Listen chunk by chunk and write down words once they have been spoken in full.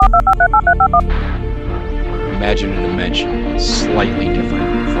Imagine a dimension slightly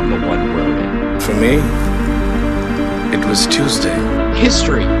different from the one we're in. For me, it was Tuesday.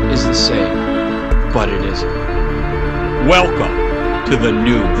 History is the same, but it isn't. Welcome to the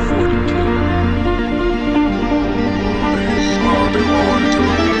new 42. They are on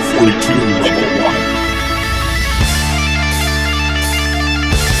 42 level 1.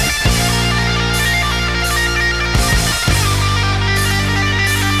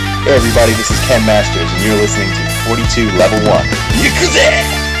 Hey everybody, this is Ken Masters, and you're listening to 42 Level 1. Yakuza!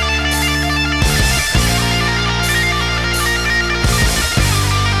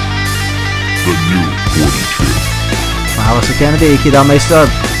 The new 42. Alistair Kennedy, Kid Meister.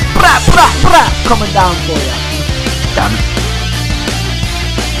 Coming down for you. Damn it.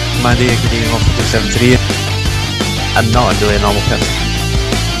 Mandy, good evening, 173. I'm not really a normal person.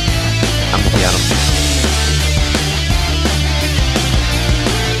 I'm the piano.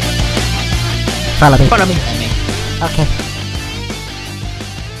 Follow me. Okay.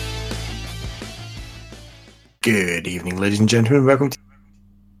 Good evening, ladies and gentlemen. Welcome to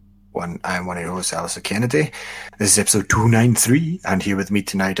I'm one of your hosts, Alistair Kennedy. This is episode 293, and here with me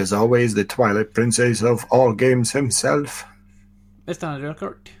tonight, as always, the Twilight Princess of all games himself. Mr. Andrew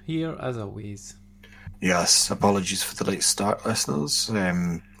Urquhart, here as always. Yes, apologies for the late start, listeners.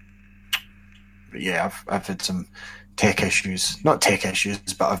 But yeah, I've had some tech issues. Not tech issues,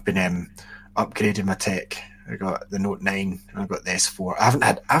 but I've been upgrading my tech. I got the Note 9 and I've got the S4. I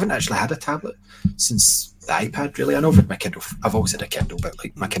haven't actually had a tablet since the iPad, really. I know I've had my Kindle. I've always had a Kindle, but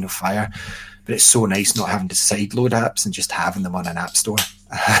like my Kindle Fire. But it's so nice not having to sideload apps and just having them on an app store.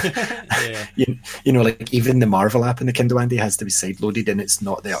 Yeah. You know, like even the Marvel app in the Kindle Andy has to be sideloaded, and it's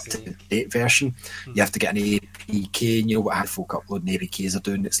not the up-to-date version. You have to get an APK, and you know what hard folk uploading APKs are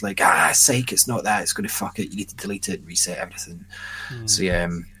doing. It's like, psych, it's not that. It's going to fuck it. You need to delete it and reset everything. So yeah,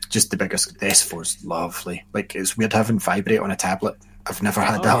 just the biggest. The S4 is lovely. Like, it's weird having Vibrate on a tablet. I've never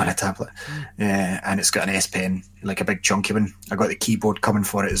had that on a tablet. And it's got an S Pen, like a big chunky one. I got the keyboard coming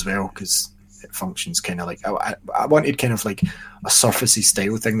for it as well, because it functions kind of like I wanted kind of like a surfacey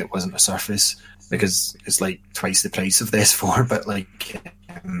style thing that wasn't a Surface, because it's like twice the price of the S4, but like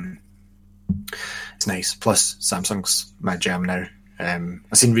it's nice. Plus Samsung's my jam now. I've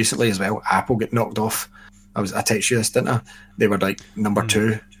seen recently as well Apple get knocked off. I texted you this, didn't I? They were like number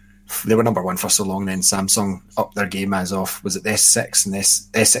 2. They were number 1 for so long, then Samsung upped their game as of, was it the S6 and the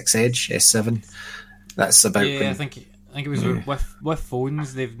S6 Edge, S7? That's about I think it was with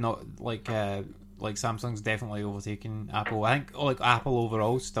phones. They've not like Samsung's definitely overtaken Apple. I think like Apple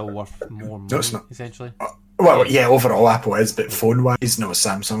overall is still worth more money, essentially. Well, yeah, overall Apple is, but phone-wise, no,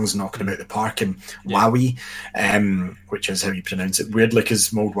 Samsung's knocking about the park, and Huawei, which is how you pronounce it. Weirdly,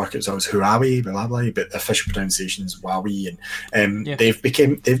 because my old work, it's always Huawei, blah, blah, but the official pronunciation is Huawei, and they've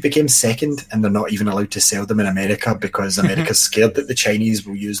become second, and they're not even allowed to sell them in America, because America's scared that the Chinese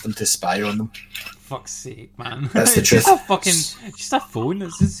will use them to spy on them. Fuck's sake, man. That's the truth. Just a phone.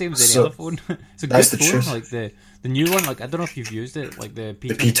 It's the same as any other phone. It's a good phone. Truth. Like the new one, like I don't know if you've used it, like the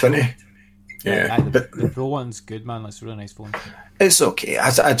P20. Yeah, but the Pro one's good, man. It's a really nice phone. It's okay. I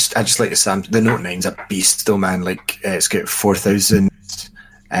just like the Note 9's a beast, though, man. Like it's got 4,000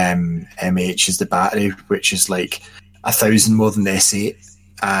 mAh is the battery, which is like 1,000 more than the S8,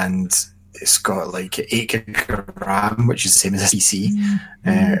 and it's got like 8 gig of RAM, which is the same as a PC.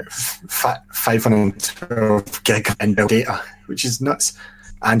 512 gig of inbuilt data, which is nuts,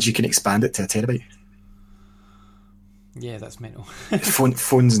 and you can expand it to a terabyte. Yeah, that's mental.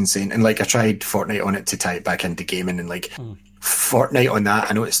 Phone's insane, and like I tried Fortnite on it to tie it back into gaming, and like Fortnite on that,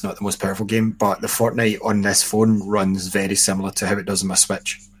 I know it's not the most powerful game, but the Fortnite on this phone runs very similar to how it does on my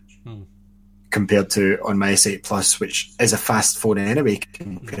Switch, compared to on my S8 Plus, which is a fast phone anyway,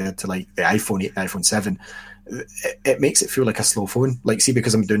 compared to like the iPhone 8 and iPhone 7. It makes it feel like a slow phone. Like, see,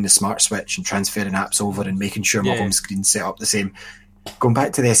 because I'm doing the smart switch and transferring apps over and making sure my home screen's set up the same. Going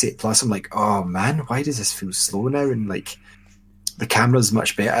back to the S8 Plus, I'm like, oh man, why does this feel slow now? And like, the camera's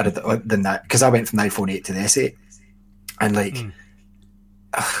much better than that, because I went from the iPhone 8 to the S8, and like,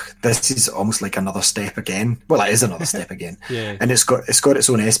 this is almost like another step again. Well, it is another step again. And it's got its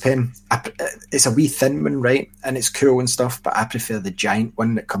own S Pen. It's a wee thin one, right? And it's cool and stuff, but I prefer the giant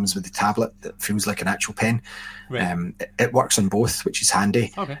one that comes with the tablet that feels like an actual pen. Right. It works on both, which is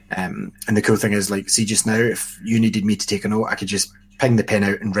handy. Okay. And the cool thing is, like, see, just now, if you needed me to take a note, I could just ping the pen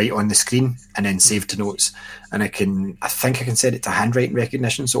out and write on the screen, and then save to notes. And I think I can set it to handwriting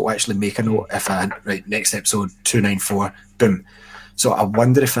recognition, so it'll actually make a note if next episode 294, boom. So I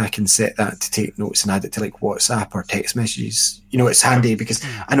wonder if I can set that to take notes and add it to like WhatsApp or text messages. It's handy because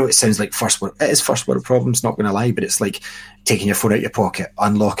I know it sounds like it is first world problems, not going to lie, but it's like taking your phone out of your pocket,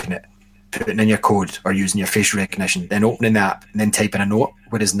 unlocking it, putting in your code or using your facial recognition, then opening the app and then typing a note.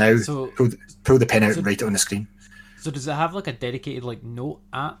 Whereas now, pull the pen out and write it on the screen. So does it have like a dedicated like note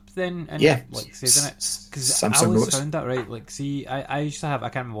app then? Yeah, like saving it. Because Samsung I always Notes. found that right. Like, see, I used to have, I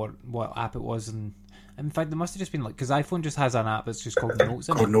can't remember what app it was, and in fact, there must have just been like, because iPhone just has an app that's just called Notes.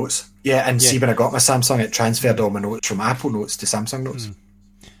 Called Notes. Yeah, and see, when I got my Samsung, it transferred all my notes from Apple Notes to Samsung Notes.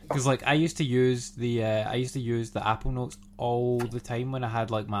 Because like I used to use the Apple Notes all the time when I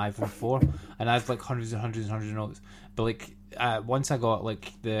had like my iPhone 4, and I had like hundreds and hundreds and hundreds of notes. But like once I got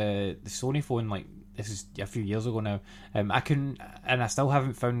like the Sony phone, like this is a few years ago now, I couldn't, and I still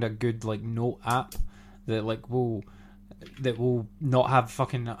haven't found a good like note app that will not have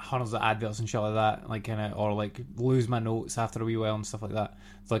fucking hundreds of adverts and shit like that, like or like lose my notes after a wee while and stuff like that.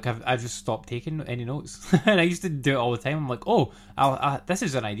 It's like I've just stopped taking any notes, and I used to do it all the time. I'm like, oh, this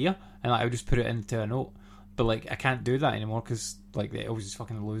is an idea, and like, I would just put it into a note. But like I can't do that anymore because like it always just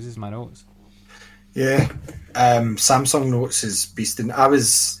fucking loses my notes. Yeah, Samsung Notes is beasting. I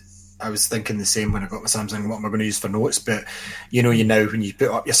was thinking the same when I got my Samsung. What am I going to use for notes? But you know when you put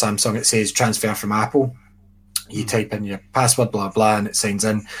up your Samsung, it says transfer from Apple. You type in your password, blah, blah, and it signs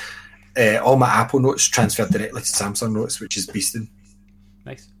in. All my Apple Notes transfer directly to Samsung Notes, which is beasting.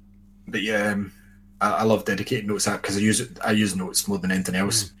 Nice. But yeah, I love dedicated Notes app because I use Notes more than anything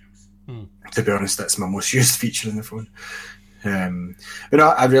else. To be honest, that's my most used feature in the phone. But no,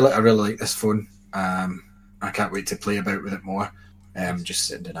 I really like this phone. I can't wait to play about with it more. Just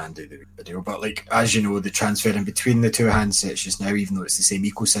sitting down and do the video. But like, as you know, the transferring between the two handsets just now, even though it's the same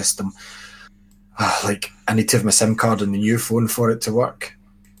ecosystem, like I need to have my SIM card on the new phone for it to work,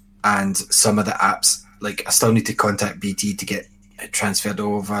 and some of the apps, like I still need to contact BT to get it transferred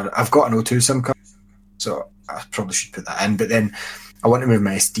over. I've got an O2 SIM card, so I probably should put that in, but then I want to move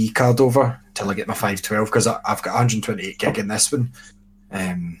my SD card over till I get my 512 because I've got 128 gig in this one,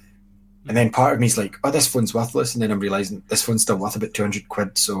 and then part of me is like, oh, this phone's worthless, and then I'm realising this phone's still worth about 200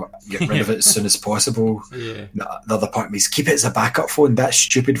 quid, so get rid of it as soon as possible. Yeah. The other part of me is keep it as a backup phone. That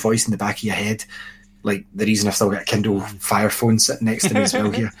stupid voice in the back of your head, like the reason I've still got a Kindle Fire phone sitting next to me as well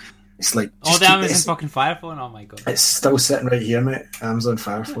here. It's like, the Amazon fucking Fire phone. Oh my god, it's still sitting right here, mate. Amazon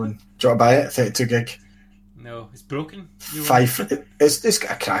Fire phone. Do you want to buy it? 32 gig. No, it's broken. It's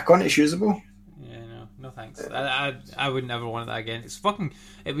got a crack on it. It's usable. Yeah, no thanks. I would never want that again.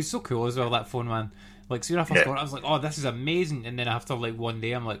 It was so cool as well, that phone, man. Like, so when I first got it, I was like, oh, this is amazing. And then after like one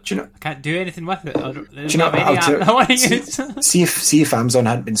day, I'm like, I can't do anything with it. There's not any app I want to use. See if Amazon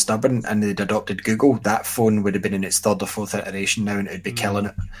hadn't been stubborn and they'd adopted Google, that phone would have been in its third or fourth iteration now, and it'd be killing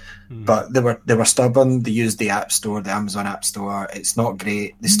it. But they were stubborn. They used the App Store, the Amazon App Store. It's not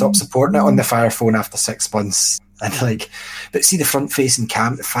great. They stopped supporting it on the Fire phone after 6 months. And like, but see the front-facing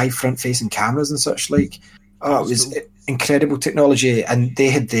 5 front-facing cameras and such, like, oh, it was incredible technology. And they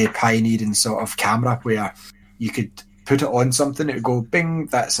had the pioneering sort of camera where you could put it on something, it would go, bing,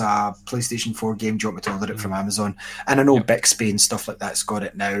 that's a PlayStation 4 game, do you want me to order it from Amazon? And I know Bixby and stuff like that's got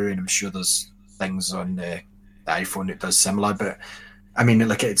it now, and I'm sure there's things on the iPhone that does similar, but I mean,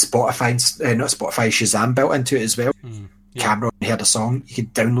 like, it's Spotify, not Spotify, Shazam built into it as well. Camera, heard a song, you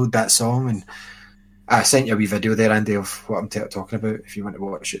could download that song, and I sent you a wee video there, Andy, of what I'm talking about. If you want to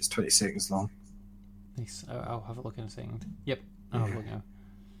watch it, it's 20 seconds long. Nice. I'll have a look in a second. Yep, I'll have a look now.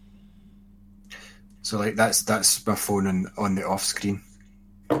 So like that's my phone on the off screen.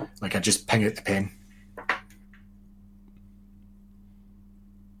 Like I just ping out the pen.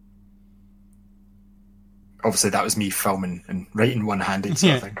 Obviously that was me filming and writing one-handed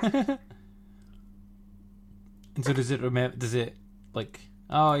sort of thing. And so does it like,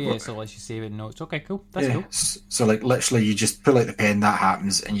 oh yeah, so let's just save it in notes. Okay, cool. That's cool. So like literally you just pull out the pen, that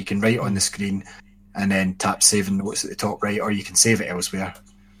happens, and you can write on the screen and then tap save in notes at the top right, or you can save it elsewhere.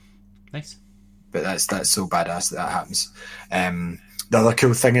 Nice. But that's so badass that happens. The other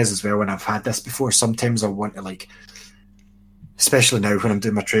cool thing is as well, when I've had this before, sometimes I want to, like, especially now when I'm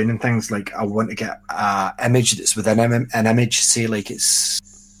doing my training things, like I want to get an image that's within an image, say like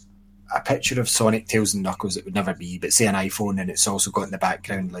it's a picture of Sonic, Tails and Knuckles, it would never be, but say an iPhone, and it's also got in the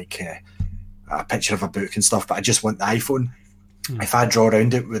background like a picture of a book and stuff, but I just want the iPhone. If I draw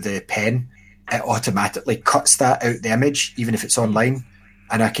around it with a pen, it automatically cuts that out the image, even if it's online,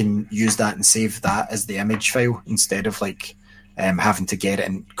 and I can use that and save that as the image file instead of like having to get it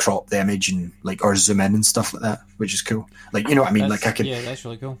and crop the image and like or zoom in and stuff like that, which is cool. Like, you know what I mean? Like I could. Yeah, that's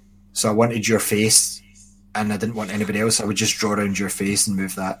really cool. So I wanted your face, and I didn't want anybody else. I would just draw around your face and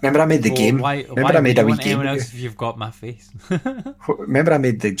move that. Remember, I made the game. Remember, I made a wee game. Anyone else if you've got my face? Remember, I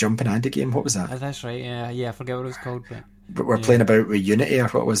made the Jumping Andy game. What was that? That's right. Yeah, I forget what it was called, but we're playing about with Unity or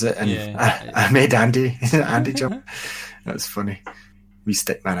what was it? And I made Andy jump. That's funny. We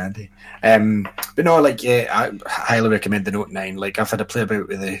Stickman Andy. But no, like, yeah, I highly recommend the Note 9. Like, I've had a play about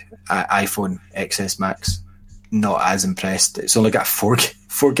with the iPhone XS Max. Not as impressed. It's only got 4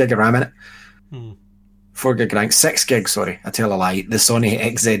 gig of RAM in it. 4 gig RAM, 6 gig, sorry. I tell a lie. The Sony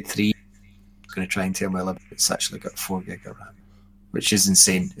XZ3 is going to try and tell me a little bit. It's actually got 4 gig of RAM, which is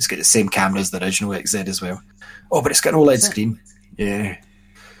insane. It's got the same camera as the original XZ as well. Oh, but it's got an OLED screen. Yeah.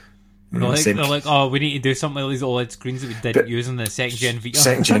 They're like, oh, we need to do something like these OLED screens that we didn't use in the second gen Vita.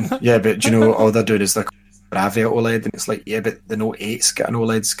 Second gen, yeah, but do you know all they're doing is they're Bravia OLED, and it's like, yeah, but the Note 8's got an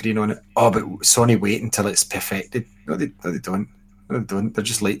OLED screen on it. Oh, but Sony wait until it's perfected. No, they don't. No, they don't. They're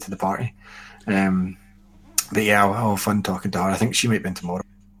just late to the party. But yeah, I'll have fun talking to her. I think she might be in tomorrow.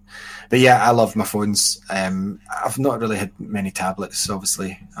 But yeah, I love my phones. I've not really had many tablets,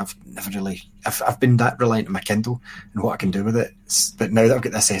 obviously. I've been that reliant on my Kindle and what I can do with it. But now that I've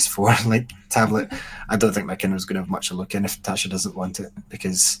got this S4 like tablet, I don't think my Kindle's going to have much to look in if Tasha doesn't want it,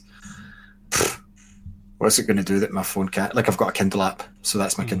 because what's it going to do that my phone can't? Like, I've got a Kindle app, so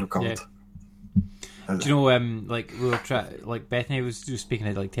that's my Kindle card. Yeah. Do you know, like, we were like, Bethany was just speaking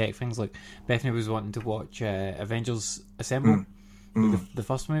of like tech things. Like, Bethany was wanting to watch Avengers Assemble. The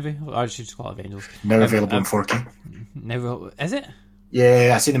first movie, or I should just call it Avengers. Now available in 4K. Now, is it?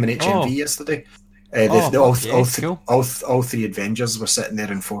 Yeah, I seen them in HMV yesterday. Cool. All 3 Avengers were sitting there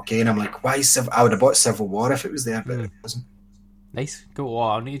in 4K, and I'm like, why? I would have bought Civil War if it was there, but it wasn't. Nice, cool. Well,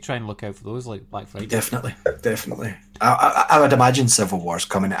 I'll need to try and look out for those, like Black Friday. Definitely. I would imagine Civil War's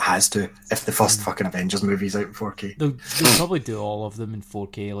coming. It has to, if the first fucking Avengers movie's out in 4K. They'll probably do all of them in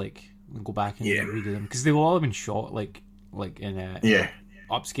 4K, like, and go back and redo them, because they've all been shot like in a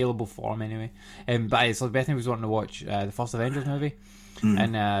upscalable form anyway. But so Bethany was wanting to watch the first Avengers movie,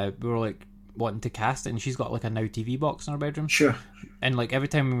 and we were like wanting to cast it, and she's got like a Now TV box in her bedroom. Sure. And like every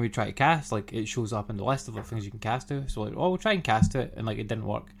time when we try to cast, like it shows up in the list of the things you can cast to. So like, we'll try and cast it, and like it didn't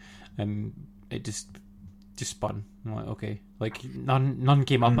work. It just spun. I'm like, okay, like none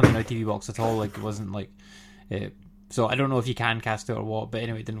came up on the Now TV box at all. Like it wasn't like. So I don't know if you can cast it or what, but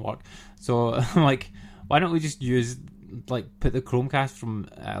anyway, it didn't work. So I'm like, why don't we just use, like, put the Chromecast from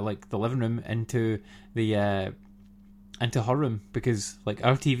like the living room into the into her room, because like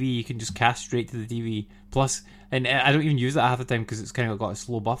our TV you can just cast straight to the TV. Plus, and I don't even use it half the time because it's kind of got a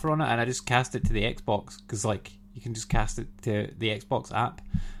slow buffer on it, and I just cast it to the Xbox because like you can just cast it to the Xbox app,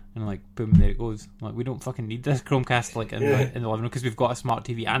 and like boom, there it goes. Like, we don't fucking need this Chromecast like in the living room because we've got a smart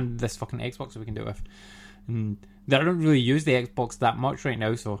TV and this fucking Xbox that we can do it with. And I don't really use the Xbox that much right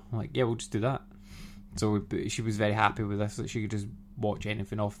now, so I'm like, yeah, we'll just do that. So she was very happy with this, that she could just watch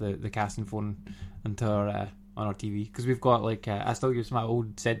anything off the casting phone into her on our TV, because we've got like I still use my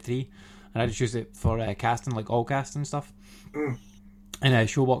old Z3, and I just use it for casting, like all casting stuff and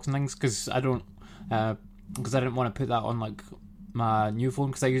showbox and things, because I didn't want to put that on like my new phone,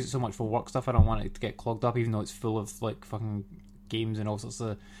 because I use it so much for work stuff. I don't want it to get clogged up, even though it's full of like fucking games and all sorts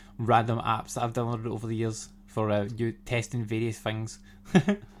of random apps that I've downloaded over the years for testing various things.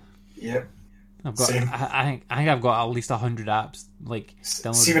 Yep. I've got. I think I've got at least 100 apps. Like,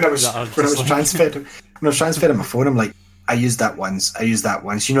 see, when I was transferring my phone, I'm like, I used that once.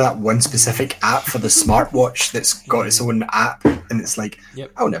 You know, that one specific app for the smartwatch that's got its own app, and it's like,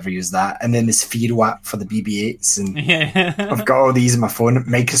 I'll never use that. And then this Firo app for the BB-8s, and I've got all these in my phone.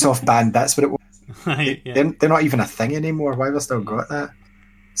 Microsoft Band, that's what it was. They're not even a thing anymore. Why have I still got that?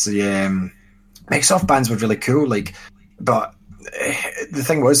 So yeah, Microsoft Bands were really cool. Like, but the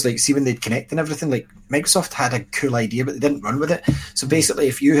thing was, like, see, when they'd connect and everything, like, Microsoft had a cool idea, but they didn't run with it. So basically,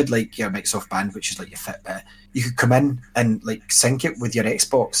 if you had like your Microsoft Band, which is like your Fitbit, you could come in and like sync it with your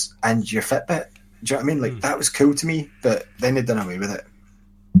Xbox and your Fitbit. Do you know what I mean? Like, that was cool to me, but then they'd done away with it.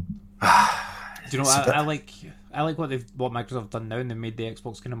 Do you know what I like what Microsoft done now, and they made the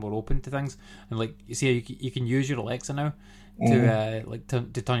Xbox kind of more open to things. And like, you see, you can use your Alexa now to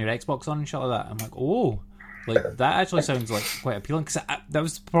turn your Xbox on and shit like that. I'm like, oh. Like, that actually sounds like quite appealing, because that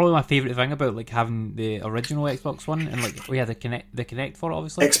was probably my favourite thing about like having the original Xbox One, and like we had the Kinect for it,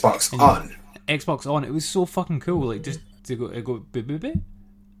 obviously. Xbox on. It was so fucking cool. Like, just to go boop boop boop.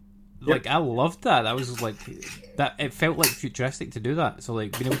 Like, I loved that. That was like that. It felt like futuristic to do that. So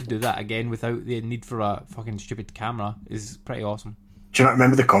like, being able to do that again without the need for a fucking stupid camera is pretty awesome. Do you not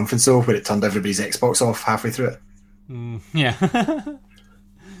remember the conference though, where it turned everybody's Xbox off halfway through it? Yeah.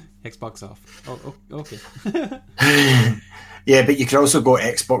 Xbox off. Oh, okay. Yeah, but you could also go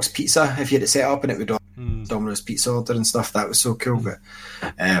Xbox Pizza if you had it set up, and it would Domino's Pizza order and stuff. That was so cool. But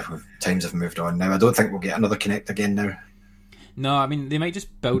times have moved on now. I don't think we'll get another Kinect again now. No, I mean, they might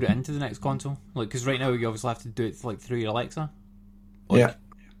just build it into the next console. Like, because right now you obviously have to do it like through your Alexa. Yeah.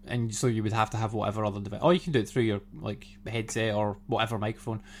 And so you would have to have whatever other device. Or you can do it through your like headset or whatever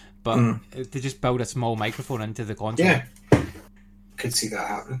microphone. But they just build a small microphone into the console. Yeah. Could see that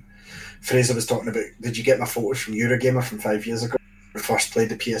happen. Fraser was talking about, did you get my photos from Eurogamer from 5 years ago? When I first played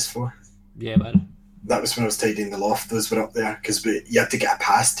the PS4. Yeah, man. That was when I was tidying the loft. Those were up there because you had to get a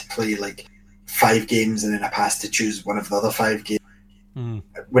pass to play like 5 games and then a pass to choose one of the other 5 games.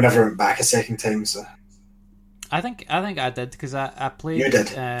 We never went back a second time. So I think I did because I played. You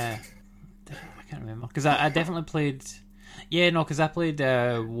did. I can't remember because I definitely played. Yeah, no, because I played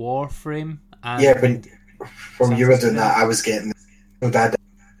Warframe. And yeah, when you were doing that, I was getting so bad.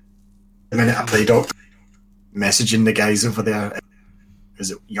 The minute I played up, messaging the guys over there.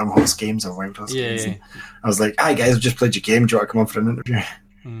 Is it Young Horse Games or Wild Horse Games? Yeah. I was like, "Hi guys, I've just played your game. Do you want to come on for an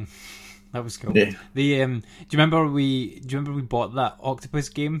interview?" That was cool. Yeah. Do you remember we bought that Octopus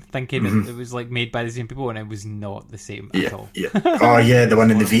game thinking it was like made by the same people, and it was not the same at all. Yeah. Oh yeah, the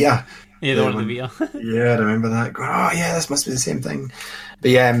one in the Vita. Yeah, the one in the Vita. Yeah, I remember that. Going, oh yeah, this must be the same thing.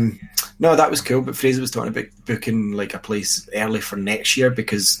 But no, that was cool. But Fraser was talking about booking like a place early for next year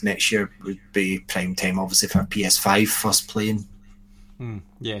because next year would be prime time, obviously for PS5 first playing. Yeah.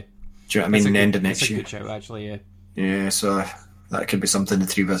 Do you know what I mean? The end of next year. That's a good shout, actually. Yeah. Yeah, so that could be something the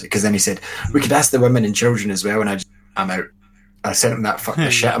three of us. Because then he said we could ask the women and children as well, and I'm out. I sent him that fuck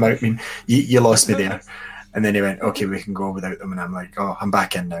the shit. I'm out. I mean, you lost me there. And then he went, okay, we can go without them. And I'm like, oh, I'm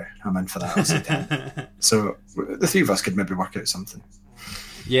back in now. I'm in for that. I'll sit down. So the three of us could maybe work out something.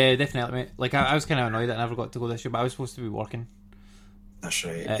 Yeah, definitely, mate. Like I was kind of annoyed that I never got to go this year, but I was supposed to be working. That's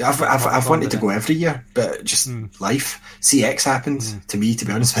right. I've wanted to go every year, but just life. CX happens to me, to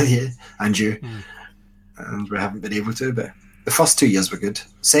be honest with you, and you. And we haven't been able to, but the first 2 years were good.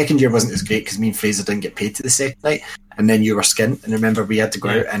 Second year wasn't as great because me and Fraser didn't get paid to the second night, and then you were skint. And remember, we had to go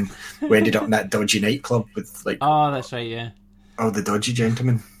out and we ended up in that dodgy nightclub with like that's right, yeah, all the dodgy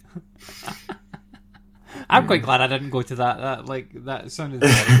gentlemen. I'm quite glad I didn't go to that. That sounded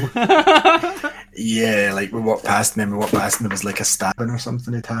terrible. Yeah, like we walked past and then we walked past and there was like a stabbing or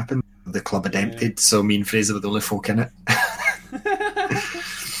something had happened. The club had emptied, so me and Fraser were the only folk in it.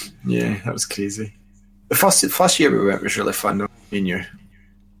 Yeah, that was crazy. The first year we went was really fun though, me and you.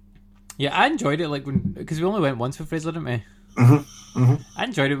 Yeah, I enjoyed it because we only went once with Fraser, didn't we? I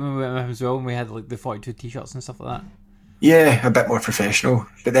enjoyed it when we went with him as well, and we had like the 42 t-shirts and stuff like that. Yeah, a bit more professional.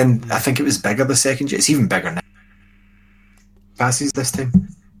 But then I think it was bigger the second year. It's even bigger now. Passes this time.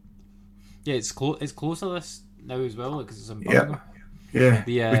 Yeah, it's closer this now as well because it's in Birmingham. Yeah.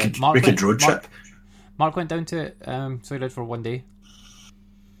 We could road trip. Mark went down to it, so he did for one day.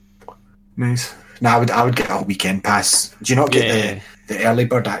 Nice. Now I would get a weekend pass. Do you not get the early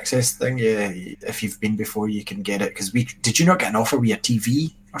bird access thing? Yeah, if you've been before, you can get it. Because did you not get an offer with your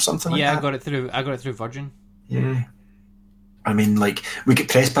TV or something like that? Yeah, I got it through Virgin. Yeah. I mean, like we get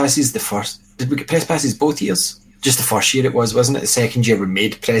press passes Did we get press passes both years? Just the first year it was, wasn't it? The second year we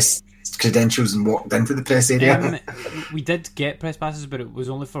made press credentials and walked into the press area. We did get press passes, but it was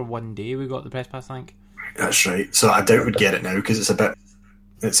only for one day. We got the press pass, I think. That's right. So I doubt we'd get it now because it's a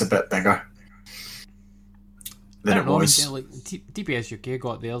bit bigger than it was. I mean, like DPS UK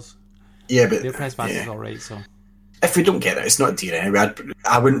got theirs. Yeah, but their press pass is alright. So if we don't get it, it's not dear anyway.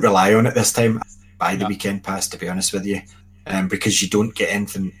 I wouldn't rely on it this time. Buy the weekend pass, to be honest with you, because you don't get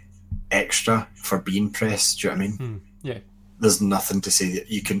anything extra for being press. Do you know what I mean? Yeah. There's nothing to say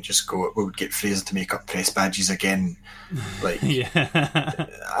that you can just go. We would get Fraser to make up press badges again. Like,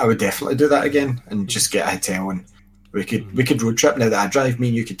 I would definitely do that again and just get a hotel and we could road trip. Now that I drive, me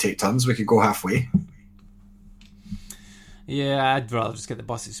and you could take turns. We could go halfway. Yeah, I'd rather just get the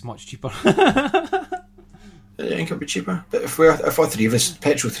bus. It's much cheaper. I think it'd be cheaper. But if we're three of us,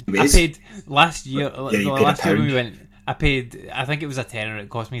 petrol 3 ways. I paid last year. Last year when we went, I paid. I think it was £10 it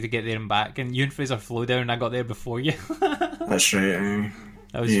cost me to get there and back. And you and Fraser flew down, and I got there before you. That's right.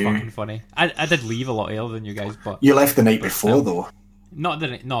 That was fucking funny. I did leave a lot earlier than you guys, but you left the night before though. Not the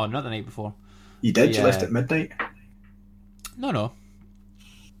night before. You did. You left at midnight. No.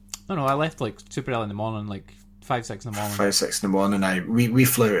 I left like super early in the morning, like 5, 6 in the morning. 5, 6 in the morning. We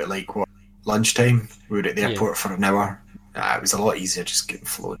flew at like lunchtime. We were at the airport for an hour. It was a lot easier just getting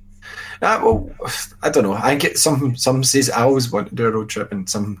flown. Well, I don't know. I get some says I always want to do a road trip, and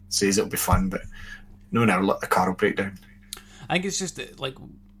some says it'll be fun, but no, now the car will break down. I think it's just like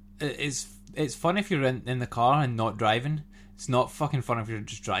it's fun if you're in the car and not driving. It's not fucking fun if you're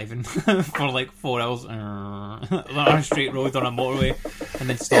just driving for like 4 hours on a straight road on a motorway and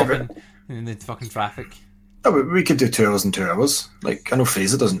then stopping in the fucking traffic. Oh, but we could do 2 hours and 2 hours. Like, I know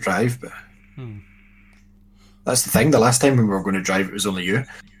Fraser doesn't drive, but that's the thing. The last time when we were going to drive, it was only you.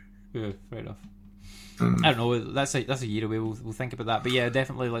 Yeah, fair enough. I don't know. That's a year away. We'll think about that. But yeah,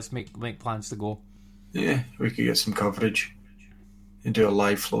 definitely let's make plans to go. Yeah, we could get some coverage and do a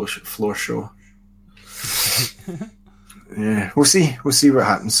live floor show. Yeah, we'll see. We'll see what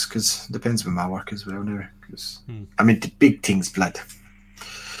happens, because it depends on my work as well now. Cause, I mean, the big thing's blood.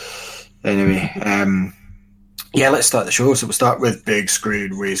 Anyway, yeah, let's start the show. So we'll start with big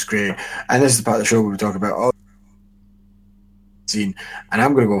screen, way screen, and this is the part of the show where we talk about scene. And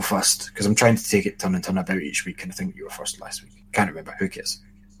I'm going to go first because I'm trying to take it turn and turn about each week, and I think you were first last week. Can't remember. Who cares?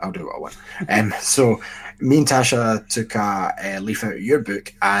 I'll do what I want. So me and Tasha took a leaf out of your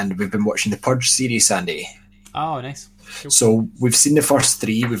book, and we've been watching the Purge series, Sandy. Oh, nice. Cool. So we've seen the first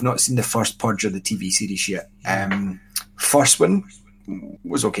 3. We've not seen the first Purge of the TV series yet. First one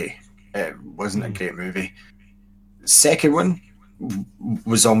was okay. It wasn't a great movie. Second one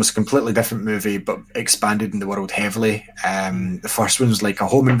was almost a completely different movie, but expanded in the world heavily. The first one was like a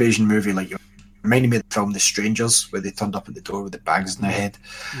home invasion movie, like reminded me of the film The Strangers, where they turned up at the door with the bags in their head.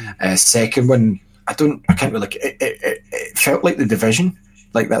 Second one, I can't really. It felt like The Division.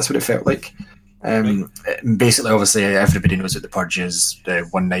 Like that's what it felt like. Basically, obviously, everybody knows what the Purge is. The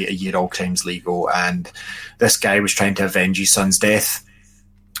one night a year, all crimes legal, and this guy was trying to avenge his son's death,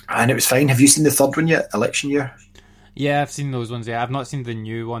 and it was fine. Have you seen the third one yet? Election Year. Yeah, I've seen those ones. Yeah, I've not seen the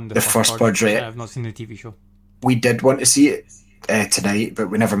new one. The first Purge, right? I've not seen the TV show. We did want to see it tonight, but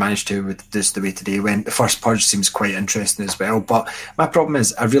we never managed to with this the way today went. The first Purge seems quite interesting as well, but my problem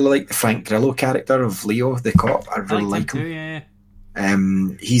is I really like the Frank Grillo character of Leo, the cop. I really like him. Too, yeah.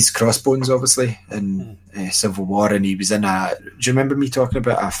 He's Crossbones, obviously, in Civil War, and he was in a. Do you remember me talking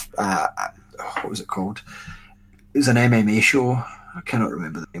about what was it called? It was an MMA show. I cannot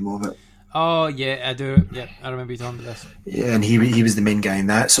remember the name of it. Oh yeah, I do. Yeah, I remember you talking about this. Yeah, and he was the main guy in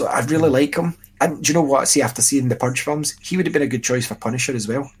that. So I really like him. And do you know what? See, after seeing the Purge films, he would have been a good choice for Punisher as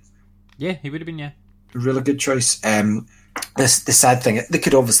well. Yeah, he would have been. Yeah, really good choice. The sad thing, they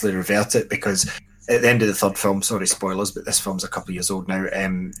could obviously revert it because. At the end of the third film, sorry, spoilers, but this film's a couple of years old now.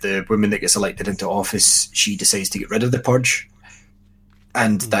 The woman that gets elected into office, she decides to get rid of the Purge,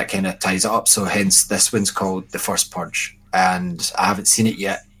 and that kind of ties it up. So hence, this one's called The First Purge, and I haven't seen it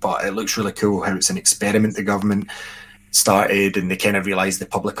yet, but it looks really cool how it's an experiment the government started, and they kind of realise the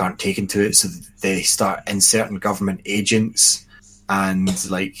public aren't taken to it, so they start inserting government agents. And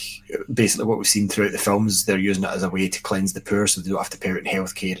like basically what we've seen throughout the films, they're using it as a way to cleanse the poor, so they don't have to pay out in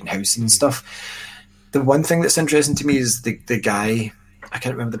healthcare and housing and stuff. The one thing that's interesting to me is the guy, I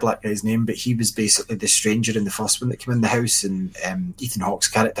can't remember the black guy's name, but he was basically the stranger in the first one that came in the house, and Ethan Hawke's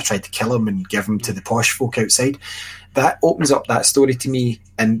character tried to kill him and give him to the posh folk outside. That opens up that story to me,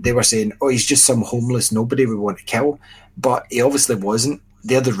 and they were saying, oh, he's just some homeless nobody we want to kill, but he obviously wasn't.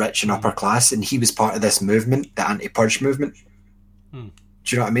 They're the rich and upper class, and he was part of this movement, the anti-purge movement. Do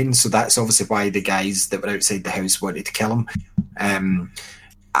you know what I mean? So that's obviously why the guys that were outside the house wanted to kill him.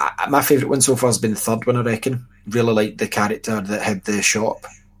 My favourite one so far has been the third one, I reckon. Really liked the character that had the shop.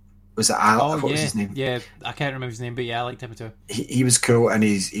 Was it Al? What was his name? Yeah, I can't remember his name, but yeah, I liked him too. He was cool, and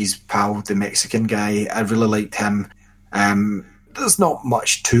his pal, the Mexican guy, I really liked him. There's not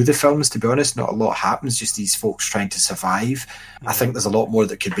much to the films, to be honest. Not a lot happens, just these folks trying to survive. I think there's a lot more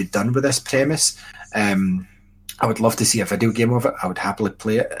that could be done with this premise. I would love to see a video game of it. I would happily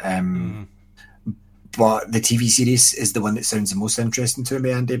play it. But the TV series is the one that sounds the most interesting to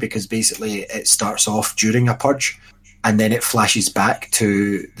me, Andy, because basically it starts off during a purge, and then it flashes back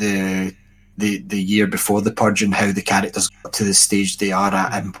to the year before the purge and how the characters got to the stage they are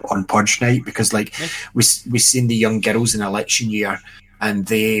at on purge night. Because like we seen the young girls in election year, and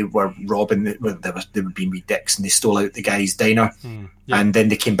they were robbing. They were being wee dicks, and they stole out the guy's diner, and then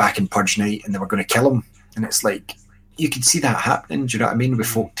they came back in purge night, and they were going to kill him. And it's like, you can see that happening, do you know what I mean, with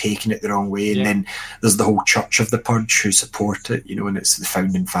folk taking it the wrong way. And then there's the whole Church of the Purge who support it, you know, and it's the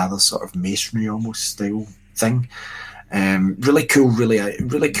founding fathers sort of masonry almost style thing. Really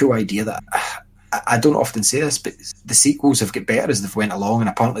cool idea that I don't often say this, but the sequels have got better as they've went along, and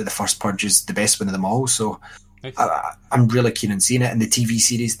apparently the first Purge is the best one of them all. So I'm really keen on seeing it. And the TV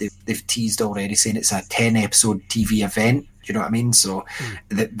series, they've teased already, saying it's a 10-episode TV event. Do you know what I mean? So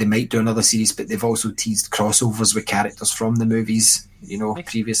they might do another series, but they've also teased crossovers with characters from the movies, you know,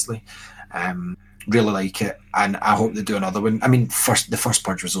 previously. Really like it, and I hope they do another one. I mean, the first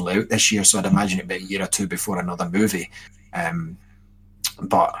Purge was only out this year, so I'd imagine it'd be a year or two before another movie.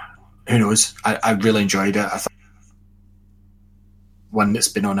 But who knows? I really enjoyed it. I thought one that's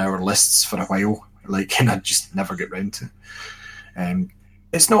been on our lists for a while, like, and I just never get round to.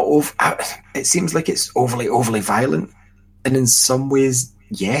 It's not it seems like it's overly violent, and in some ways,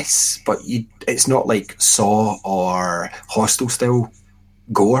 yes, but it's not like Saw or Hostel style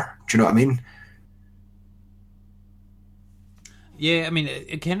gore. Do you know what I mean? Yeah, I mean,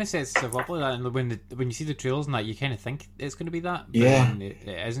 it kind of sets stuff up like that, and when you see the trailers and that, you kind of think it's going to be that, but then it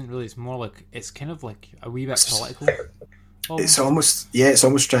isn't really. It's more like, it's kind of like a wee bit political. It's almost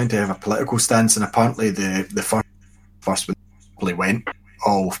trying to have a political stance, and apparently the first one probably went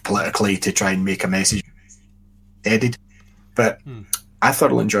all politically to try and make a message edited. But I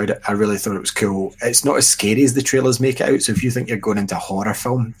thoroughly enjoyed it. I really thought it was cool. It's not as scary as the trailers make it out, so if you think you're going into a horror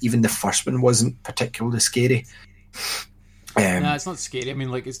film, even the first one wasn't particularly scary. No, it's not scary. I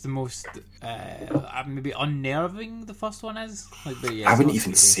mean, like, it's the most maybe unnerving. The first one is. Like, but yeah, I wouldn't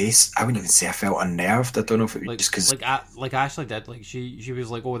even say I felt unnerved. I don't know if it was just because like Ashley did. Like she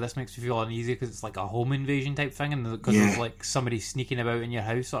was like, "Oh, this makes me feel uneasy because it's like a home invasion type thing, and because it's like somebody sneaking about in your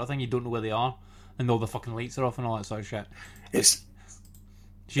house sort of thing. You don't know where they are, and all the fucking lights are off and all that sort of shit."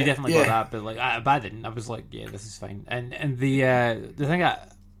 She definitely got that, but like I didn't. I was like, yeah, this is fine. And the thing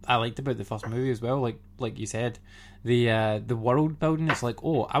I liked about the first movie as well, like you said, the world building. It's like,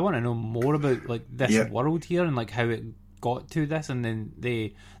 oh, I want to know more about like this world here and like how it got to this. And then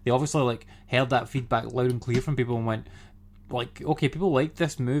they obviously like heard that feedback loud and clear from people and went like, okay, people like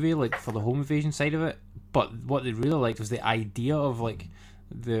this movie like for the home invasion side of it, but what they really liked was the idea of like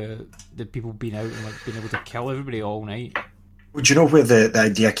the people being out and like being able to kill everybody all night. Well, do you know where the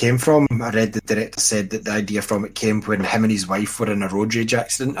idea came from? I read the director said that the idea from it came when him and his wife were in a road rage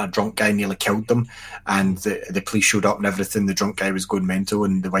accident. A drunk guy nearly killed them, and the police showed up and everything. The drunk guy was going mental,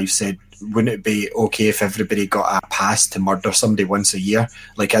 and the wife said, wouldn't it be okay if everybody got a pass to murder somebody once a year,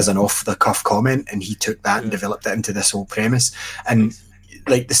 like as an off-the-cuff comment? And he took that and developed it into this whole premise. And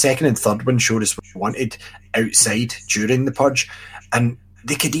like the second and third one showed us what we wanted outside during the purge, and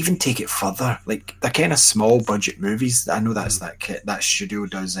they could even take it further. Like, they're kind of small budget movies. I know that's that studio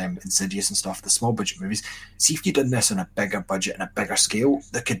does Insidious and stuff, the small budget movies. See if you done this on a bigger budget and a bigger scale,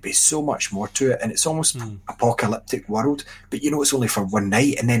 there could be so much more to it, and it's almost apocalyptic world, but you know it's only for one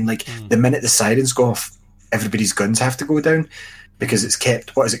night, and then like the minute the sirens go off, everybody's guns have to go down, because it's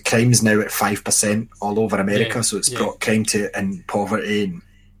kept, what is it, crime's now at 5% all over America, so it's brought crime to and poverty, and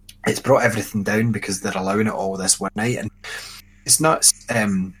it's brought everything down because they're allowing it all this one night. And it's nuts.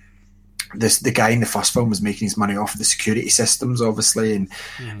 The guy in the first film was making his money off the security systems, obviously, and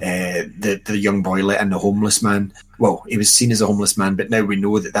the young boy let in the homeless man. Well, he was seen as a homeless man, but now we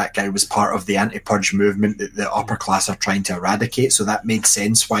know that guy was part of the anti-purge movement that the upper class are trying to eradicate, so that made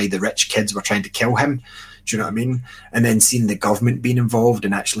sense why the rich kids were trying to kill him. Do you know what I mean? And then seeing the government being involved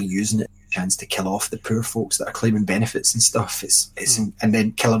and actually using it as a chance to kill off the poor folks that are claiming benefits and stuff, and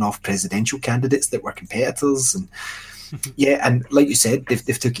then killing off presidential candidates that were competitors, and yeah, and like you said,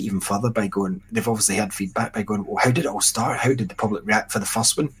 they've took it even further by going, they've obviously had feedback by going, well, how did it all start? How did the public react for the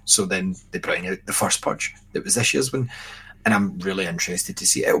first one? So then they bring out the first Purge that was this year's one, and I'm really interested to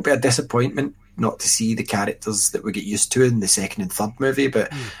see. It'll be a disappointment not to see the characters that we get used to in the second and third movie,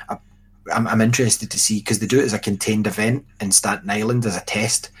 but I'm interested to see, because they do it as a contained event in Staten Island as a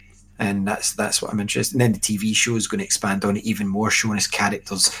test, and that's what I'm interested in. And then the TV show is going to expand on it even more, showing us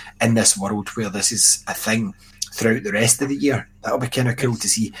characters in this world where this is a thing throughout the rest of the year. That'll be kind of cool to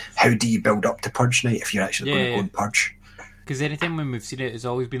see. How do you build up to Purge night if you're actually going to go and Purge? Because anytime when we've seen it, it's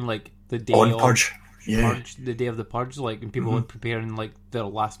always been like the day on of Purge. Purge, the day of the Purge, like, and people are preparing like their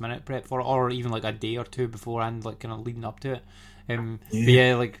last minute prep for it, or even like a day or two beforehand, like kind of leading up to it. But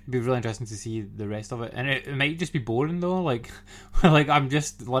yeah, like, it'd be really interesting to see the rest of it, and it might just be boring though. Like, like I'm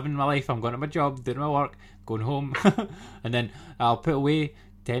just living my life. I'm going to my job, doing my work, going home, and then I'll put away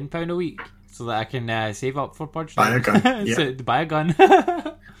 £10 a week so that I can save up for Purge. Buy a gun. So, to buy a gun.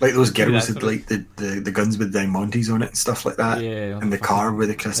 Like those girls with like the guns with Diamontes on it and stuff like that. Yeah. And the car with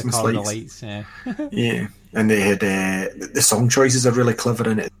the Christmas lights. Yeah. Yeah. And they had the song choices are really clever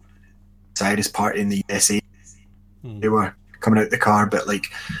in it. Cyrus Party in the USA. They were coming out the car, but like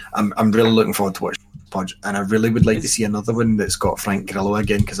I'm really looking forward to watching Purge, and I really would like to see another one that's got Frank Grillo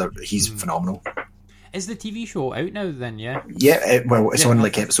again, because he's phenomenal. Is the TV show out now then, yeah? Yeah, well, it's on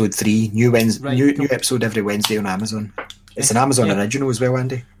like episode 3. New episode every Wednesday on Amazon. It's an Amazon original as well,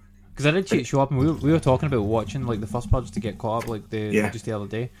 Andy. Because I did see it show up, and we were talking about watching like the first Purge to get caught up, like just the other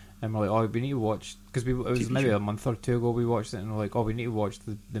day, and we're like, oh, we need to watch, because it was maybe a month or two ago we watched it, and we're like, oh, we need to watch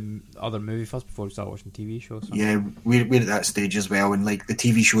the other movie first before we start watching TV shows. So. Yeah, we're at that stage as well, and like the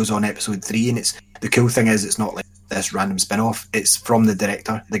TV show's on episode 3, and it's the cool thing is it's not like this random spin-off. It's from the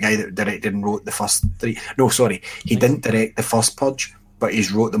director, the guy that directed and wrote the first 3. No, sorry, he didn't direct the first Purge, but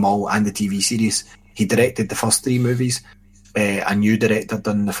he's wrote them all and the TV series. He directed the first 3 movies. A new director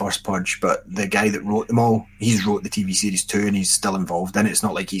done the first Purge, but the guy that wrote them all, he's wrote the TV series too, and he's still involved in it. It's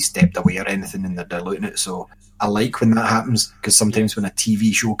not like he's stepped away or anything and they're diluting it. So I like when that happens, because sometimes when a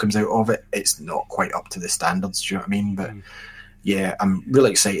TV show comes out of it, it's not quite up to the standards. Do you know what I mean? But yeah, I'm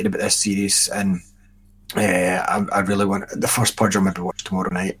really excited about this series, and I really want the first Purge. I'll maybe watch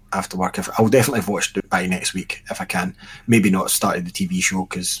tomorrow night after work. I'll definitely have watched it by next week if I can. Maybe not started the TV show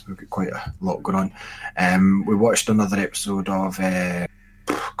because we've got quite a lot going on. We watched another episode of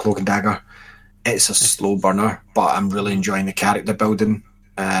Cloak and Dagger. It's a slow burner, but I'm really enjoying the character building.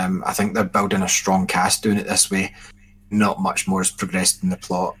 I think they're building a strong cast doing it this way. Not much more has progressed in the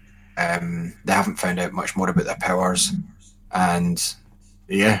plot. They haven't found out much more about their powers, and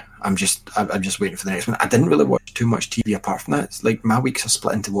yeah, I'm just waiting for the next one. I didn't really watch too much TV apart from that. It's like my weeks are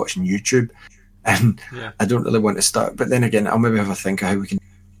split into watching YouTube, and I don't really want to start. But then again, I'll maybe have a think of how we can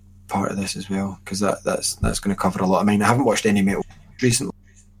part of this as well, because that's going to cover a lot. I mean, I haven't watched any Metal recently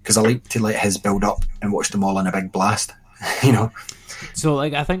because I like to let his build up and watch them all in a big blast, you know. So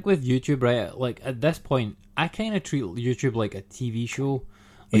like, I think with YouTube, right, like at this point, I kind of treat YouTube like a TV show.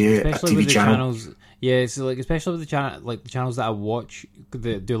 Like, especially with the channels. Yeah, so like especially with the channels that I watch,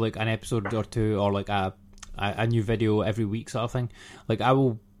 that do like an episode or two, or like a new video every week sort of thing. Like I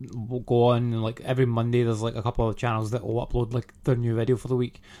will go on, and like every Monday there's like a couple of channels that will upload like their new video for the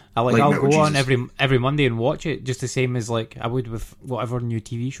week. I'll go on every Monday and watch it, just the same as like I would with whatever new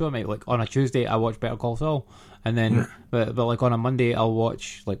TV show I might. Like on a Tuesday I watch Better Call Saul, and then but like on a Monday I'll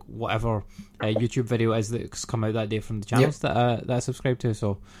watch like whatever YouTube video is that's come out that day from the channels that I subscribe to.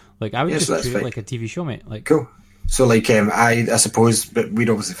 So like I would just treat it like a TV show, mate. Like cool. So like I suppose, but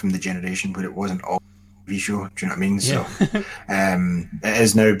we're obviously from the generation where it wasn't all TV show. Do you know what I mean? So it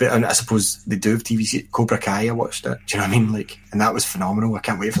is now. But I suppose they do have TV. Cobra Kai, I watched it. Do you know what I mean? Like, and that was phenomenal. I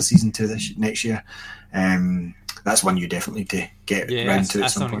can't wait for season 2 next year. That's one you definitely need to get around to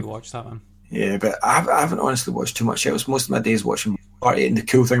at some point. Watch that one. Yeah, but I haven't honestly watched too much else. Most of my days watching Party, and the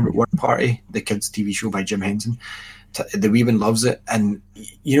cool thing about Work Party, the kids' TV show by Jim Henson, the wee one loves it. And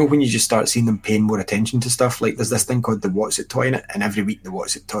you know, when you just start seeing them paying more attention to stuff, like there's this thing called the What's It toy in it, and every week the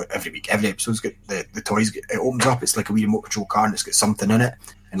What's It toy, every episode's got the toys. It opens up, it's like a wee remote control car, and it's got something in it,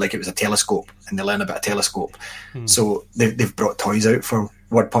 and like it was a telescope, and they learn about a telescope. So they've brought toys out for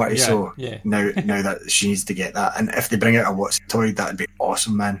Word Party. Now that she needs to get that, and if they bring out a What's It toy, that'd be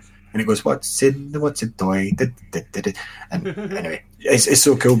awesome, man. And it goes, what's it toy? And anyway, it's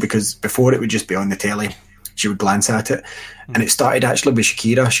so cool because before it would just be on the telly, she would glance at it, and it started actually with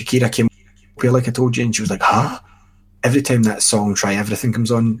Shakira. Shakira came up here, like I told you, and she was like, huh? Every time that song Try Everything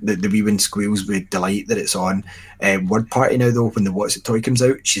comes on, the wee one squeals with delight that it's on. Word Party now though, when the What's It toy comes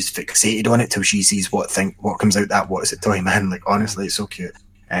out, she's fixated on it till she sees what comes out that What's It toy, man. Like honestly, it's so cute.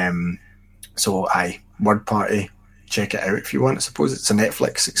 Word Party, check it out if you want. I suppose it's a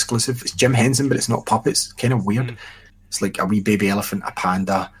Netflix exclusive. It's Jim Henson, but it's not puppets. Kind of weird. It's like a wee baby elephant, a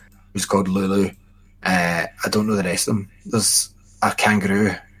panda who's called Lulu. I don't know the rest of them. There's a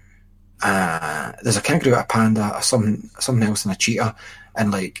kangaroo. There's a kangaroo, a panda, something else, and a cheetah,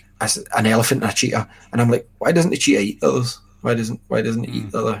 and like an elephant and a cheetah. And I'm like, why doesn't the cheetah eat others? Why doesn't it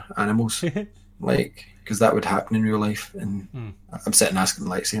eat other animals? Like, because that would happen in real life. And I'm sitting asking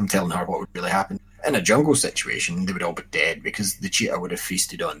Lexi, I'm telling her what would really happen. In a jungle situation, they would all be dead because the cheetah would have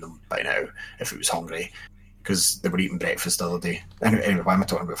feasted on them by now if it was hungry, because they were eating breakfast the other day. Anyway, why am I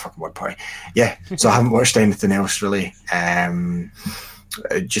talking about fucking Word Party? Yeah, so I haven't watched anything else really.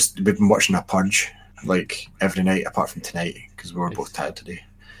 We've been watching a Purge like every night apart from tonight because we were both tired today.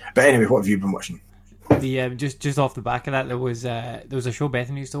 But anyway, what have you been watching? Just off the back of that, there was a show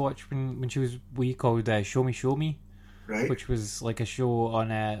Bethany used to watch when she was wee called Show Me. Right. Which was like a show on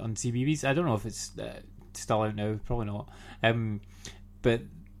CBeebies. I don't know if it's still out now. Probably not. But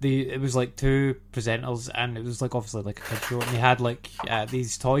it was like 2 presenters, and it was like obviously like a kid show, and they had like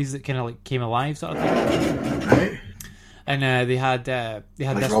these toys that kind of like came alive, sort of thing. Right. And they had like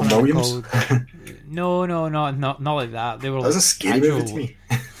this Rob one Williams? called. No, not like that. They were that was like a scary movie to me.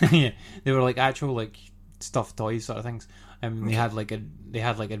 Yeah, they were like actual like stuffed toys sort of things. They had like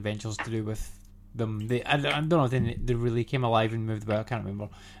adventures to do with them. I don't know if they really came alive and moved about. I can't remember,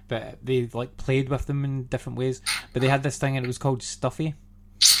 but they like played with them in different ways. But they had this thing, and it was called Stuffy,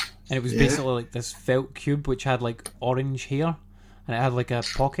 and it was basically like this felt cube which had like orange hair, and it had like a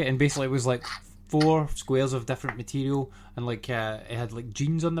pocket, and basically it was like 4 squares of different material, and like it had like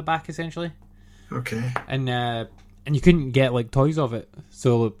jeans on the back essentially. Okay. And you couldn't get like toys of it,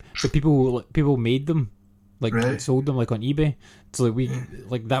 so but people made them. like Right. sold them like on eBay. So like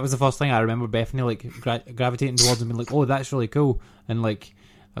like that was the first thing I remember Bethany like gravitating towards and being like, oh, that's really cool. And like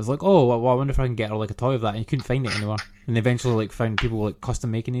I was like, oh, well, I wonder if I can get her like a toy of that. And you couldn't find it anywhere. And eventually like found people like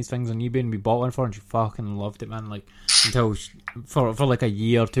custom making these things on eBay, and we bought one for her, and she fucking loved it, man. Like until for like a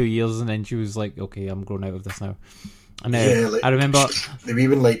year, 2 years, and then she was like, okay, I'm grown out of this now. And like, I remember they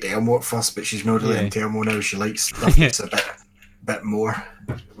even liked Elmo at first, but she's not really Yeah. into Elmo now. She likes stuff that's a bit more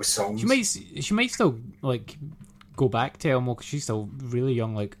with songs. she might still like go back to Elmo because she's still really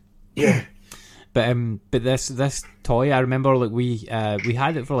young, like. Yeah. But this toy, I remember like we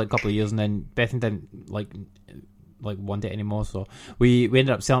had it for like a couple of years, and then Bethany didn't like want it anymore, so we ended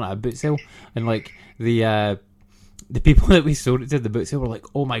up selling it at a boot sale, and like the people that we sold it to at the boot sale were like,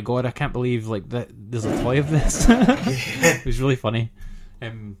 oh my god, I can't believe like that there's a toy of this. It was really funny.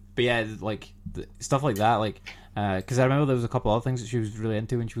 But yeah, like stuff like that, like because I remember there was a couple other things that she was really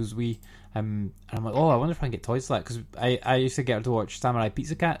into when she was wee, and I'm like, oh, I wonder if I can get toys for that, because I used to get her to watch Samurai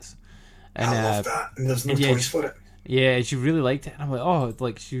Pizza Cats. And, I love that. And there's no toys for it. Yeah, she really liked it. And I'm like, oh,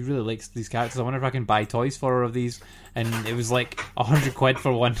 like she really likes these characters. I wonder if I can buy toys for her of these. And it was like £100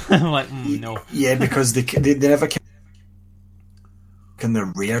 for one. I'm like, no. Yeah, because they never came. And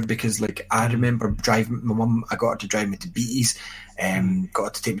they're rare, because like I remember driving my mum. I got her to drive me to Beatties, got her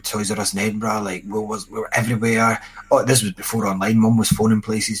to take me to Toys R Us in Edinburgh. Like we were everywhere. Oh, this was before online. Mum was phoning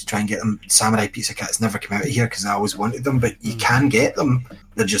places to try and get them. Samurai Pizza Cats never came out of here because I always wanted them, but you can get them.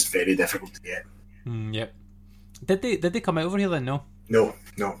 They're just very difficult to get. Yep. Did they come out over here then? No. No.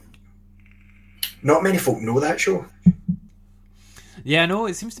 Not many folk know that show. Yeah, no.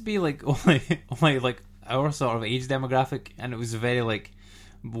 It seems to be like only like our sort of age demographic, and it was very like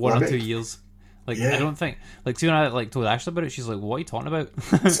 1 or 2 years. Like Yeah. I don't think like see when I like told Ashley about it, she's like, "What are you talking about?"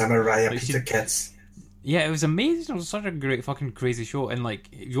 Samurai Like, Pizza Cats. Yeah, it was amazing. It was such a great fucking crazy show, and like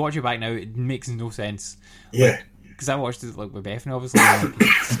if you watch it back now, it makes no sense. Yeah. Because I watched it like with Bethany, obviously, and, like,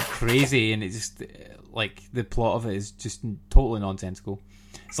 it's crazy, and it just like the plot of it is just totally nonsensical.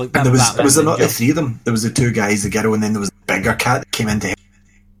 It's like that. And there was Batman not the Ninja. three of them. There was the two guys, the girl, and then there was the bigger cat that came into.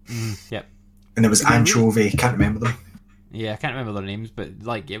 Yep. And there was Anchovy. Can't remember them. Yeah, I can't remember their names, but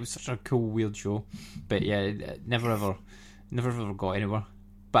like it was such a cool, weird show. But yeah, it never ever got anywhere.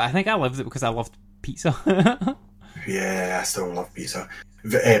 But I think I loved it because I loved pizza. Yeah, I still love pizza.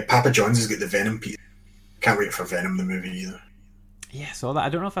 Papa John's has got the Venom pizza. Can't wait for Venom the movie either. Yeah, so that I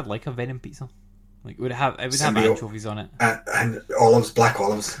don't know if I'd like a Venom pizza. Like it would have Symbiote. anchovies on it, And olives, black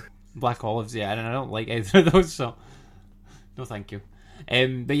olives. black olives. Yeah, and I don't like either of those, so no, thank you.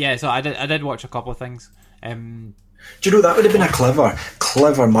 But yeah, so I did watch a couple of things. Do you know that would have been a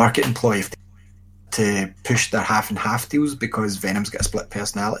clever marketing ploy to push their half and half deals, because Venom's got a split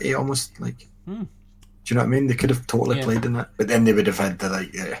personality almost like. Do you know what I mean? They could have totally played in that, but then they would have had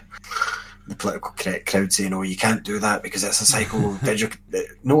the political crowd saying, "Oh, you can't do that because it's a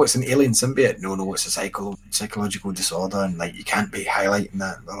no, it's an alien symbiote. No, it's a psychological disorder, and like you can't be highlighting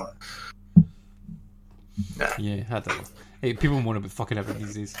that." Nah. Yeah, I don't know. Hey, people moan about fucking everything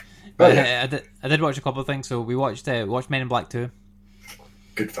these days. But I did watch a couple of things. So we watched Men in Black 2.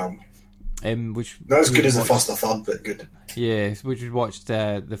 Good film. Which Not as we good as the watched- first or third, but good. Yeah, which we watched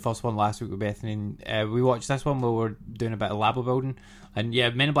the first one last week with Bethany. And, we watched this one where we're doing a bit of labo building. And yeah,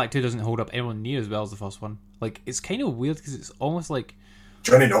 Men in Black 2 doesn't hold up anywhere near as well as the first one. Like, it's kind of weird because it's almost like...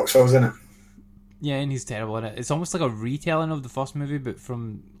 Johnny Knoxville's in it. Yeah, and he's terrible in it. It's almost like a retelling of the first movie, but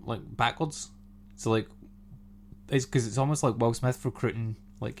from, like, backwards. So, like, it's because it's almost like Will Smith recruiting,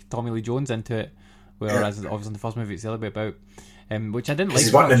 like, Tommy Lee Jones into it. Whereas, obviously, in the first movie, it's the other way about. Which I didn't like.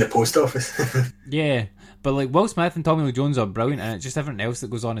 He's working in the post office. Yeah, but, like, Will Smith and Tommy Lee Jones are brilliant, and it's just everything else that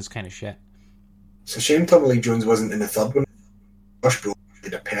goes on is kind of shit. It's a shame Tommy Lee Jones wasn't in the third one. Rush Bro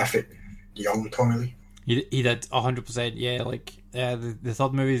did a perfect young Tommy Lee. He did 100%. Yeah, like the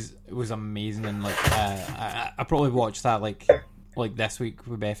third movie was amazing, and like I probably watched that like this week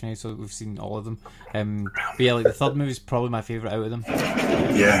with Bethany, so we've seen all of them. But yeah, like the third movie is probably my favourite out of them.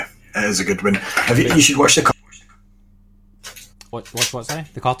 Yeah, it is a good one. You should watch the. What? Sorry,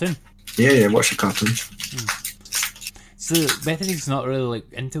 the cartoon. Yeah, watch the cartoon. So Bethany's not really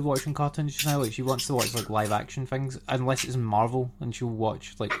like into watching cartoons just now. Like she wants to watch like live action things, unless it's Marvel, and she'll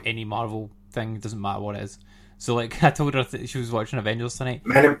watch like any Marvel thing. It doesn't matter what it is. So like I told her that she was watching Avengers tonight.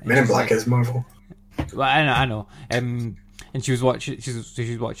 Men in Black like, is Marvel. Well, I know. And she was watching.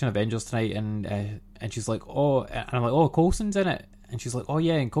 She's watching Avengers tonight, and she's like, oh, and I'm like, oh, Coulson's in it, and she's like, oh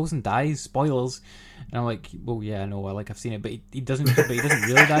yeah, and Coulson dies. Spoilers. And I'm like, well, yeah, I know. I've seen it, but he doesn't. But he doesn't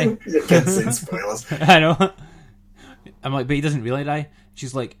really die. You can't say spoilers. I know. I'm like, but he doesn't really die.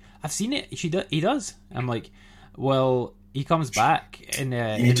 She's like, I've seen it. He does. I'm like, well, he comes back in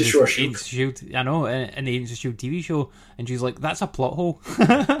You need to show her shield. Agents of Shield. I know, in the Agents of Shield TV show, and she's like, "That's a plot hole."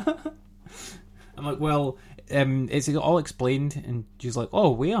 I'm like, "Well, it's all explained," and she's like,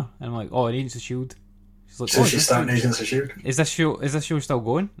 "Oh, where?" And I'm like, "Oh, in Agents of Shield." She's like, So she's starting Agents of Shield. Is this show still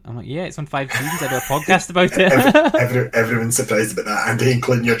going? I'm like, "Yeah, it's on 5 seasons. I do a podcast about it." Everyone's surprised about that, and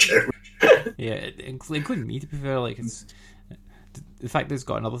including your child. Yeah, including me. To be fair, like it's. The fact that it's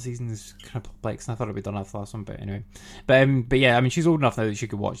got another season is kind of perplexing. I thought it'd be done after the last one, but anyway. But yeah, I mean, she's old enough now that she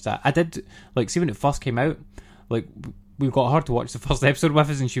could watch that. I did, like, see when it first came out, like, we got her to watch the first episode with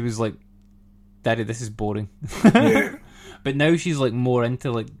us, and she was like, "Daddy, this is boring." Yeah. But now she's, like, more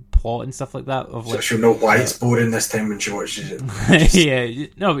into, like, plot and stuff like that. Of, like, So she'll know why it's boring this time when she watches it. Yeah,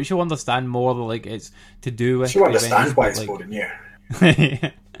 no, but she'll understand more that, like, it's to do with... She'll understand why it's like, boring, yeah.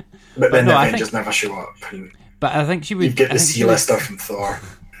 Yeah. But then no, the I Avengers think- never show up. And But I think she would... you get the I think she sea would- lister from Thor.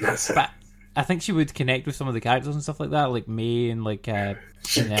 That's it. But I think she would connect with some of the characters and stuff like that, like May and, like,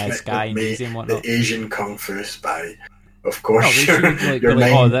 She'd connect Sky with and me, Daisy and whatnot. the Asian Kung Fu spy. Of No, course, but she would, like, your be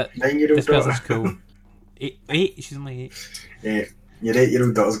like, "Oh, that 9-year-old this daughter. person's cool." Eight? She's only 8. Yeah, your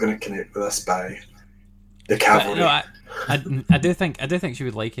 8-year-old daughter's going to connect with a spy. The But, cavalry. no, I do think she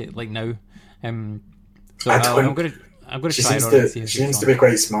would like it, like, now. So I don't- I'm gonna she try seems it on and to. see if She it's seems to on. be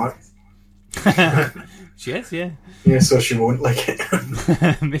quite smart. She is, yeah. Yeah, so she won't like it.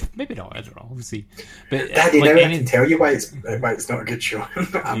 Maybe not. I don't know. We'll see. But Daddy, like, now I can tell you why it's not a good show.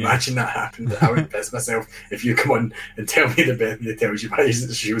 Imagine that happened. I would piss myself if you come on and tell me the Bethany tells you why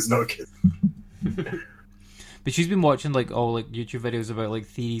she was not good. But she's been watching like all like YouTube videos about like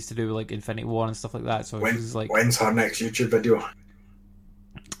theories to do with like Infinity War and stuff like that. So she's like, When's her next YouTube video?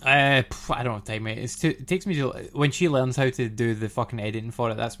 I don't have time, mate. It takes me to when she learns how to do the fucking editing for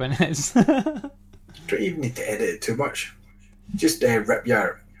it. That's when it is. You don't even need to edit it too much. Just rip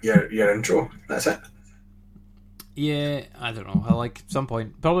your intro. That's it. Yeah, I don't know. I like some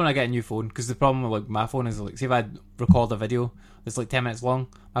point probably when I get a new phone, because the problem with like my phone is like, see if I record a video that's like 10 minutes long,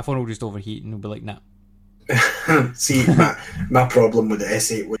 my phone will just overheat and it'll be like, nah. See, my problem with the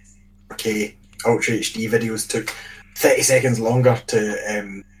S8 was 4K Ultra HD videos took 30 seconds longer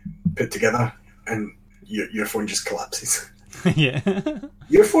to put together, and your phone just collapses. Yeah.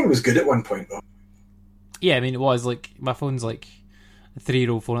 Your phone was good at one point though. Yeah, I mean, it was like my phone's like a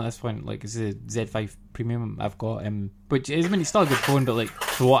 3-year-old phone at this point. Like it's a Z5 Premium I've got, which is, I mean, it's still a good phone, but like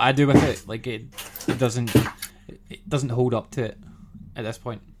for what I do with it, like it doesn't hold up to it at this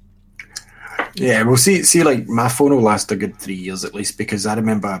point. Yeah, we'll see. Like my phone will last a good 3 years at least, because I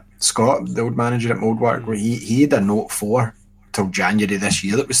remember Scott, the old manager at Moldwork, where he had a Note 4 till January this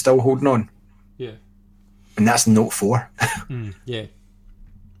year that was still holding on, Yeah. and that's Note 4. Yeah.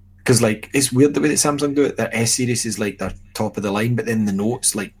 Because like it's weird the way that Samsung do it. Their S series is like their top of the line, but then the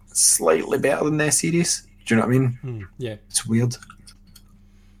Note's like slightly better than the S series. Do you know what I mean? Yeah. It's weird.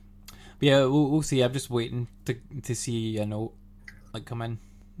 But yeah, we'll see. I'm just waiting to see a Note like come in,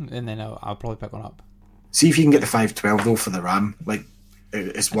 and then I'll probably pick one up. See if you can get the 512 though for the RAM. Like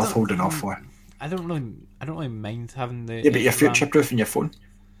it's worth holding off for. I don't really mind having the. Yeah, but you're extra RAM. future-proofing your phone.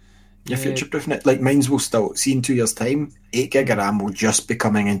 You're Yeah. future-proofing it. Like mine's will still, see in 2 years' time, 8 gig of RAM will just be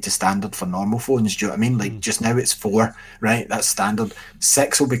coming into standard for normal phones. Do you know what I mean? Like just now it's 4, right? That's standard.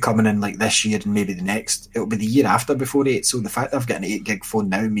 6 will be coming in like this year and maybe the next. It'll be the year after before 8. So the fact that I've got an 8 gig phone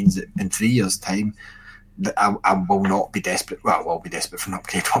now means that in 3 years' time, that I will not be desperate. Well, I will be desperate for an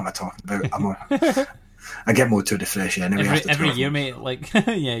upgrade. What am I talking about? I get more to refresh anyway. after Every 12 year, months. mate. Like,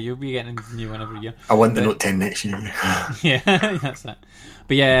 yeah, you'll be getting a new one every year. I want the Note 10 next year. Yeah, that's that.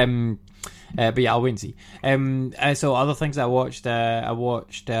 But yeah, I'll wait and see. So other things I watched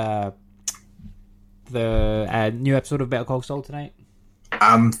the new episode of Better Call Saul tonight.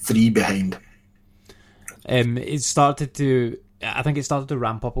 I'm 3 behind. It started to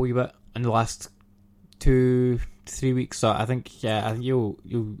ramp up a wee bit in the last 2-3 weeks. So I think you'll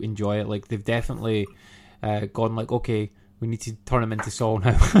enjoy it. Like they've definitely gone like, okay, we need to turn him into Saul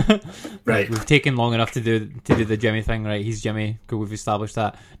now. Right. We've taken long enough to do the Jimmy thing, right? He's Jimmy. Cool, we've established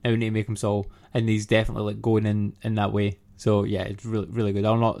that. Now we need to make him Saul, and he's definitely like going in that way. So yeah, it's really really good.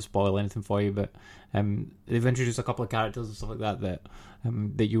 I'll not spoil anything for you, but they've introduced a couple of characters and stuff like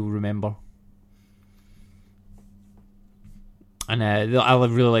that you'll remember. And I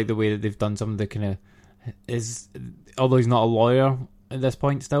really like the way that they've done some of the kind of although he's not a lawyer at this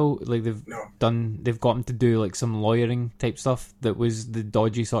point still, like they've got him to do like some lawyering type stuff that was the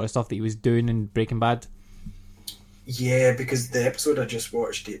dodgy sort of stuff that he was doing in Breaking Bad. Yeah, because the episode I just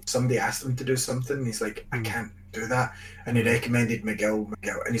watched, somebody asked him to do something, and he's like, I can't do that. And he recommended Miguel.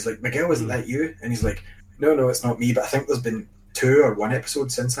 And he's like, Miguel, isn't that you? And he's like, no, it's not me, but I think there's been 2 or 1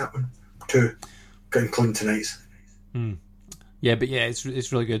 episode since that one. 2, including tonight's. Yeah, but yeah, it's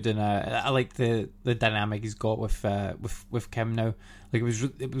really good, and I like the dynamic he's got with Kim now. Like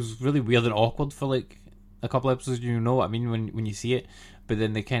it was really weird and awkward for like a couple episodes. You know what I mean when you see it, but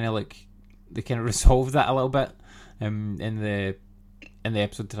then they kind of resolved that a little bit in the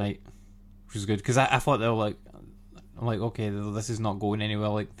episode tonight, which was good because I thought they were like, I'm like, okay, this is not going anywhere.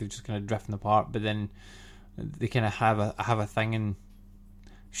 Like they're just kind of drifting apart, but then they kind of have a thing and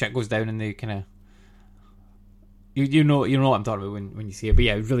shit goes down, and they kind of. You know what I'm talking about when you see it, but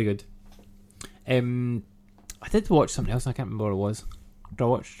yeah, it was really good. I did watch something else, and I can't remember what it was.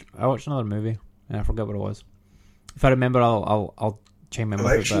 I watched another movie, and I forget what it was. If I remember, I'll chime in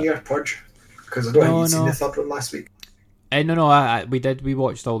with it. Election Year Purge, because I don't think you'd seen the third one last week. No, we did. We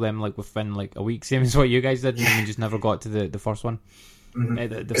watched all them like within like a week, same as what you guys did, and we just never got to the first one.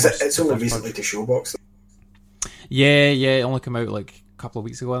 It's only recently to Showbox. Yeah, it only came out like a couple of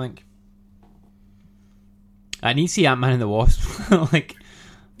weeks ago, I think. I need to see Ant-Man and the Wasp. Like,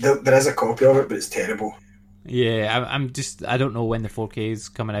 there is a copy of it, but it's terrible. Yeah, I don't know when the 4K is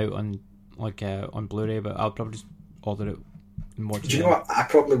coming out on on Blu-ray, but I'll probably just order it and watch it. Do you know what? I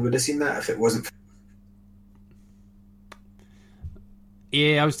probably would have seen that if it wasn't.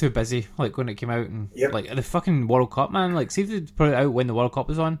 Yeah, I was too busy like when it came out, and like the fucking World Cup, man. Like, see if they put it out when the World Cup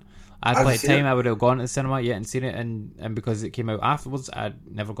was on. I'd plenty of time. I would have gone to the cinema and seen it, and because it came out afterwards, I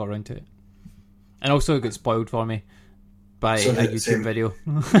never got around to it. And also, it got spoiled for me by a YouTube video.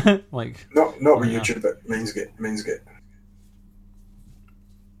 Like, not with YouTube, but mine's good.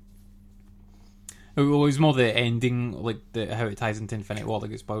 It was more the ending, like how it ties into Infinity War that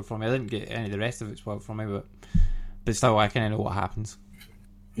got spoiled for me. I didn't get any of the rest of it spoiled for me, but still, I kind of know what happens.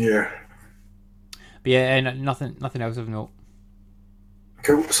 Yeah. But yeah, and nothing else of note.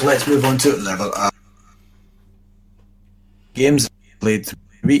 Cool. So let's move on to level up. Games played through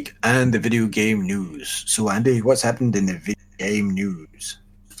the week and the video game news. So Andy, what's happened in the video game news?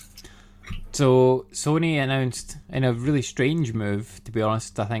 So Sony announced, in a really strange move, to be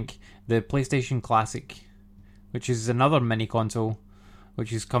honest, I think, the PlayStation Classic, which is another mini console,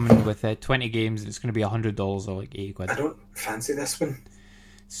 which is coming with 20 games. It's going to be $100 or like £80. I don't fancy this one.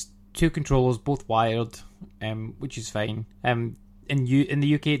 It's 2 controllers, both wired, which is fine. In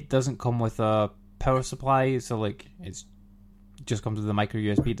the UK, it doesn't come with a power supply, so like it just comes with a micro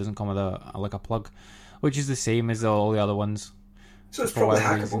USB. It doesn't come with a plug, which is the same as all the other ones. So it's probably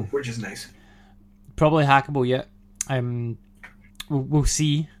hackable, which is nice. Probably hackable, yeah. We'll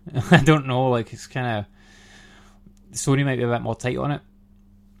see. I don't know. Like, it's kind of Sony might be a bit more tight on it.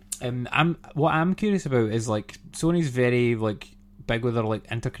 What I'm curious about is like Sony's very like big with their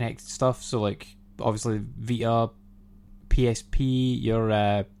like interconnected stuff. So like obviously Vita, PSP,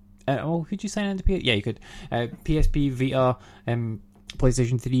 your could you sign into PSP? Yeah, you could. PSP, Vita,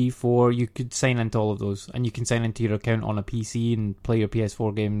 PlayStation 3, 4, you could sign into all of those, and you can sign into your account on a PC and play your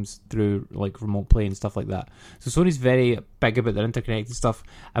PS4 games through like remote play and stuff like that. So Sony's very big about their interconnected stuff.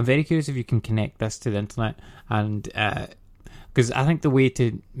 I'm very curious if you can connect this to the internet, and because I think the way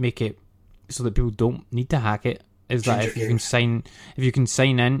to make it so that people don't need to hack it is that if you can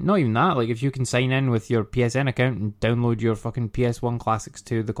sign in, not even that, like if you can sign in with your PSN account and download your fucking PS1 classics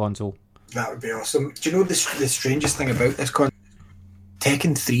to the console. That would be awesome. Do you know the strangest thing about this console?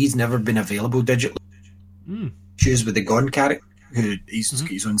 Tekken 3's never been available digitally. Issues with the Gon character, who he's got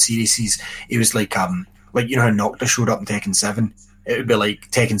his own series. He was like you know how Nocta showed up in Tekken 7? It would be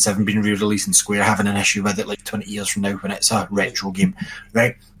like Tekken 7 being re-released in Square having an issue with it like 20 years from now when it's a retro game,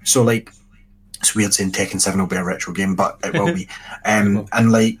 right? So like, it's weird saying Tekken 7 will be a retro game, but it will be.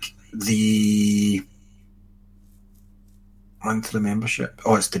 And like the monthly membership,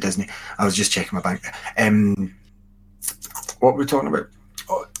 it's to Disney. I was just checking my bank. What were we talking about?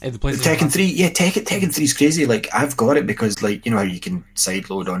 The Tekken 3. Yeah, Tekken 3 is crazy. Like, I've got it because, like, you know how you can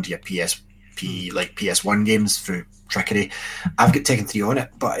sideload onto your PSP, like PS1 games through trickery. I've got Tekken 3 on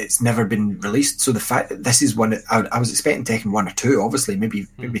it, but it's never been released. So the fact that this is one, I was expecting Tekken 1 or 2, obviously, maybe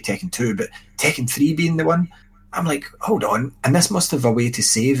Tekken 2, but Tekken 3 being the one, I'm like, hold on. And this must have a way to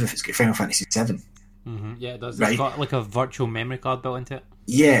save if it's got Final Fantasy 7. Yeah, it does. Right? It's got like a virtual memory card built into it.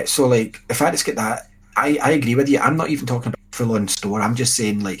 Yeah, so like, if I just get that, I agree with you. I'm not even talking about full-on store. I'm just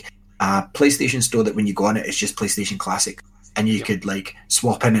saying like a PlayStation store that when you go on it, it's just PlayStation Classic, and you could like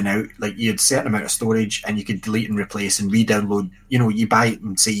swap in and out. Like you had a certain amount of storage, and you could delete and replace and re-download. You know, you buy it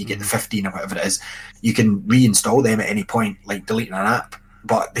and say you get the 15 or whatever it is. You can reinstall them at any point, like deleting an app.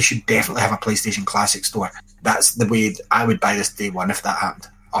 But they should definitely have a PlayStation Classic store. That's the way I would buy this day one if that happened.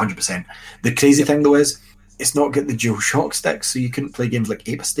 100%. The crazy thing though is, it's not got the DualShock sticks, so you couldn't play games like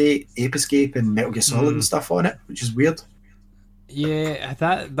Ape Escape and Metal Gear Solid and stuff on it, which is weird. Yeah,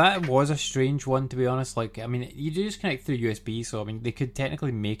 that was a strange one, to be honest. Like, I mean, you do just connect through USB, so I mean, they could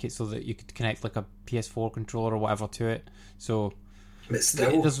technically make it so that you could connect like a PS4 controller or whatever to it. So But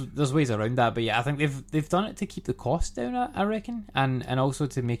still, there's ways around that. But yeah, I think they've done it to keep the cost down, I reckon, and also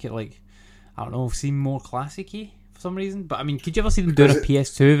to make it like, I don't know, seem more classic-y for some reason. But I mean, could you ever see them doing a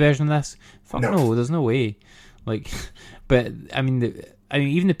PS2 version of this? Fuck no, there's no way. Like, but I mean,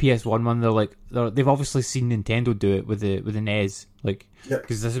 even the PS1 one, they've obviously seen Nintendo do it with the NES, like,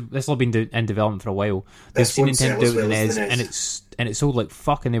 because this will been in development for a while. They've seen Nintendo do it with the NES, and it sold like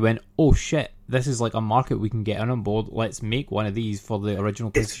fuck, and they went, oh shit, this is like a market we can get on board. Let's make one of these for the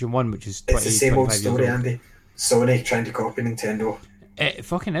original PlayStation 1, which is 20, it's the same old 25 years story, old. Andy. Sony trying to copy Nintendo. It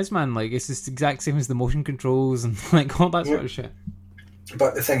fucking is, man. Like, it's just the exact same as the motion controls and like all that sort of shit.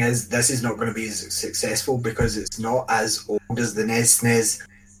 But the thing is, this is not going to be as successful because it's not as old as the NES, SNES,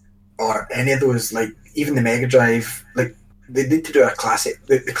 or any of those. Like, even the Mega Drive. Like, they need to do a classic.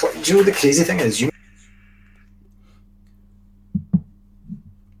 Do you know what the crazy thing is?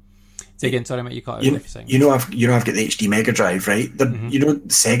 Say again, sorry, mate, you cut out. You know, I've got the HD Mega Drive, right? You know,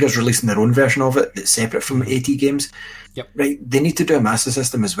 Sega's releasing their own version of it that's separate from AT games. Yep. Right. They need to do a Master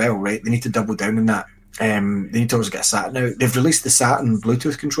System as well, right? They need to double down on that. They need to always get a Saturn out. They've released the Saturn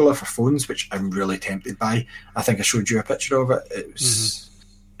Bluetooth controller for phones, which I'm really tempted by. I think I showed you a picture of it. It was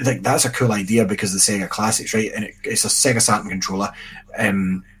like, that's a cool idea because the Sega Classics, right? And it's a Sega Saturn controller,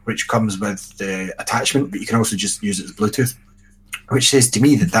 which comes with the attachment, but you can also just use it as Bluetooth. Which says to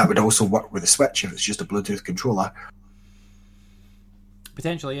me that would also work with a Switch if it's just a Bluetooth controller.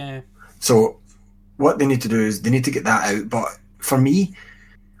 Potentially, yeah. So what they need to do is they need to get that out. But for me,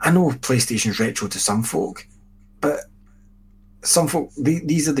 I know PlayStation's retro to some folk, but some folk,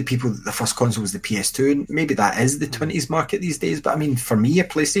 these are the people that the first console was the PS2, and maybe that is the 20s market these days. But I mean, for me, a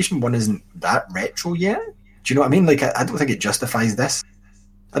PlayStation 1 isn't that retro yet. Do you know what I mean? Like, I don't think it justifies this.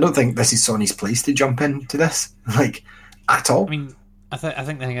 I don't think this is Sony's place to jump into this, like, at all. I mean, I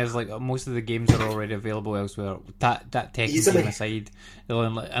think the thing is, like, most of the games are already available elsewhere. That Tekken game aside,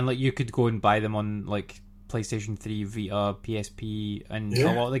 and like you could go and buy them on like PlayStation 3, Vita, PSP, and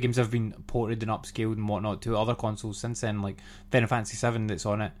a lot of the games have been ported and upscaled and whatnot to other consoles since then. Like Final Fantasy 7 that's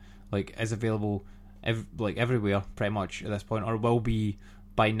on it, like, is available everywhere pretty much at this point, or will be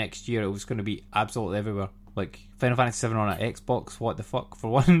by next year. It was going to be absolutely everywhere. Like Final Fantasy 7 on an Xbox, what the fuck, for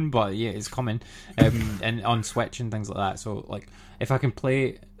one, but yeah, it's coming, and on Switch and things like that. So like, if I can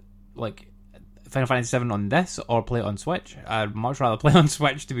play like Final Fantasy 7 on this or play it on Switch, I'd much rather play on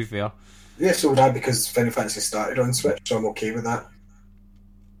Switch, to be fair. Yeah, so would I, because Final Fantasy started on Switch, so I'm okay with that.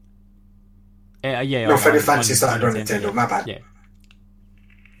 No, Final Fantasy started on Nintendo, yeah. My bad. Yeah.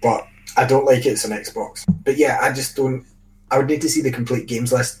 But I don't like it's an Xbox. But yeah, I just don't. I would need to see the complete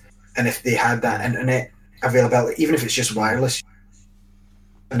games list, and if they had that internet availability, even if it's just wireless,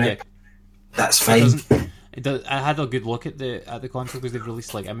 that's fine. I had a good look at the console because they've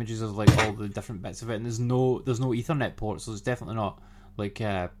released like images of like all the different bits of it, and there's no Ethernet port, so it's definitely not like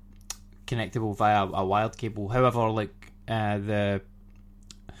connectable via a wired cable. However, like the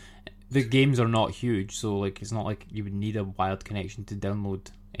games are not huge, so like it's not like you would need a wired connection to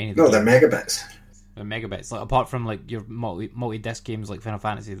download any of the No, they're megabits. Megabits, like apart from like your multi-disc games like Final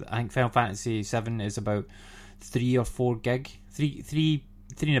Fantasy. I think Final Fantasy 7 is about 3 or 4 gig, three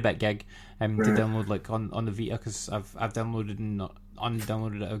and a bit gig to download like on the Vita, because I've downloaded and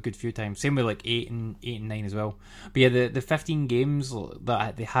undownloaded it a good few times. Same with like 8 and 9 as well. But yeah, the 15 games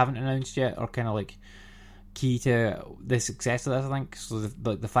that they haven't announced yet are kind of like key to the success of this, I think. So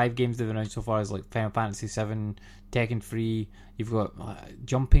the 5 games they've announced so far is like Final Fantasy 7, Tekken 3. You've got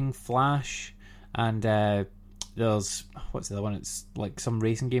Jumping Flash. And there's, what's the other one? It's like some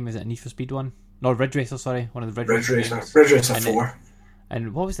racing game. Is it a Need for Speed one? No, Ridge Racer, sorry. One of the Ridge Racer games. Ridge Racer 4.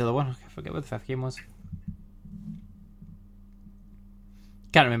 And what was the other one? I forget what the 5th game was.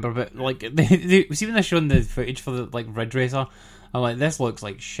 Can't remember, but like, see when they're showing the footage for the like Ridge Racer, I'm like, this looks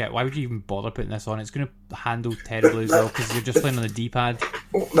like shit. Why would you even bother putting this on? It's going to handle terribly as well, because you're just playing on the D-pad.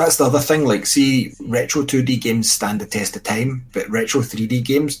 Oh, that's the other thing. Like, see, retro 2D games stand the test of time, but retro 3D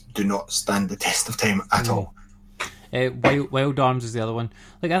games do not stand the test of time at all. Wild Arms is the other one.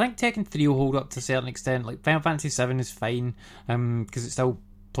 Like, I think Tekken 3 will hold up to a certain extent. Like, Final Fantasy 7 is fine, because it still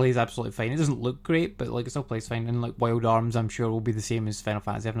plays absolutely fine. It doesn't look great, but like, it still plays fine. And like Wild Arms, I'm sure will be the same as Final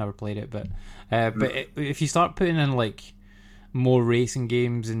Fantasy. I've never played it, but if you start putting in like more racing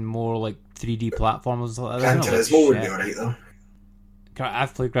games and more like 3D platformers, like Gran Turismo would be alright though.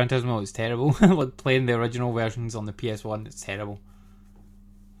 I've played Gran Turismo, it's terrible. Like playing the original versions on the PS1, it's terrible.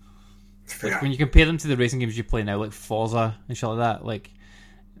 Like, when you compare them to the racing games you play now, like Forza and shit like that,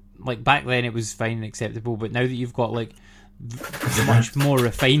 like back then it was fine and acceptable, but now that you've got like the much more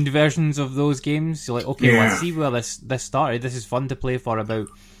refined versions of those games. You're like, okay, well, I see where this started. This is fun to play for about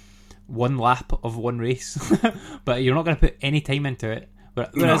one lap of one race, but you're not going to put any time into it.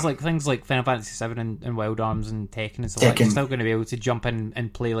 Whereas like things like Final Fantasy VII and Wild Arms and Tekken and stuff, like, you're still going to be able to jump in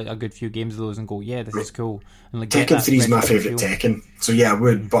and play like a good few games of those and go, yeah, this is cool. And like Tekken 3 is my favourite Tekken, so yeah, I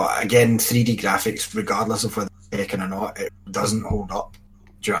would. But again, 3D graphics, regardless of whether it's Tekken or not, it doesn't hold up.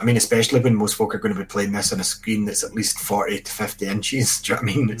 Do you know what I mean? Especially when most folk are going to be playing this on a screen that's at least 40 to 50 inches. Do you know what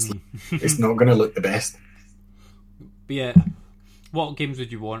I mean? It's not going to look the best. But yeah, what games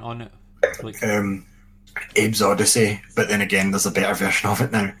would you want on it? Like, Abe's Odyssey, but then again, there's a better version of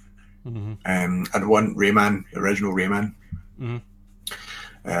it now. I'd want Rayman, the original Rayman.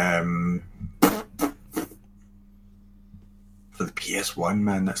 For the PS1,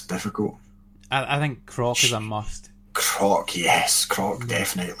 man, that's difficult. I think Croc is a must. Croc, yes, Croc,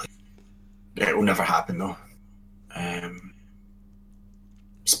 definitely. It will never happen though.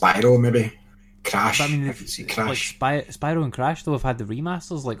 Spyro, maybe. Crash. But, I mean, I could see Crash. Like Spyro and Crash though have had the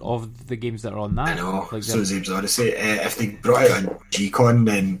remasters like of the games that are on that. I know. Like, so is Abe's Odyssey. If they brought out a G-Con,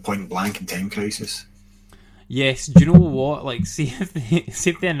 then Point Blank and Time Crisis. Yes. Do you know what? Like, see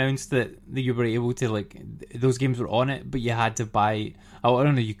if they announced that you were able to, like, those games were on it, but you had to buy. I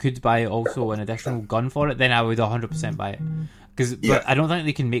don't know. You could buy also an additional gun for it. Then I would 100% buy it. But I don't think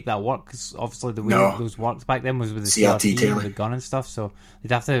they can make that work because obviously the way those worked back then was with the CRT and the gun and stuff. So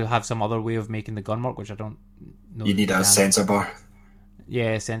they'd have to have some other way of making the gun work, which I don't know. You need a sensor bar.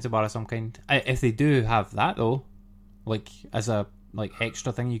 Yeah, sensor bar of some kind. If they do have that though, like as a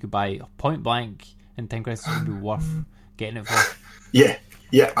extra thing, you could buy Point Blank and Time Crisis would be worth getting it for. Yeah,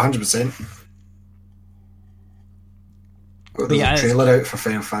 100%. There's a trailer out for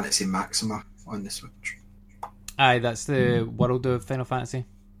Final Fantasy Maxima on the Switch. Aye, that's the world of Final Fantasy.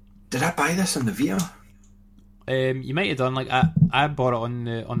 Did I buy this on the Vita? You might have done. Like I bought it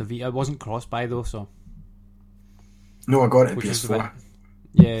on the Vita. It wasn't cross-buy though, so. No, I got it on PS4.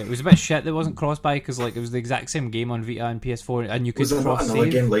 It was a bit shit that it wasn't cross-buy because like it was the exact same game on Vita and PS4, and you could cross-save. There's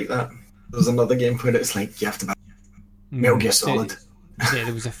another game like that. There's another game where it's like you have to buy Metal Gear Solid. Yeah,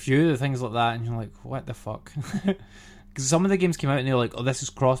 there was a few things like that, and you're like, what the fuck? Because some of the games came out and they're like, oh, this is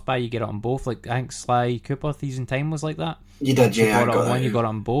cross-buy, you get it on both. Like, I think Sly Cooper, Thieves in Time was like that. You did, yeah. You got it on one, you got it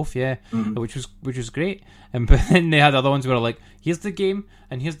on both, yeah. Which was great. And but then they had other ones where like, here's the game,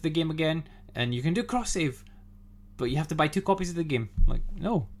 and here's the game again, and you can do cross-save, but you have to buy 2 copies of the game. Like,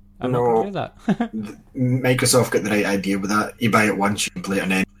 no, I'm not going to do that. Microsoft got the right idea with that. You buy it once, you can play it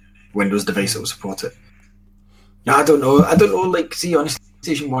on any Windows device that will support it. No, I don't know. Like, see, honestly,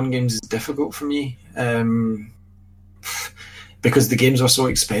 PlayStation 1 games is difficult for me. Because the games are so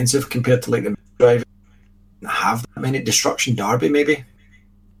expensive compared to like the Mega Drive. Have that many. Destruction Derby, maybe.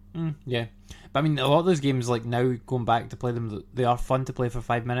 Yeah, but I mean, a lot of those games, like now going back to play them, they are fun to play for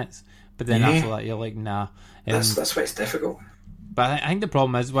 5 minutes. But then after that, you're like, nah. That's why it's difficult. But I think the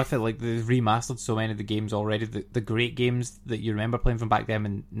problem is with it, like they've remastered so many of the games already, the great games that you remember playing from back then,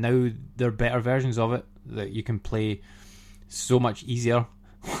 and now they're better versions of it that you can play so much easier,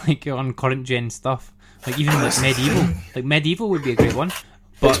 like on current gen stuff. Like even like Medieval. Like Medieval would be a great one.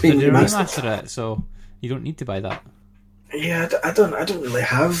 But they remastered it, so you don't need to buy that. Yeah, I don't really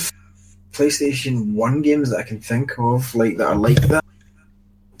have PlayStation 1 games that I can think of like that are like that.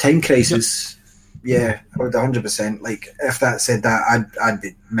 Time Crisis, yeah, I would 100%. Like if that said that, I'd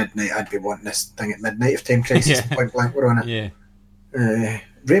be midnight. I'd be wanting this thing at midnight if Time Crisis and Point Blank were on it. Yeah.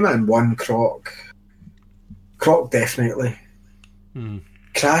 Rayman 1, Croc definitely.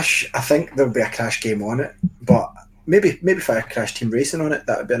 Crash, I think there'll be a Crash game on it, but maybe if I had Crash Team Racing on it,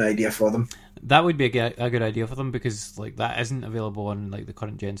 that would be an idea for them. That would be a good idea for them because like that isn't available on like the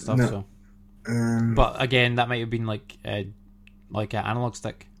current gen stuff. No. So, but again, that might have been like an analog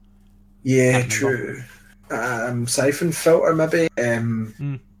stick. Yeah, true. Siphon Filter, maybe.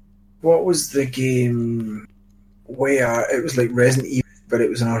 What was the game where it was like Resident Evil, but it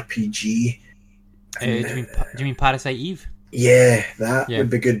was an RPG? Do you mean Parasite Eve? Yeah, that would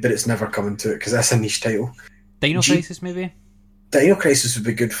be good, but it's never coming to it because that's a niche title. Dino Crisis, maybe? Dino Crisis would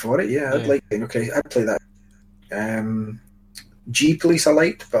be good for it, yeah. I'd like Dino Crisis. I'd play that. G-Police I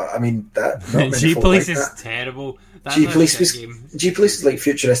liked, but I mean, that... G-Police is terrible. G-Police is like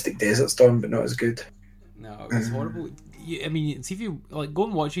futuristic Desert Storm, but not as good. No, it's horrible. I mean, see if you like go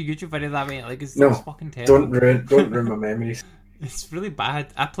and watch a YouTube video that way. Like, it's fucking terrible. Don't ruin my memories. It's really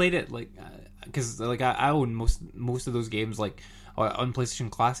bad. I played it like because like I own most of those games like on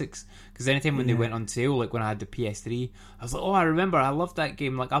PlayStation Classics. Because anytime when they went on sale, like when I had the PS3, I was like, oh, I remember, I loved that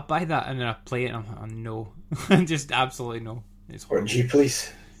game. Like, I'll buy that, and then I play it, and I'm like, oh, no, just absolutely no. It's horrible. Or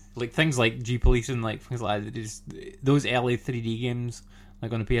G-Police. Like things like G Police and like things like that. Just those early 3D games,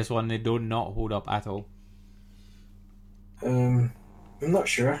 like on the PS1, they do not hold up at all. I'm not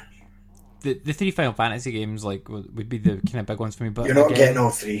sure. The 3 Final Fantasy games like would be the kind of big ones for me. But You're not again, getting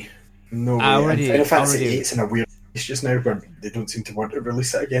all 3. No way. already- And Final Fantasy already- 8's in a weird place just now where they don't seem to want to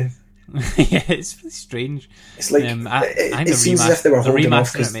release it again. yeah, it's really strange. It's like I think it seems as if they were they're holding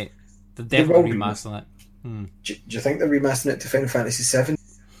off remastering it, because mate. They're They will definitely be. remastering it. do you think they're remastering it to Final Fantasy 7?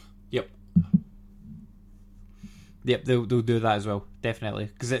 Yep, they'll do that as well, definitely,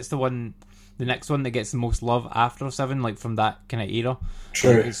 because it's the next one that gets the most love after 7, like from that kind of era.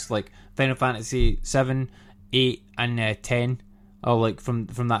 True. Like, it's like Final Fantasy 7, 8, and 10 are like from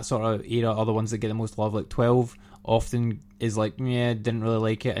that sort of era are the ones that get the most love. Like 12 often is like, yeah, didn't really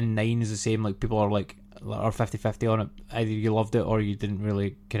like it, and 9 is the same. Like people are like are 50-50 on it. Either you loved it or you didn't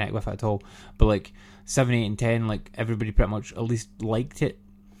really connect with it at all. But like 7, 8, and 10, like everybody pretty much at least liked it.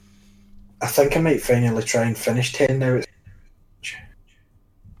 I think I might finally try and finish 10 now.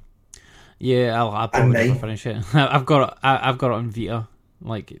 Yeah, I'll probably never 9. finish it. I've got it on Vita,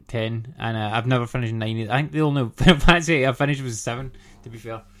 like 10, and I've never finished 9. I think the only Final Fantasy I finished was 7. To be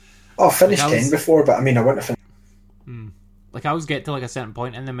fair, Oh, I finished Like, I 10 was- before, but I mean, I want to finish. like I always get to like a certain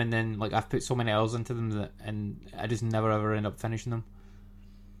point in them, and then like I've put so many hours into them that, and I just never ever end up finishing them.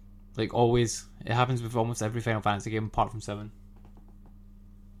 Like always, it happens with almost every Final Fantasy game apart from 7.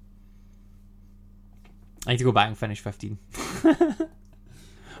 I need to go back and finish 15.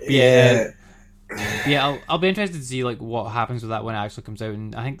 Yeah. Yeah, I'll be interested to see like what happens with that when it actually comes out,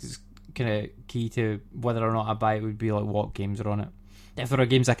 and I think it's kind of key to whether or not I buy it would be like what games are on it. If there are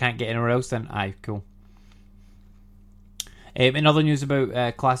games I can't get anywhere else, then aye, cool. In other news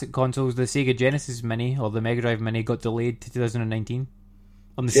about classic consoles, the Sega Genesis Mini or the Mega Drive Mini got delayed to 2019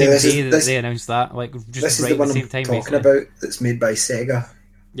 on the same this day is- that this- they announced that. Like just This is right the at one the same I'm time. talking basically. about that's made by Sega.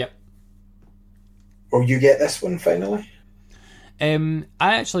 Yep. Will you get this one finally? I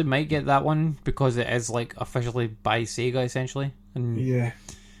actually might get that one because it is like officially by Sega essentially, and Yeah.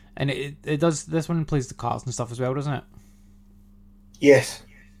 and it does. This one plays the cards and stuff as well, doesn't it? Yes.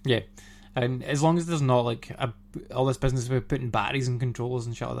 Yeah, and as long as there's not like all this business about putting batteries and controllers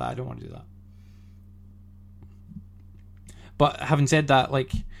and shit like that, I don't want to do that. But having said that,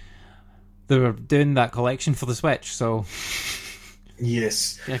 like they were doing that collection for the Switch, so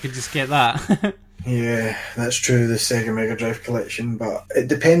Yes. I could just get that. Yeah, that's true, the Sega Mega Drive collection, but it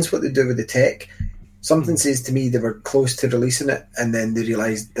depends what they do with the tech. Something says to me they were close to releasing it, and then they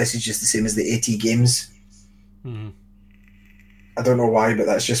realised this is just the same as the AT games. Mhm. I don't know why, but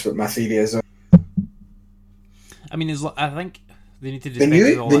that's just what my theory is. I mean, I think they need to The dispense new-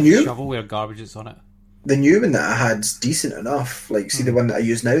 with all the that new- shovelware garbage that's on it. The new one that I had's decent enough. Like, see the one that I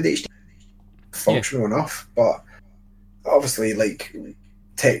use now, the HD, functional enough, but obviously, like,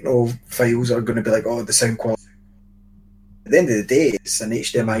 techno files are going to be like, oh, the sound quality. At the end of the day, it's an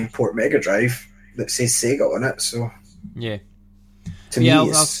HDMI port Mega Drive that says Sega on it, so Yeah. to Yeah, me, I'll-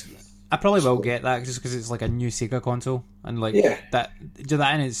 it's I probably will get that just because it's like a new Sega console, and like Yeah. that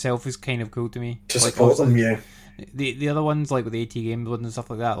in itself is kind of cool to me. to Like, support them. obviously, Yeah, the other ones like with the AT game ones and stuff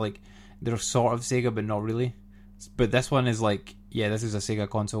like that, like they're sort of Sega but not really. But this one is like, yeah, this is a Sega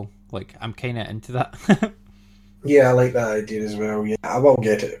console. Like I'm kind of into that. yeah, I like that idea as well. Yeah, I will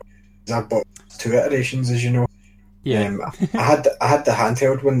get it. I bought 2 iterations, as you know. Yeah, I had the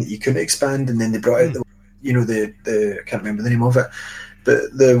handheld one that you couldn't expand, and then they brought out the I can't remember the name of it,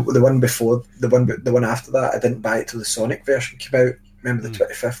 but the one before the one after that, I didn't buy it till the Sonic version came out. Remember the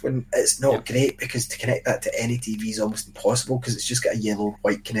 25th one? It's not great because to connect that to any TV is almost impossible because it's just got a yellow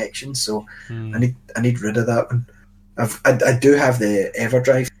white connection. So I need rid of that one. I do have the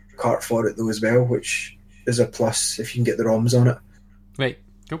EverDrive cart for it though as well, which is a plus if you can get the ROMs on it. right,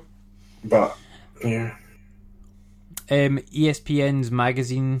 cool. But yeah. ESPN's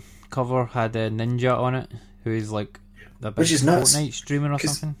magazine cover had a Ninja on it, who is like the big Which is nuts, Fortnite streamer or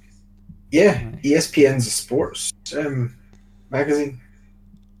 'cause- something. Yeah, ESPN's a sports magazine.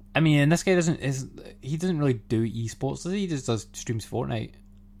 I mean, and this guy doesn't really do esports, does he? He just does streams Fortnite.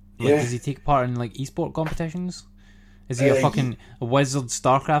 Like, Yeah. does he take part in like esport competitions? Is he a he- fucking Wizard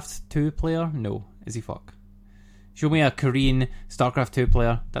StarCraft 2 player? No. Is he fuck? Show me a Korean StarCraft 2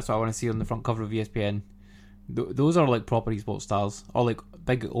 player. That's what I want to see on the front cover of ESPN. Those are like proper esports stars, or like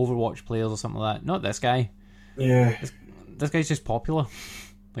big Overwatch players or something like that. Not this guy. Yeah. This guy's just popular.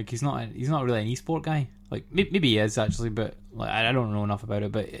 Like he's not really an esport guy. Like maybe he is actually, but like I don't know enough about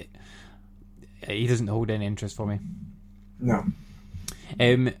it. But he doesn't hold any interest for me. No.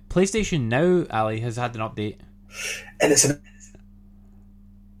 PlayStation Now, Ali, has had an update. And it's an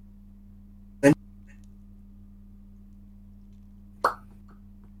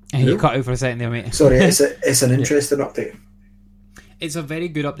You cut out for a second there, mate. Sorry, it's an interesting update. It's a very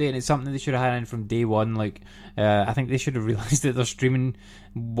good update, and it's something they should have had in from day one. Like, I think they should have realised that their streaming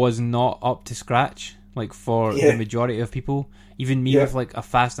was not up to scratch. Like, for the majority of people, even me with like a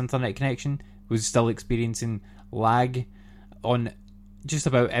fast internet connection was still experiencing lag on just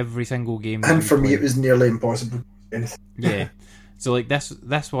about every single game. And for me, it was nearly impossible. Yeah. So like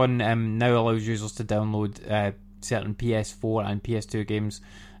this one now allows users to download certain PS4 and PS2 games,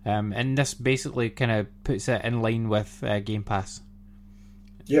 and this basically kind of puts it in line with Game Pass.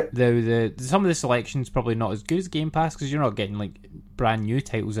 Yep. The some of the selection's probably not as good as Game Pass because you're not getting like brand new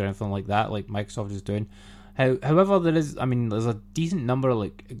titles or anything like that, like Microsoft is doing. However, there's a decent number of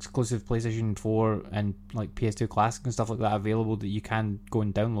like exclusive PlayStation 4 and like PS2 Classic and stuff like that available that you can go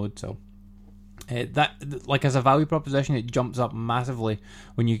and download. So that, like, as a value proposition, it jumps up massively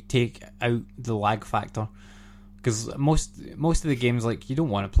when you take out the lag factor. Because most of the games, like, you don't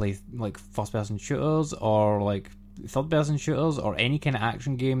want to play like first person shooters or like third person shooters or any kind of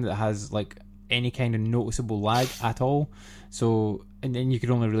action game that has like any kind of noticeable lag at all. So, and then you could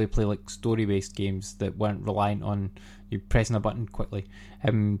only really play like story based games that weren't reliant on you pressing a button quickly.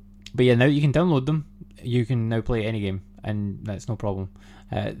 But yeah, now you can download them. You can now play any game, and that's no problem.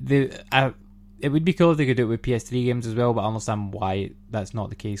 It would be cool if they could do it with PS3 games as well, but I understand why that's not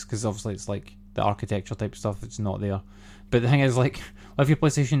the case, because obviously it's like the architecture type stuff, it's not there. But the thing is, like, if your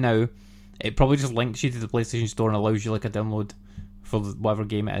PlayStation Now, it probably just links you to the PlayStation Store and allows you like a download for whatever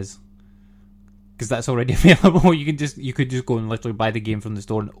game it is, because that's already available. You could just go and literally buy the game from the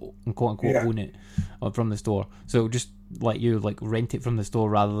store and quote unquote own it from the store. So it'll just let you like rent it from the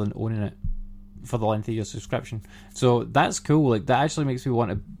store rather than owning it for the length of your subscription. So that's cool. Like, that actually makes me want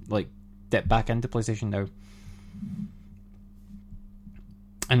to like dip back into PlayStation Now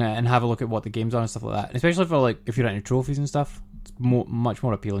and have a look at what the games are and stuff like that. And especially for like if you're into trophies and stuff, it's much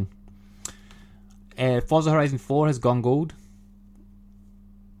more appealing. Forza Horizon 4 has gone gold.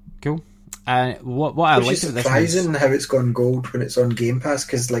 Cool. What I like is surprising how it's gone gold when it's on Game Pass,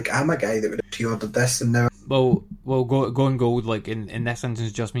 because like I'm a guy that would have pre-ordered this and now. Well, going gold like in this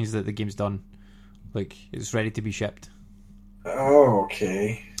instance just means that the game's done, like it's ready to be shipped. Oh,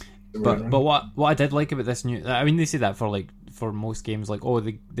 okay. But what I did like about this new, I mean, they say that for most games, like, oh,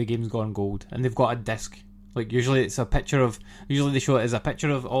 the game's gone gold, and they've got a disc. Like, usually it's a picture of, usually they show it as a picture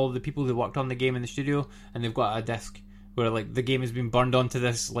of all the people that worked on the game in the studio, and they've got a disc where like the game has been burned onto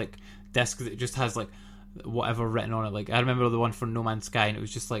this like disc that just has like whatever written on it. Like, I remember the one for No Man's Sky, and it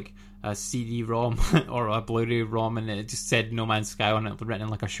was just like a CD-ROM or a Blu-ray ROM, and it just said No Man's Sky on it, written in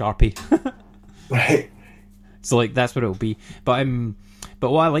like a Sharpie. Right. So like that's what it'll be. But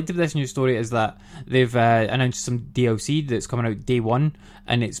what I liked about this new story is that they've announced some DLC that's coming out day one,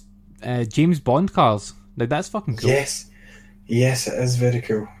 and it's James Bond cars. Like, that's fucking cool. Yes, it is very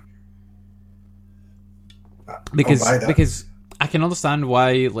cool. Because I can understand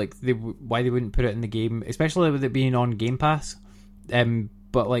why they wouldn't put it in the game, especially with it being on Game Pass.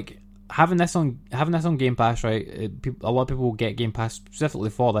 But like having this on Game Pass, right? A lot of people will get Game Pass specifically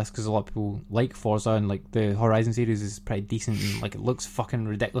for this because a lot of people like Forza, and like the Horizon series is pretty decent, and like it looks fucking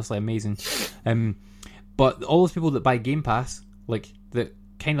ridiculously amazing. But all those people that buy Game Pass, like that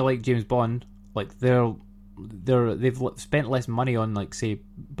kind of like James Bond, like they've spent less money on like say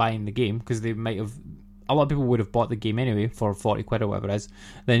buying the game, because they might have. A lot of people would have bought the game anyway for 40 quid or whatever it is.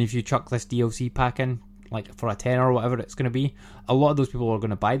 Then if you chuck this DLC pack in, like for a tenner or whatever it's going to be, a lot of those people are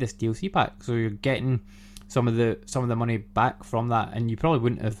going to buy this DLC pack. So you're getting some of the money back from that, and you probably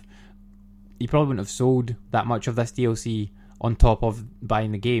wouldn't have sold that much of this DLC on top of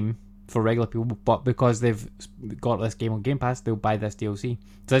buying the game for regular people. But because they've got this game on Game Pass, they'll buy this DLC.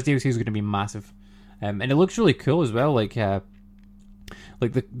 So this DLC is going to be massive, and it looks really cool as well. Like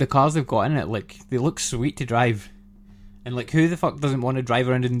the cars they've got in it, like they look sweet to drive. And like, who the fuck doesn't want to drive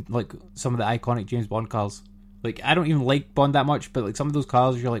around in like some of the iconic James Bond cars? Like, I don't even like Bond that much, but like some of those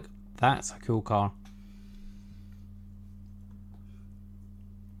cars, you're like, that's a cool car.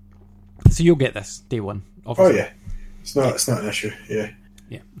 So you'll get this day one. Obviously. Oh yeah, it's not an issue. Yeah.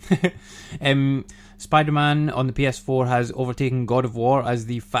 Spider-Man on the PS4 has overtaken God of War as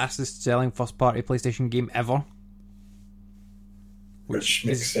the fastest selling first-party PlayStation game ever. Which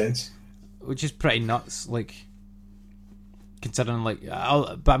makes sense. Which is pretty nuts, like, considering, like,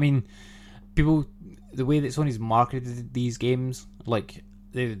 but I mean, people, the way that Sony's marketed these games, like,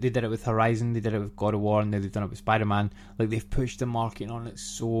 they did it with Horizon, they did it with God of War, and now they've done it with Spider-Man. Like, they've pushed the marketing on it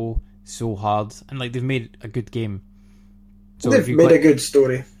so hard, and like, they've made a good game. So they've made a good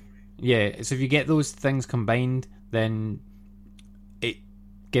story. Yeah, so if you get those things combined, then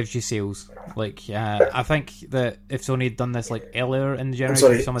gives you sales. Like, I think that if Sony had done this like earlier in the I'm generation,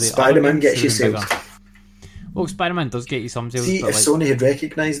 sorry, some of the Spider-Man other games gets you would have sales. been bigger. Well, Spider-Man does get you some sales. See, but if like, Sony had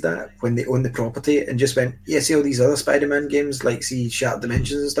recognised that when they own the property and just went, yeah, see all these other Spider-Man games, like see Shattered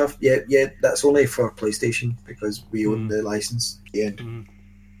Dimensions and stuff, yeah, that's only for PlayStation because we own the license. The end.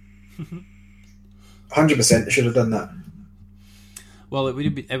 100% they should have done that. well, it would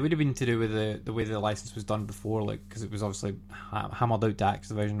have been to do with the way the license was done before, like because it was obviously hammered out to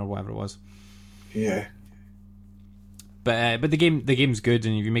Activision or whatever it was. Yeah. But the game's good,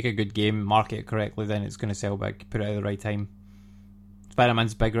 and if you make a good game, market it correctly, then it's going to sell big. Put it out at the right time.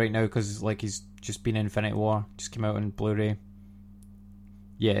 Spider-Man's big right now because like he's just been in Infinity War, just came out on Blu-ray.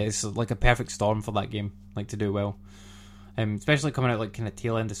 Yeah, it's like a perfect storm for that game, like to do well. Especially coming out like kind of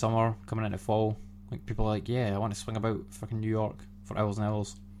tail end of summer, coming into fall. Like people are like, yeah, I want to swing about fucking New York for hours and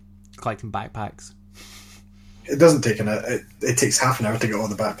hours, collecting backpacks. It doesn't take it takes half an hour to get all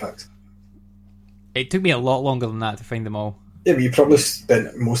the backpacks. It took me a lot longer than that to find them all. Yeah, but you probably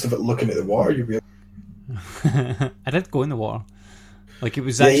spent most of it looking at the water. You really... I did go in the water. Like it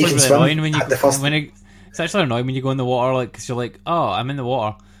was Yeah, you actually can really swim annoying when you at the first- it's actually annoying when you go in the water, like because you're like, oh, I'm in the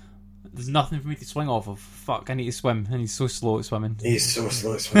water. There's nothing for me to swing off of. Fuck, I need to swim, and he's so slow at swimming. He's so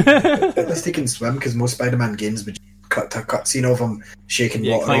slow at swimming. At least he can swim because most Spider-Man games would cut to a cutscene of him shaking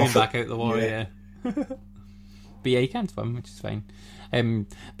Yeah, water climbing off. back out the water. Yeah. But yeah, he can swim, which is fine.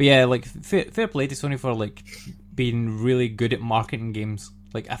 But yeah, like fair play to Sony for like being really good at marketing games.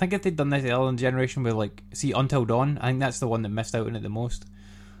 Like I think if they'd done this earlier in the generation with like see Until Dawn, I think that's the one that missed out on it the most.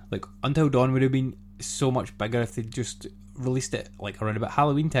 Like Until Dawn would have been so much bigger if they'd just released it like around about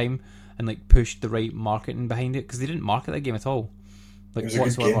Halloween time and like pushed the right marketing behind it because they didn't market that game at all, like It was a good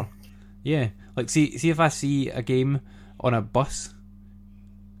whatsoever. game. Yeah, like see if I see a game on a bus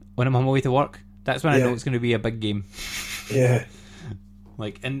when I'm on my way to work, that's when I Yeah. know it's going to be a big game. Yeah.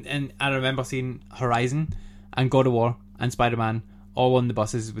 Like and I remember seeing Horizon and God of War and Spider-Man all on the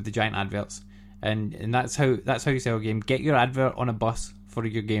buses with the giant adverts, and that's how you sell a game. Get your advert on a bus for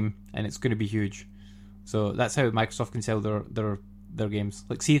your game, and it's going to be huge. So that's how Microsoft can sell their games.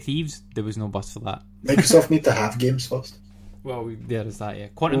 Like Sea of Thieves, there was no bus for that. Microsoft need to have games first. Well, there is that. Yeah,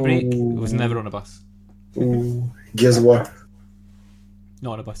 Quantum Break was never on a bus. Ooh. Gears of War.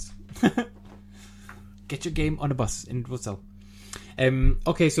 Not on a bus. Get your game on a bus and we'll sell.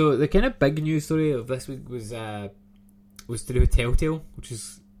 Okay, so the kind of big news story of this week was to do with Telltale, which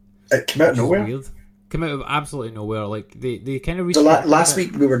is It came out of nowhere. weird. Came out of absolutely nowhere. Like they kind of So last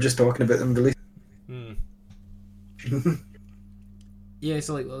week we were just talking about them releasing. Yeah,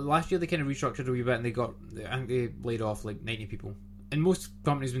 so like last year they kind of restructured a wee bit and I think they laid off like 90 people. And most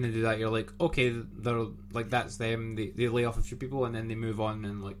companies when they do that, you're like, okay, they're like that's them. They lay off a few people and then they move on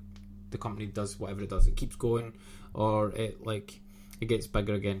and like the company does whatever it does. It keeps going or it gets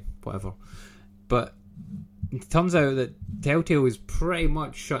bigger again, whatever. But it turns out that Telltale is pretty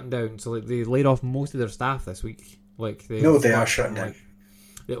much shutting down. So like they laid off most of their staff this week. Like they are shutting down.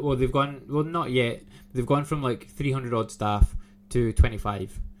 Well, they've gone. Well, not yet. They've gone from like 300 odd staff to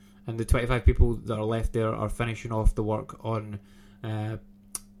 25, and the 25 people that are left there are finishing off the work on the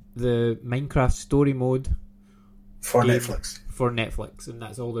Minecraft story mode For game Netflix. For Netflix, and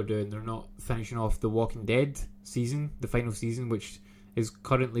that's all they're doing. They're not finishing off the Walking Dead season, the final season, which is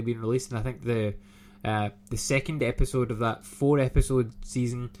currently being released. And I think the second episode of that 4-episode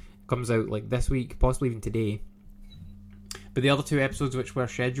season comes out like this week, possibly even today. But the other 2 episodes which were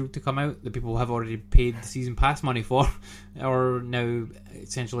scheduled to come out, that people have already paid the season pass money for, are now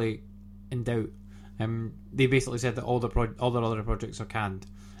essentially in doubt. They basically said that all their other projects are canned.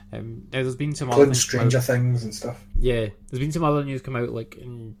 Now there's been some other Including things come Stranger out. Things and stuff. Yeah, there's been some other news come out like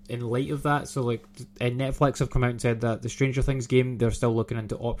in light of that. So like Netflix have come out and said that the Stranger Things game, they're still looking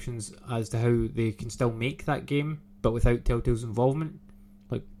into options as to how they can still make that game, but without Telltale's involvement.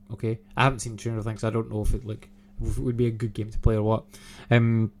 Like, okay, I haven't seen Stranger Things. I don't know if it would be a good game to play or what.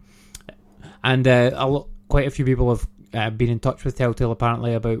 Quite a few people have been in touch with Telltale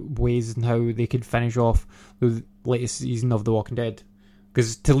apparently about ways and how they could finish off the latest season of The Walking Dead.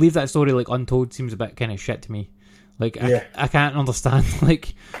 Because to leave that story like untold seems a bit kind of shit to me. Like I can't understand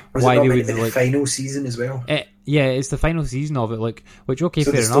like why they would the final season as well. It's the final season of it. Like, which okay,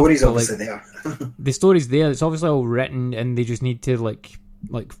 So fair the enough. story's but, obviously like, there. the story's there. It's obviously all written, and they just need to like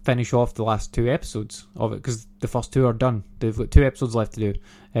finish off the last 2 episodes of it because the first 2 are done. They've got 2 episodes left to do.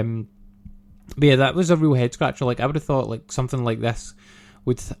 But yeah, that was a real head scratcher. Like I would have thought like something like this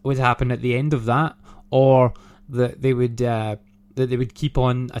would happen at the end of that, or that they would keep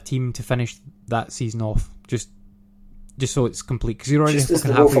on a team to finish that season off, just so it's complete. Because you're already Just as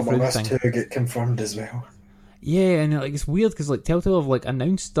fucking the Wolf halfway through Among the Us thing. 2 get confirmed as well. Yeah, and like it's weird because like Telltale have like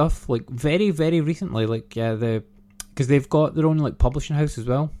announced stuff like very very recently, like because they've got their own like publishing house as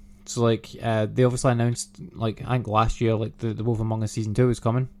well. So like they obviously announced like I think last year like the Wolf Among Us season 2 was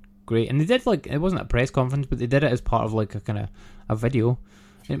coming. Great, and they did like it wasn't a press conference, but they did it as part of like a kind of a video.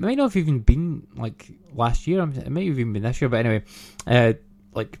 And it might not have even been like last year. It might have even been this year, but anyway,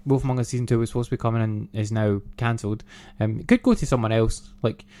 like Wolf Among Us season 2 was supposed to be coming and is now cancelled. It could go to someone else.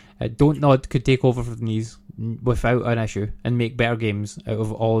 Like Don't Nod could take over from these without an issue and make better games out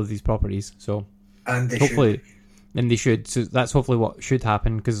of all of these properties. So And they hopefully, should. and they should. So that's hopefully what should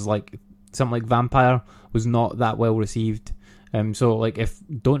happen because like something like Vampire was not that well received. So like if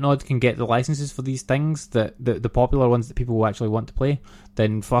Don't Nod can get the licenses for these things, that the popular ones that people will actually want to play,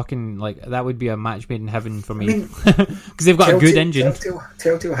 then fucking like that would be a match made in heaven for me because they've got a good engine.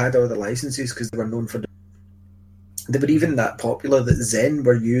 Telltale had all the licenses because they were known for. They were even that popular that Zen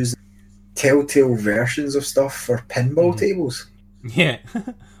were using Telltale versions of stuff for pinball tables. Yeah,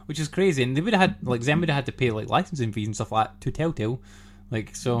 which is crazy, and they would have had like Zen would have had to pay like licensing fees and stuff like that to Telltale,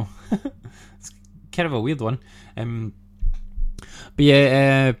 like so. It's kind of a weird one. But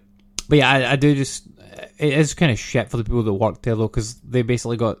yeah, I do just it is kind of shit for the people that work there though because they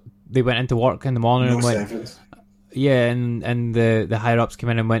basically they went into work in the morning and went severance. yeah, and the higher ups came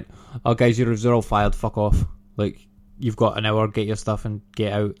in and went, oh guys, you're all fired, fuck off, like you've got an hour, get your stuff and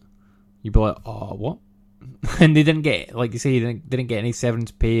get out. You'd be like, oh what? And they didn't get, like you say, they didn't get any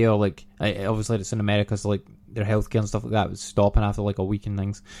severance pay or like obviously it's in America, so like their healthcare and stuff like that was stopping after like a week and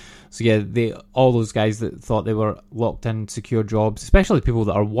things. So yeah, all those guys that thought they were locked in secure jobs, especially people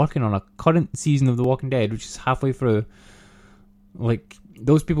that are working on a current season of The Walking Dead, which is halfway through, like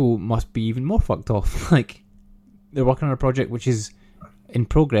those people must be even more fucked off. Like they're working on a project which is in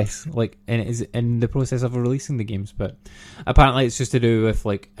progress, like, and it is in the process of releasing the games, but apparently it's just to do with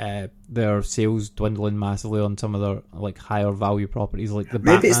like their sales dwindling massively on some of their like higher value properties, like the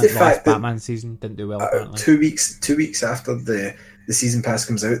Maybe Batman, it's the fact that Batman season didn't do well. Apparently, 2 weeks after the season pass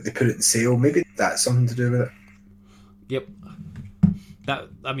comes out, they put it in sale. Maybe that's something to do with it. Yep.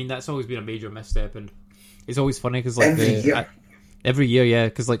 That's always been a major misstep, and it's always funny because like every year, yeah,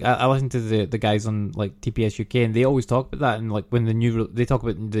 because like I listen to the guys on like TPS UK, and they always talk about that, and like when they talk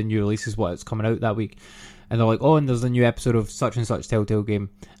about the new releases, what's coming out that week, and they're like, oh, and there's a new episode of such and such Telltale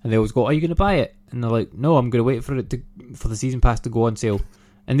game, and they always go, are you going to buy it? And they're like, no, I'm going to wait for the season pass to go on sale,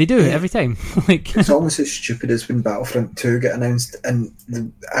 and they do every time. Like it's almost as stupid as when Battlefront 2 got announced, and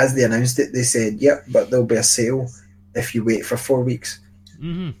as they announced it, they said, yep, but there'll be a sale if you wait for 4 weeks.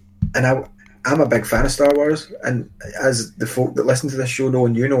 Mm-hmm. And I'm a big fan of Star Wars, and as the folk that listen to this show know,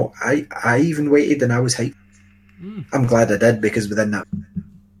 and you know, I even waited and I was hyped. I'm glad I did, because within that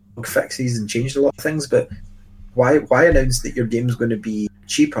fixes and changed a lot of things, but why announce that your game's going to be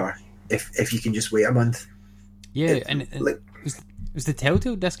cheaper if you can just wait a month? Yeah, and like, it was the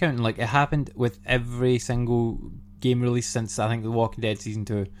Telltale discount, like it happened with every single game release since I think The Walking Dead season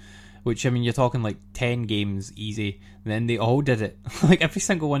 2. Which, I mean, you're talking like 10 games easy. And then they all did it. Like every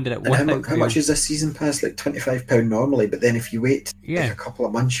single one did it. And how much is this season pass? Like £25 normally, but then if you wait like a couple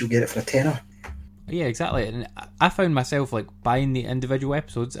of months, you'll get it for a tenner. Yeah, exactly. And I found myself like buying the individual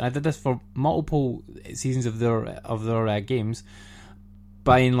episodes, and I did this for multiple seasons of their games,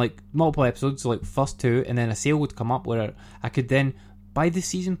 buying like multiple episodes, so like first 2, and then a sale would come up where I could then buy the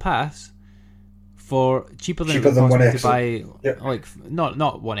season pass for cheaper than one episode. To buy, like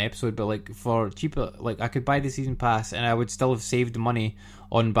not one episode, but like for cheaper, like I could buy the season pass, and I would still have saved money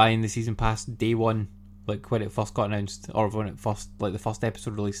on buying the season pass day one, like when it first got announced, or when it first, like the first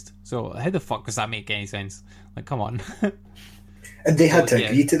episode released. So how the fuck does that make any sense? Like, come on. And they had to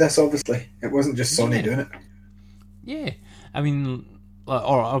agree to this, obviously. It wasn't just Sony doing it. Yeah, I mean,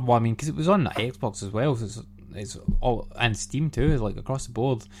 well, I mean, because it was on Xbox as well, so it's all, and Steam too, like across the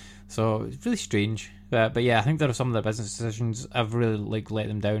board. So it's really strange, but yeah, I think there are some of their business decisions have really like let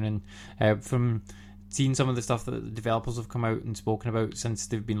them down, and from seeing some of the stuff that the developers have come out and spoken about since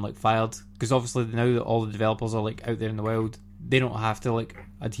they've been like fired, because obviously now that all the developers are like out there in the world, they don't have to like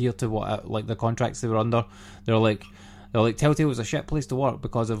adhere to what like the contracts they were under. They're like Telltale was a shit place to work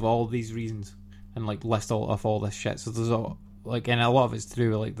because of all these reasons, and like list all this shit. So there's and a lot of it's to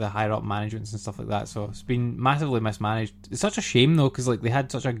do with like the higher up managements and stuff like that. So it's been massively mismanaged. It's such a shame though, because like they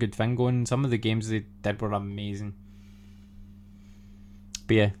had such a good thing going. Some of the games they did were amazing.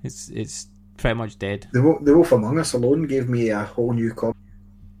 But yeah, it's pretty much dead. The Wolf Among Us alone gave me a whole new copy.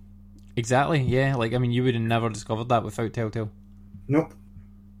 Exactly. Yeah. Like I mean, you would have never discovered that without Telltale. Nope.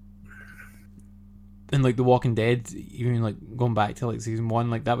 And like The Walking Dead, even like going back to like season 1,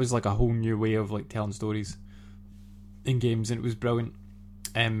 like that was like a whole new way of like telling stories in games, and it was brilliant.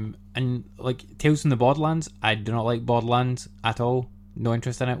 And like Tales from the Borderlands, I do not like Borderlands at all. No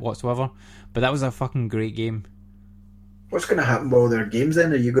interest in it whatsoever. But that was a fucking great game. What's going to happen with all their games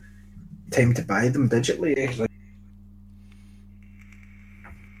then? Are you going to time to buy them digitally? Like,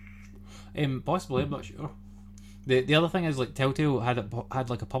 Possibly, I'm not sure. The other thing is like Telltale had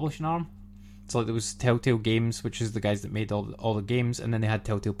like a publishing arm. So like there was Telltale Games, which is the guys that made all the games, and then they had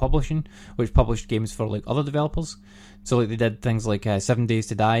Telltale Publishing, which published games for like other developers. So like they did things like 7 Days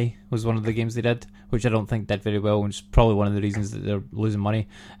to Die was one of the games they did, which I don't think did very well, which is probably one of the reasons that they're losing money.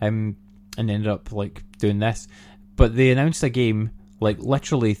 And they ended up like doing this. But they announced a game like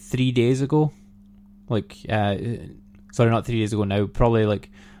literally 3 days ago. Like sorry, not 3 days ago now, probably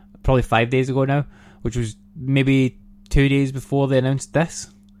 5 days ago now, which was maybe 2 days before they announced this.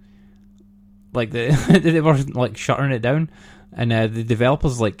 Like they were like shutting it down, and the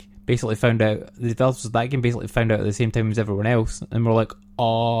developers like basically found out. The developers of that game basically found out at the same time as everyone else, and were like,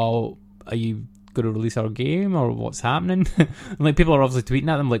 "Oh, are you going to release our game, or what's happening?" And like people are obviously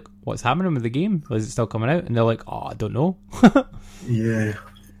tweeting at them like, "What's happening with the game? Is it still coming out?" And they're like, "Oh, I don't know." yeah.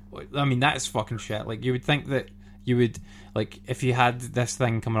 I mean, that is fucking shit. Like you would think that you would like if you had this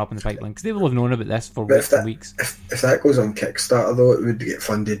thing coming up in the pipeline, because they will have known about this for weeks and weeks. If that goes on Kickstarter though, it would get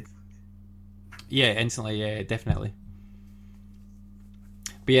funded. Yeah, instantly. Yeah, definitely.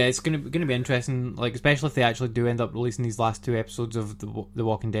 But yeah, it's gonna be interesting. Like, especially if they actually do end up releasing these last 2 episodes of the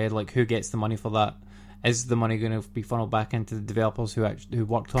Walking Dead. Like, who gets the money for that? Is the money going to be funneled back into the developers who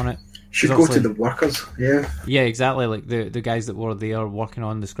worked on it? Should go to the workers. Yeah. Yeah, exactly. Like the guys that were there working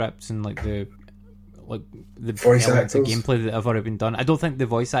on the scripts and like the voice elements of actors. gameplay that have already been done. I don't think the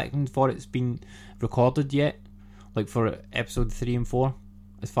voice acting for it's been recorded yet. Like for episode 3 and 4,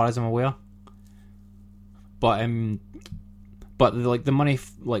 as far as I'm aware. But like the money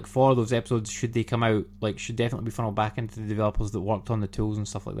like for those episodes, should they come out, like should definitely be funneled back into the developers that worked on the tools and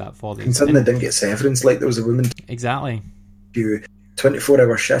stuff like that for them. Considering they didn't get severance, like there was a woman Exactly. who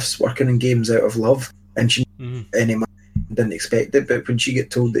 24-hour shifts working in games out of love, and she any money, didn't expect it. But when she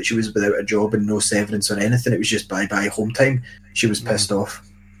got told that she was without a job and no severance or anything, it was just bye home time. She was pissed off.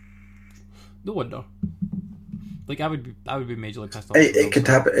 No wonder. Like I would be majorly pissed off. It could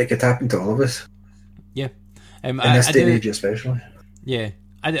happen. It could happen to all of us. Yeah. In this day and age, especially. Yeah,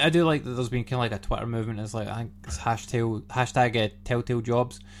 I do like that. There's been kind of like a Twitter movement. It's like I think it's hashtag Telltale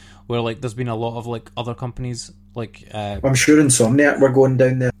Jobs, where like there's been a lot of like other companies like. I'm sure Insomniac were going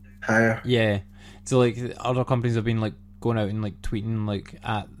down there higher. Yeah, so like other companies have been like going out and like tweeting like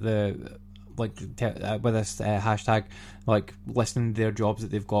at the like with this hashtag, like listing their jobs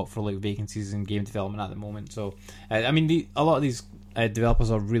that they've got for like vacancies in game development at the moment. So I mean, a lot of these developers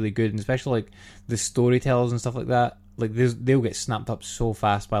are really good, and especially like the storytellers and stuff like that. Like they'll get snapped up so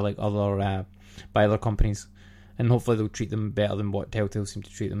fast by like other companies, and hopefully they'll treat them better than what Telltale seem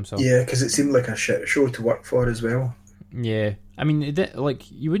to treat them. So yeah, because it seemed like a shit show to work for as well. Yeah, I mean, it did, like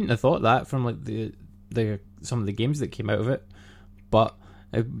you wouldn't have thought that from like the some of the games that came out of it, but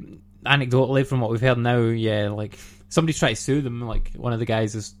anecdotally from what we've heard now, yeah, like somebody's trying to sue them. Like one of the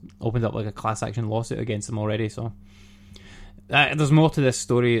guys has opened up like a class action lawsuit against them already. So. There's more to this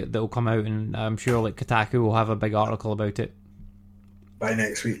story that will come out, and I'm sure like Kotaku will have a big article about it by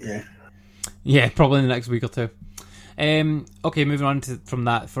next week. Yeah, probably in the next week or two. Okay, moving on from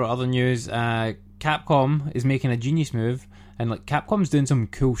that for other news. Capcom is making a genius move, and like Capcom's doing some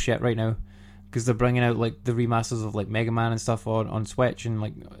cool shit right now because they're bringing out like the remasters of like Mega Man and stuff on Switch, and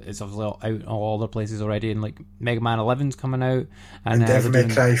like it's obviously out in all other places already, and like Mega Man 11's coming out, and Devil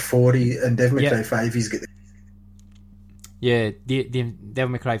May Cry 4 and Devil May Cry 5 he's got. Yeah, the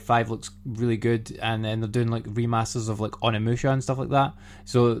Devil May Cry 5 looks really good, and then they're doing like remasters of like Onimusha and stuff like that.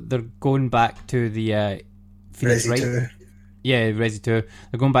 So they're going back to the Phoenix Wright. 2. Yeah, Resi 2.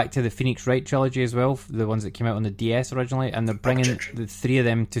 They're going back to the Phoenix Wright trilogy as well, the ones that came out on the DS originally, and they're bringing the 3 of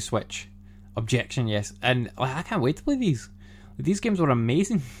them to Switch. Objection, yes. And I can't wait to play these. These games were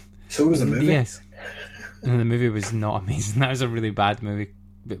amazing. So was the movie. Yes. And the movie was not amazing. That was a really bad movie.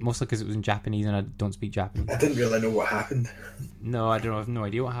 But mostly because it was in Japanese and I don't speak Japanese. I didn't really know what happened. No, I have no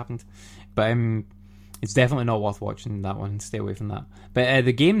idea what happened. But it's definitely not worth watching that one. Stay away from that. But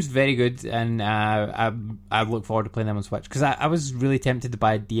the game's very good, and I look forward to playing them on Switch. Because I was really tempted to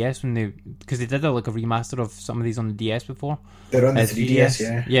buy a DS because they did like a remaster of some of these on the DS before. They're on the 3DS,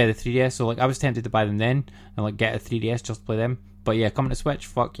 yeah. Yeah, the 3DS. So like I was tempted to buy them then and like get a 3DS just to play them. But yeah, coming to Switch,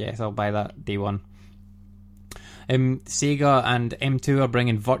 fuck yes, I'll buy that day one. Sega and M2 are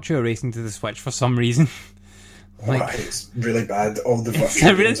bringing Virtua Racing to the Switch for some reason. It's really bad. All the Virtua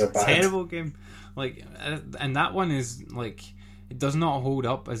games really are bad. Terrible game. Like, and that one is like, it does not hold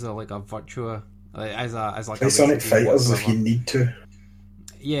up as a Virtua, as like play a Sonic Fighters whatsoever. if you need to.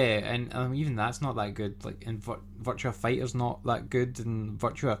 Yeah, and even that's not that good. Like, and Virtua Fighter's not that good, and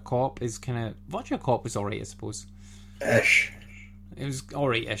Virtua Cop is kind of... Virtua Cop was alright, I suppose. Ish. It was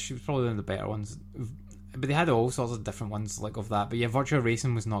alright-ish. It was probably one of the better ones. But they had all sorts of different ones like of that. But yeah, Virtua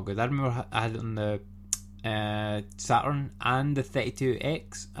Racing was not good. I remember I had it on the Saturn and the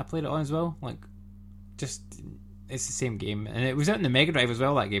 32X. I played it on as well. Like, just... It's the same game. And it was out in the Mega Drive as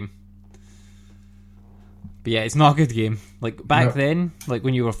well, that game. But yeah, it's not a good game. Like, back then, like,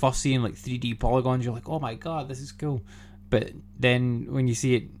 when you were first seeing, like, 3D polygons, you're like, oh my god, this is cool. But then, when you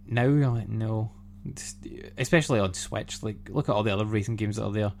see it now, you're like, no. Especially on Switch. Like, look at all the other racing games that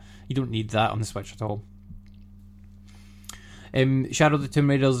are there. You don't need that on the Switch at all. Shadow of the Tomb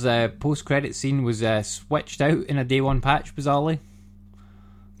Raider's post-credit scene was switched out in a day one patch, bizarrely.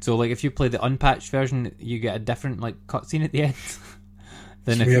 So, like, if you play the unpatched version, you get a different, like, cutscene at the end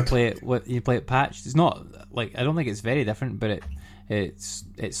than if you play it patched. It's not, like, I don't think it's very different, but it's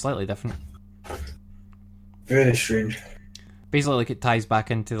slightly different. Very strange. Basically, like, it ties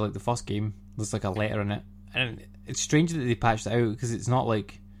back into, like, the first game. There's, like, a letter in it. And it's strange that they patched it out, because it's not,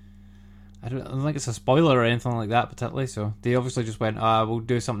 like... I don't think it's a spoiler or anything like that, particularly, so they obviously just went, we'll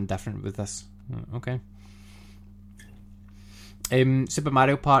do something different with this. Okay. Super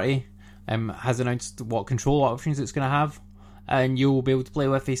Mario Party has announced what control options it's going to have, and you'll be able to play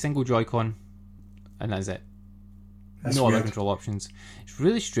with a single Joy-Con, and that's it. That's no weird. other control options. It's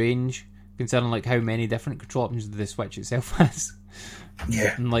really strange, considering like how many different control options the Switch itself has.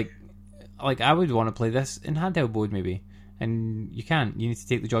 Yeah. And like I would want to play this in handheld mode maybe, and you can't. You need to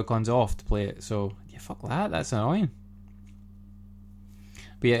take the Joy-Cons off to play it. So yeah, fuck that. That's annoying.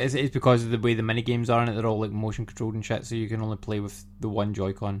 But yeah, it's because of the way the mini games are in it. They're all like motion controlled and shit, so you can only play with the one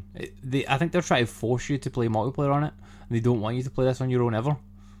Joy-Con. I think they're trying to force you to play multiplayer on it. And they don't want you to play this on your own ever.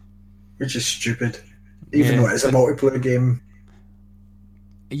 Which is stupid. Even though it's a multiplayer game.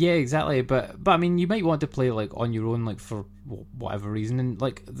 Yeah, exactly. But I mean, you might want to play like on your own, like for whatever reason. And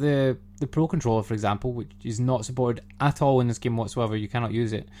like the Pro Controller, for example, which is not supported at all in this game whatsoever. You cannot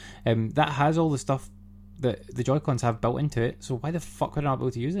use it. That has all the stuff that the Joy-Cons have built into it. So why the fuck would I not be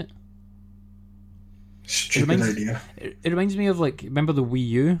able to use it? Stupid idea. It reminds me of like, remember the Wii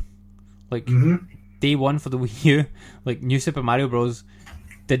U? Like day one for the Wii U, like New Super Mario Bros.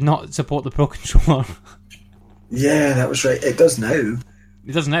 Did not support the Pro Controller. Yeah, that was right. It does now.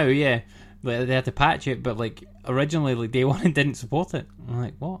 It does now, yeah. Like, they had to patch it, but like originally, like day one, it didn't support it. I'm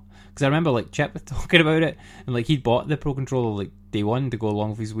like, what? Because I remember like Chip was talking about it, and like he'd bought the Pro Controller like day one to go along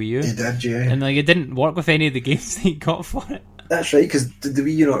with his Wii U. He did, yeah. And like it didn't work with any of the games that he got for it. That's right, because did the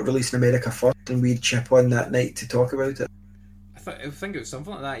Wii U not release in America first, and we'd Chip on that night to talk about it? I think it was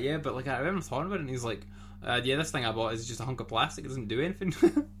something like that, yeah. But like I remember talking about it, and he's like, "Yeah, this thing I bought is just a hunk of plastic. It doesn't do anything."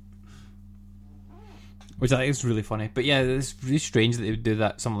 Which I think is really funny. But yeah, it's really strange that they would do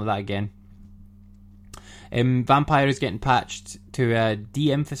that, something like that again. Vampire is getting patched to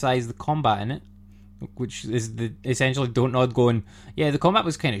de-emphasize the combat in it, which is the essentially Don't Nod going, yeah, the combat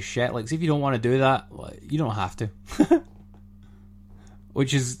was kind of shit. Like, see, if you don't want to do that, you don't have to.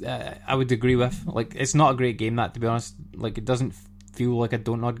 Which is, I would agree with. Like, it's not a great game, that, to be honest. Like, it doesn't feel like a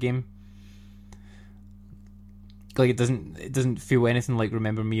Don't Nod game. Like, it doesn't feel anything like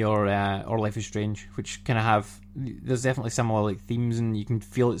Remember Me or Life is Strange, which kind of have, there's definitely similar like themes, and you can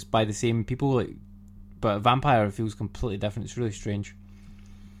feel it's by the same people. Like, but Vampire feels completely different. It's really strange.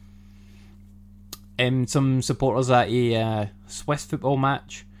 Some supporters at a Swiss football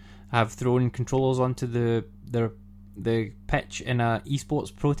match have thrown controllers onto the pitch in a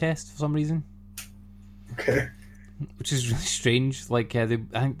esports protest for some reason. Okay. Which is really strange. Like, I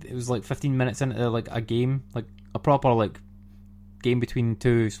think it was like 15 minutes into like a game, like a proper like game between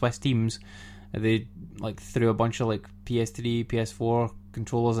two Swiss teams. They like threw a bunch of like PS3, PS4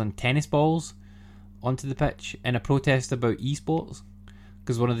 controllers and tennis balls onto the pitch in a protest about esports,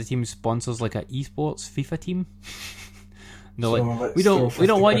 because one of the teams sponsors like a esports FIFA team. And they're like, we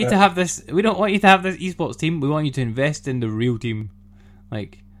don't want you to have this. We don't want you to have this esports team. We want you to invest in the real team.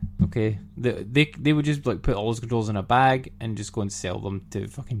 Like, okay, they would just like put all those controls in a bag and just go and sell them to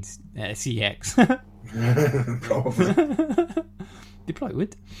fucking CX. Probably. They probably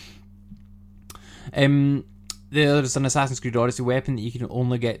would. There's an Assassin's Creed Odyssey weapon that you can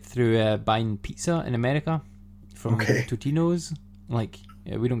only get through buying pizza in America from Totino's. Like,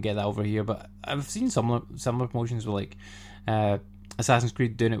 yeah, we don't get that over here, but I've seen similar promotions with like Assassin's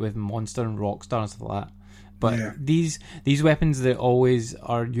Creed doing it with Monster and Rockstar and stuff like that. But yeah, these weapons, that always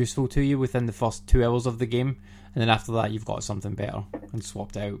are useful to you within the first 2 hours of the game, and then after that you've got something better and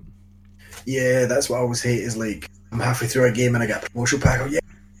swapped out. Yeah, that's what I always hate, is like, I'm halfway through a game and I get a promotion pack. Oh yeah,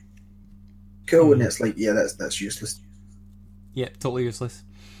 cool, and it's like, yeah, that's useless. Yeah, totally useless.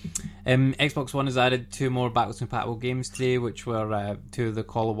 Xbox One has added 2 more backwards compatible games today, which were 2 of the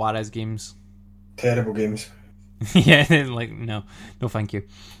Call of Juarez games. Terrible games. Yeah, like, no thank you.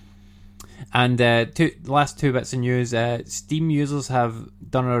 And the last 2 bits of news, Steam users have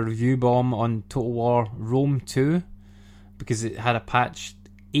done a review bomb on Total War Rome 2 because it had a patch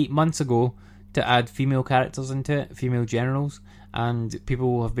 8 months ago to add female characters into it, female generals, and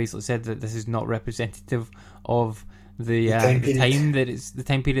people have basically said that this is not representative of the time period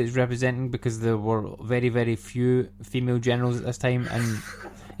it's representing, because there were very, very few female generals at this time, and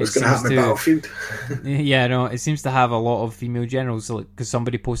it's going to happen in Battlefield. Yeah, no, it seems to have a lot of female generals. So, because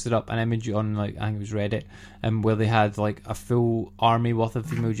somebody posted up an image on, like, I think it was Reddit, where they had like a full army worth of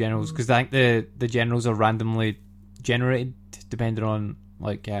female generals, because I think the generals are randomly generated depending on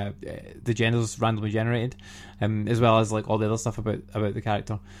like the generals randomly generated, as well as like all the other stuff about the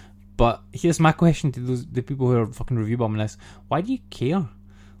character. But here's my question to the people who are fucking review bombing this: why do you care?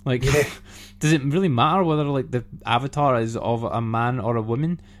 Like, does it really matter whether like the avatar is of a man or a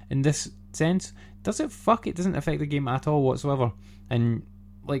woman in this sense? Does it? Fuck, it doesn't affect the game at all whatsoever. And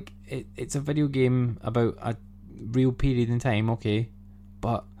like, it's a video game about a real period in time, okay,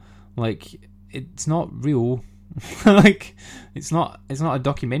 but like, it's not real. Like, it's not a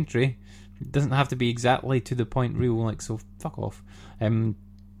documentary. It doesn't have to be exactly to the point real. Like, so fuck off.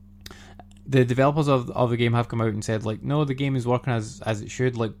 The developers of the game have come out and said, like, no, the game is working as it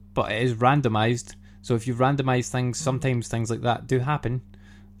should, like, but it is randomized. So if you randomize things, sometimes things like that do happen.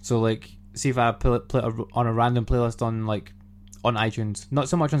 So like, see if I play on a random playlist on iTunes, not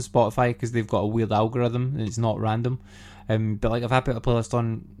so much on Spotify because they've got a weird algorithm and it's not random. But like, if I put a playlist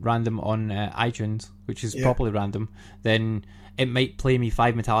on random on iTunes, which is properly random, then it might play me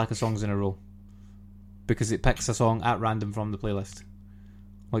 5 Metallica songs in a row because it picks a song at random from the playlist.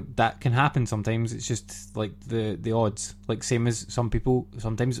 Like, that can happen sometimes. It's just like the odds. Like, same as some people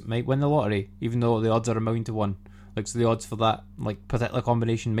sometimes might win the lottery, even though the odds are 1,000,000 to 1. Like, so the odds for that like particular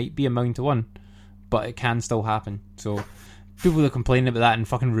combination might be 1,000,000 to 1, but it can still happen. So people that complain about that and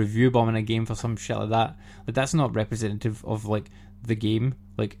fucking review bombing a game for some shit like that's not representative of like the game.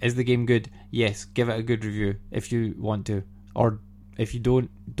 Like, is the game good? Yes, give it a good review if you want to, or if you don't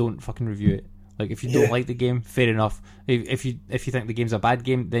fucking review it. Like, if you don't like the game, fair enough. If you think the game's a bad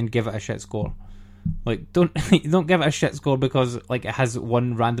game, then give it a shit score. Like, don't give it a shit score because like it has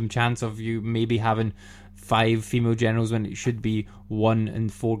one random chance of you maybe having 5 female generals when it should be 1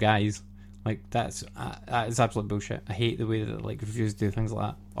 and 4 guys. Like, that is absolute bullshit. I hate the way that like reviews do things like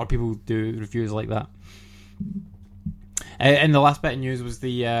that, or people do reviews like that. And the last bit of news was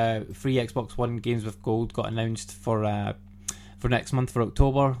the free Xbox One games with gold got announced for next month, for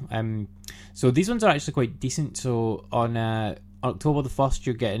October. So these ones are actually quite decent. So on October the 1st,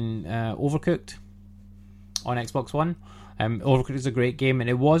 you're getting Overcooked on Xbox One. Overcooked is a great game, and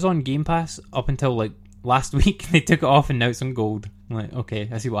it was on Game Pass up until like last week. They took it off, and now it's on gold. I'm like, okay,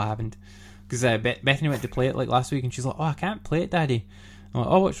 I see what happened. Because Bethany went to play it like last week, and she's like, "Oh, I can't play it, Daddy." I'm like,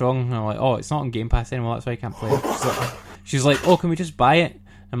 "Oh, what's wrong?" And I'm like, "Oh, it's not on Game Pass anymore. That's why I can't play it." She's like, "Oh, can we just buy it?"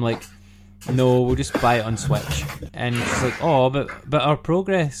 I'm like, "No, we'll just buy it on Switch." And she's like, "Oh, but our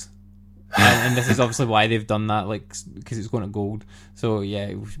progress." And this is obviously why they've done that, like, because it's going to gold. So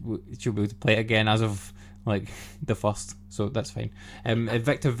yeah, she'll be able to play it again as of like the 1st. So that's fine.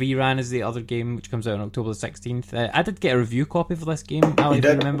 Victor VRAN is the other game, which comes out on October the 16th. I did get a review copy for this game. I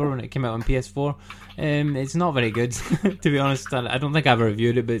remember when it came out on PS4. It's not very good, to be honest. I don't think I ever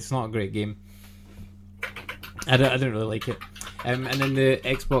reviewed it, but it's not a great game. I don't really like it. And then the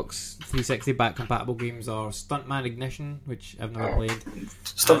Xbox 360 back compatible games are Stuntman Ignition, which I've never played.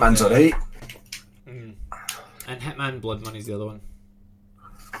 Stuntman's alright. And Hitman Blood Money's the other one,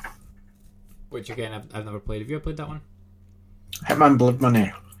 which again I've never played. Have you ever played that one? Hitman Blood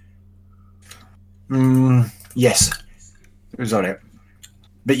Money. Yes, it was alright.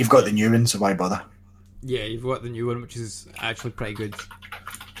 But you've got the new one, so why bother? Yeah, you've got the new one, which is actually pretty good.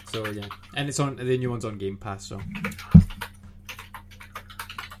 So yeah, and it's on the new one's on Game Pass. So,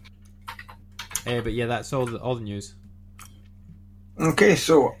 but yeah, that's all the news. Okay,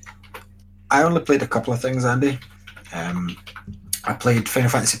 so I only played a couple of things, Andy. I played Final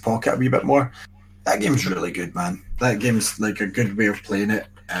Fantasy Pocket a wee bit more. That game's really good, man. That game's like a good way of playing it.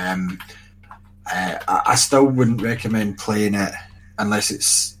 I still wouldn't recommend playing it unless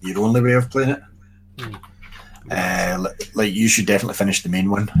it's your only way of playing it. Like, you should definitely finish the main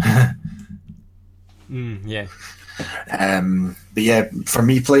one. Yeah. But yeah, for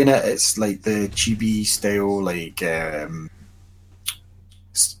me playing it, it's like the chibi style, like I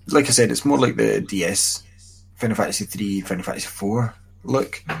said, it's more like the DS Final Fantasy 3, Final Fantasy 4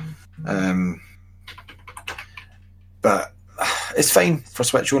 look. But it's fine for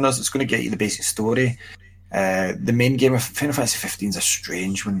Switch owners. It's going to get you the basic story. The main game of Final Fantasy 15 is a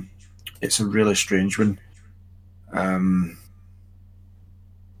strange one. It's a really strange one.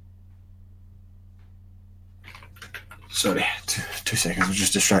 Sorry, two seconds. I was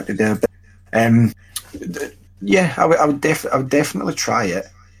just distracted there. But, yeah, I would definitely try it,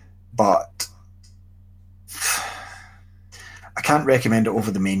 but I can't recommend it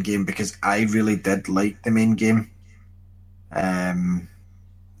over the main game because I really did like the main game. I'm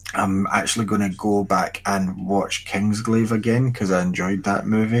actually going to go back and watch Kingsglaive again because I enjoyed that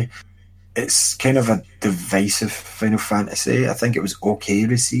movie. It's kind of a divisive Final Fantasy. I think it was okay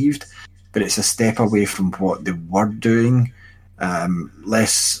received, but it's a step away from what they were doing.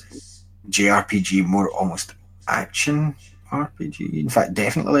 Less JRPG, more almost action RPG. In fact,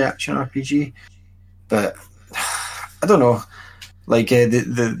 definitely action RPG. But I don't know. Like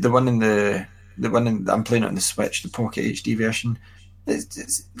the one I'm playing it on the Switch, the Pocket HD version.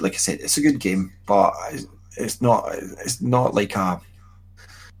 It's like I said, it's a good game, but it's not like a.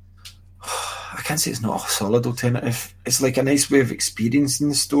 I can't say it's not a solid alternative. It's like a nice way of experiencing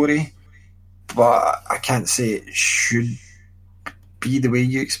the story, but I can't say it should be the way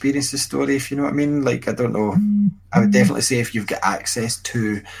you experience the story, if you know what I mean. Like, I don't know. I would definitely say if you've got access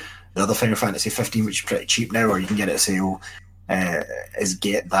to the other Final Fantasy 15, which is pretty cheap now, or you can get it at sale, is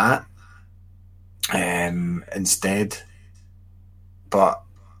get that instead. But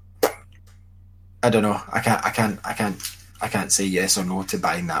I don't know. I can't say yes or no to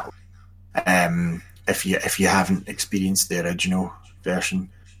buying that if you haven't experienced the original version.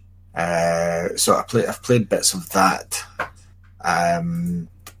 So I've played bits of that.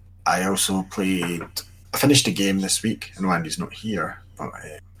 I also I finished a game this week. I know Andy's not here, but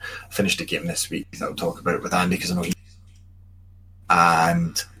I finished a game this week that I'll talk about with Andy because I know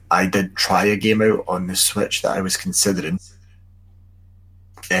and I did try a game out on the Switch that I was considering.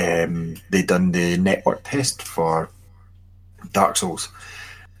 They done the network test for Dark Souls.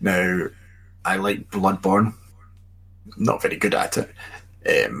 Now, I like Bloodborne. Not very good at it.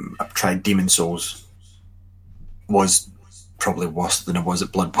 I've tried Demon Souls. Was probably worse than I was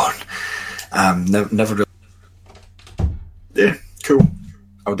at Bloodborne. Never really. Yeah, cool.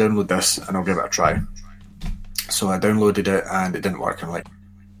 I'll download this and I'll give it a try. So I downloaded it and it didn't work. I'm like,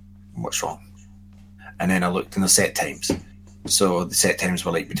 what's wrong? And then I looked in the set times. So the set times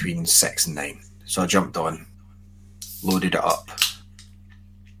were like between 6 and 9. So I jumped on, loaded it up.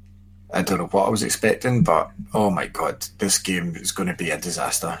 I don't know what I was expecting, but oh my god, this game is going to be a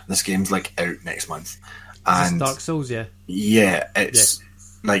disaster. This game's like out next month. And Dark Souls, yeah. Yeah, it's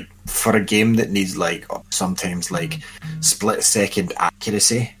like for a game that needs like sometimes like split second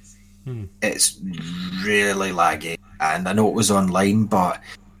accuracy, it's really laggy. And I know it was online, but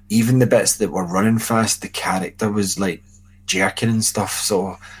even the bits that were running fast, the character was like jerking and stuff.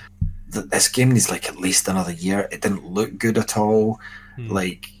 So this game needs like at least another year. It didn't look good at all.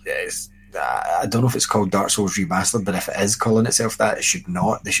 Like I don't know if it's called Dark Souls Remastered, but if it is calling itself that, it should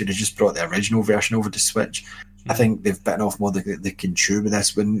not. They should have just brought the original version over to Switch. I think they've bitten off more than they can chew with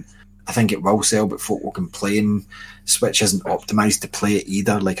this one. I think it will sell, but folk will complain. Switch isn't optimized to play it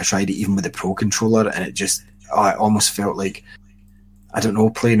either. Like I tried it even with the Pro controller, and it just I almost felt like, I don't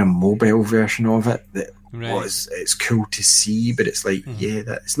know, playing a mobile version of it that it's cool to see, but it's like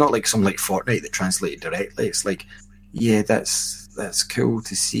it's not like something like Fortnite that translated directly. It's like that's cool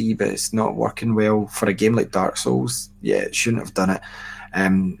to see, but it's not working well for a game like Dark Souls. Yeah, it shouldn't have done it.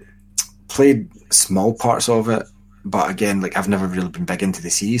 Played small parts of it, but again, like I've never really been big into the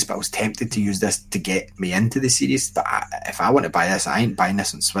series, but I was tempted to use this to get me into the series. But if I want to buy this, I ain't buying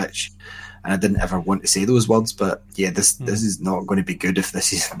this on Switch. And I didn't ever want to say those words, but yeah, this is not going to be good if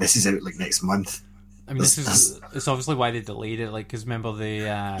this is out like next month. I mean, it's obviously why they delayed it. Like, because remember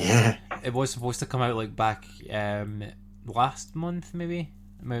it was supposed to come out like back last month, maybe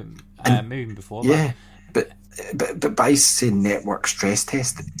even before. Yeah, but by saying network stress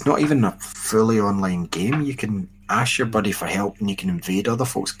test, it's not even a fully online game. You can ask your buddy for help and you can invade other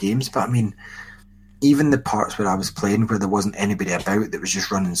folks' games. But I mean, even the parts where I was playing where there wasn't anybody about that was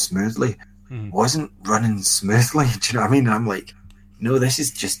just running smoothly, wasn't running smoothly. Do you know what I mean? I'm like, no, this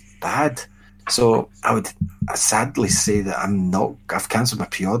is just bad. So I sadly say that I've cancelled my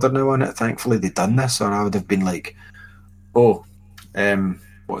pre-order now on it. Thankfully they done this, or I would have been like,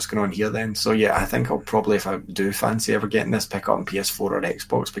 what's going on here then? So yeah, I think I'll probably, if I do fancy ever getting this, pick up on PS4 or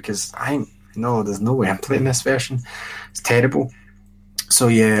Xbox, because there's no way I'm playing this version. It's terrible. So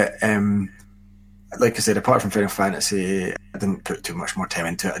yeah, like I said, apart from Final Fantasy, I didn't put too much more time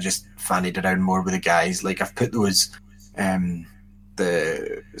into it. I just fannied around more with the guys. Like I've put those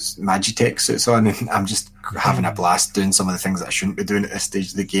the Magitech suits on, and I'm just having a blast doing some of the things that I shouldn't be doing at this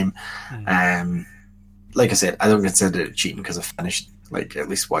stage of the game. Like I said, I don't consider it cheating because I've finished like at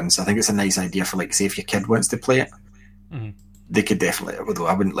least once. I think it's a nice idea for like, say if your kid wants to play it, they could definitely. Although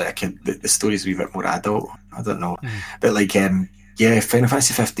I wouldn't let a kid. The story's a wee bit more adult. I don't know, but like yeah, Final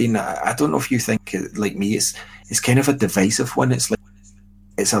Fantasy 15. I don't know if you think like me. It's kind of a divisive one. It's like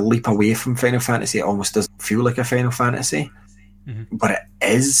it's a leap away from Final Fantasy. It almost doesn't feel like a Final Fantasy, but it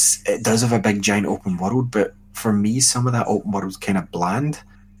is. It does have a big giant open world, but for me, some of that open world's kind of bland,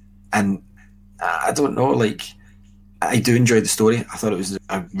 and I don't know. Like, I do enjoy the story. I thought it was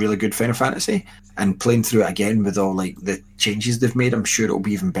a really good Final Fantasy, and playing through it again with all like the changes they've made, I'm sure it'll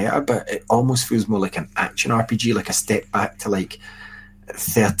be even better. But it almost feels more like an action RPG, like a step back to like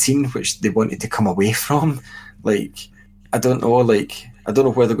 13, which they wanted to come away from. Like, I don't know. Like, I don't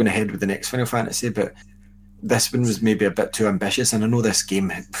know where they're going to head with the next Final Fantasy, but this one was maybe a bit too ambitious. And I know this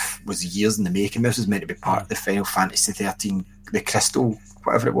game was years in the making. This was meant to be part of the Final Fantasy 13, the Crystal,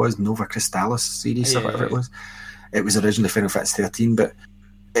 whatever it was, Nova Crystallis series or whatever it was. It was originally Final Fantasy 13, but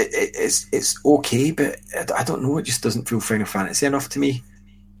it's okay, but I don't know. It just doesn't feel Final Fantasy enough to me.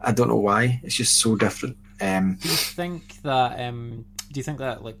 I don't know why. It's just so different. Do you think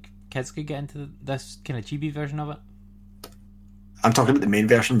that like kids could get into this kind of chibi version of it? I'm talking about the main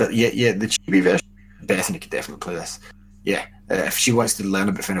version, but yeah, the chibi version. Bethany could definitely play this. Yeah, if she wants to learn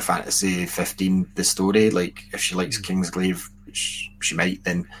about Final Fantasy 15, the story, like if she likes Kingsglaive, which she might,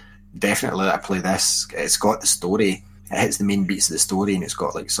 then definitely let her play this. It's got the story. It hits the main beats of the story, and it's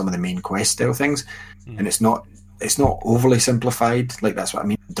got like some of the main quest style things, and it's not overly simplified. Like, that's what I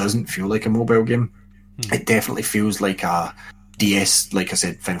mean. It doesn't feel like a mobile game. It definitely feels like a DS, like I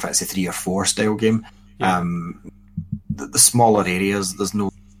said, Final Fantasy 3 or 4 style game. The smaller areas, there's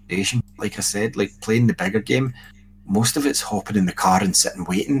no variation. Like I said, like playing the bigger game, most of it's hopping in the car and sitting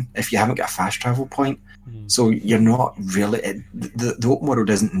waiting if you haven't got a fast travel point. So you're not really the open world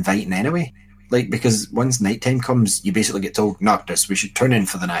isn't inviting anyway. Like, because once nighttime comes, you basically get told, Noctis, we should turn in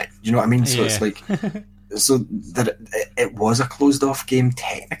for the night. You know what I mean? So it's like, so that it was a closed off game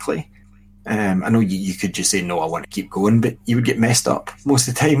technically. I know you could just say, no, I want to keep going, but you would get messed up most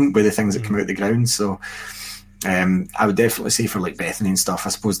of the time with the things that come out of the ground. So I would definitely say for like Bethany and stuff, I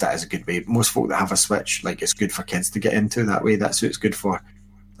suppose that is a good way. Most folk that have a Switch, like, it's good for kids to get into that way. That's what it's good for.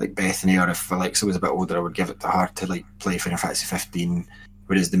 Like Bethany, or if Alexa was a bit older, I would give it to her to like play Final Fantasy 15,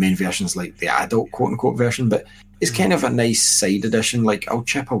 whereas the main version is like the adult quote unquote version. But it's kind of a nice side edition. Like, I'll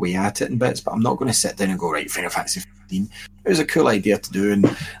chip away at it in bits, but I'm not going to sit down and go, right, Final Fantasy 15. It was a cool idea to do,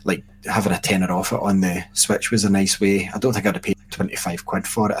 and like having a tenner off it on the Switch was a nice way. I don't think I'd have paid 25 quid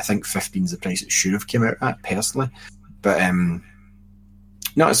for it. I think 15's the price it should have came out at, personally. But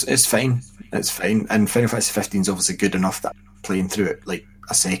no, it's fine. It's fine. And Final Fantasy 15's obviously good enough that I'm playing through it like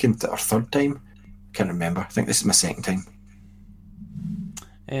a second or third time. Can't remember. I think this is my second time.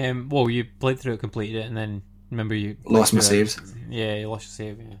 Well, you played through it, completed it, and then remember you lost my saves. Yeah, you lost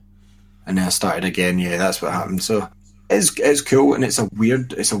your save. Yeah, and then I started again. Yeah, that's what happened. So it's cool, and it's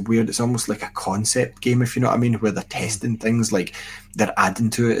almost like a concept game, if you know what I mean, where they're testing things, like they're adding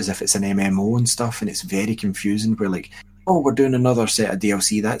to it as if it's an MMO and stuff, and it's very confusing. Where like, oh, we're doing another set of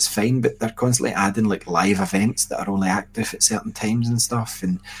DLC, that's fine, but they're constantly adding like live events that are only active at certain times and stuff,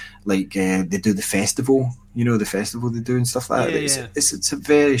 and like they do the festival, you know, the festival they do and stuff like that. It's a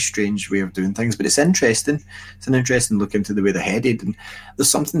very strange way of doing things, but it's interesting. It's an interesting look into the way they're headed, and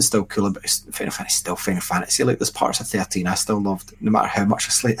there's something still cool about Final Fantasy. Still Final Fantasy. Like, there's parts of 13 I still loved, no matter how much I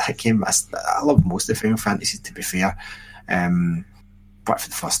slate that game. I love most of Final Fantasy, to be fair, apart from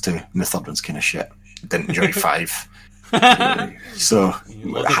the first two, and the third one's kind of shit. Didn't enjoy 5. So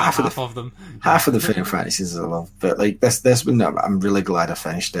half of them. Half of the Final Fantasies I love, but like this one, I'm really glad I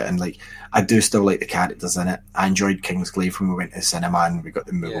finished it, and like I do still like the characters in it. I enjoyed Kingsglaive when we went to the cinema and we got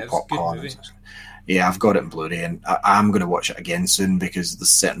the Moogle popcorn. Yeah, I've got it in Blu-ray, and I'm going to watch it again soon,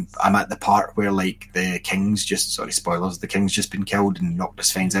 because I'm at the part where like the king's just, sorry, spoilers, the king's just been killed and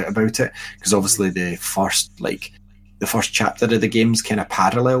Noctis finds out about it, because obviously the first chapter of the game's kind of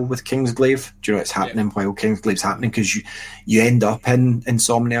parallel with Kingsglaive. Do you know it's happening while Kingsglaive's happening? Because you end up in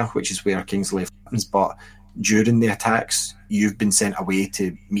Insomnia, which is where Kingsglaive happens, but during the attacks, you've been sent away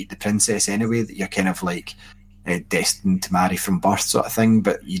to meet the princess anyway, that you're kind of like destined to marry from birth sort of thing,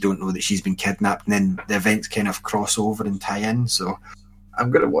 but you don't know that she's been kidnapped, and then the events kind of cross over and tie in. So I'm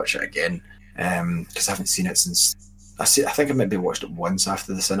going to watch it again, because I haven't seen it since... I think I maybe watched it once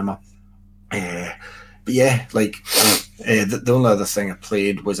after the cinema. But yeah, like the only other thing I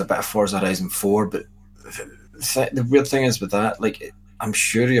played was a bit of Forza Horizon 4, but the weird thing is with that, like, I'm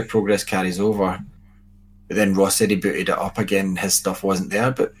sure your progress carries over, But then Ross said he booted it up again, his stuff wasn't there.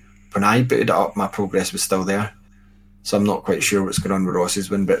 But when I booted it up, my progress was still there. So I'm not quite sure what's going on with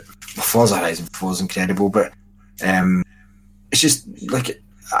Ross's one. But Forza Horizon 4 is incredible. But it's just like,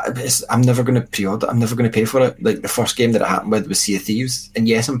 I'm never going to pre-order. I'm never going to pay for it. Like, the first game that it happened with was Sea of Thieves. And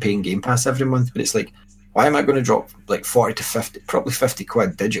yes, I'm paying Game Pass every month, but it's like, why am I going to drop like 40 to 50, probably 50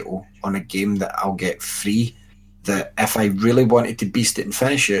 quid digital on a game that I'll get free? That if I really wanted to beast it and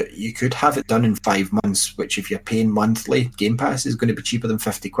finish it, you could have it done in 5 months, which if you're paying monthly, Game Pass is going to be cheaper than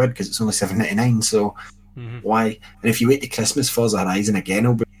 50 quid because it's only $7.99. So why? And if you wait to Christmas, Forza Horizon again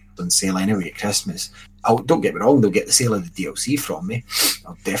will be on sale anyway at Christmas. Don't get me wrong, they'll get the sale of the DLC from me.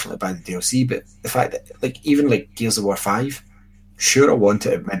 I'll definitely buy the DLC, but the fact that, like, even like Gears of War 5, sure, I want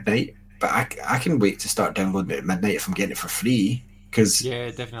it at midnight, but I can wait to start downloading it at midnight if I'm getting it for free. Because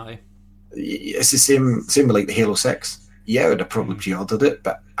yeah, definitely. It's the same with like the Halo 6. Yeah, I would have probably pre-ordered it,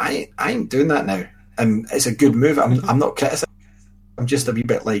 but I ain't doing that now. And it's a good move. I'm not criticizing. I'm just a wee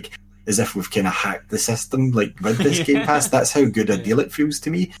bit like, as if we've kind of hacked the system, like with this Game Pass. That's how good a deal it feels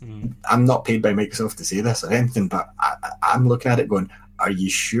to me. I'm not paid by Microsoft to say this or anything, but I'm looking at it going, are you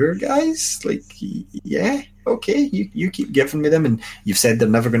sure, guys? Like, yeah, okay, you keep giving me them, and you've said they're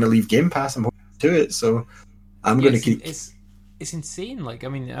never going to leave Game Pass. I'm holding to it, so I'm going to keep... It's insane. Like, I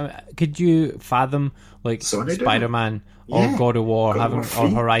mean, could you fathom, like, Sony Spider-Man or God of War or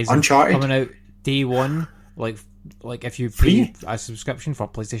Horizon Uncharted coming out day one, like if you pay a subscription for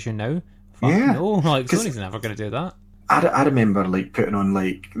PlayStation Now? Yeah. No, like, Sony's never going to do that. I remember, like, putting on,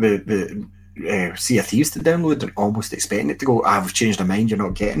 like, the Sea of Thieves to download and almost expecting it to go, we've changed our mind, you're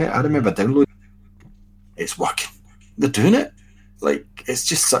not getting it. I remember downloading. It's working. They're doing it. Like, it's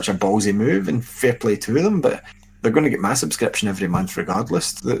just such a ballsy move, and fair play to them, but they're going to get my subscription every month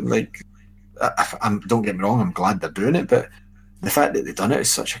regardless. Like, don't get me wrong, I'm glad they're doing it, but the fact that they've done it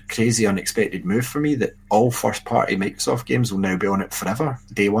is such a crazy, unexpected move for me that all first-party Microsoft games will now be on it forever,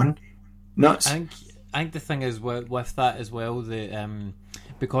 day one. Nuts. I think the thing is with that as well,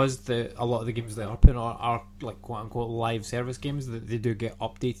 because a lot of the games that are put on are like quote-unquote live service games, that they do get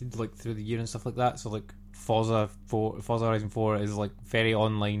updated like through the year and stuff like that. So like Forza Horizon 4 is like very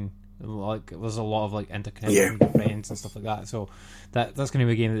online. Like, there's a lot of like interconnection with friends and stuff like that, so that's going to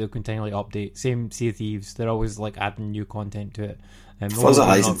be a game that they'll continually update. Same Sea of Thieves, they're always like adding new content to it. Forza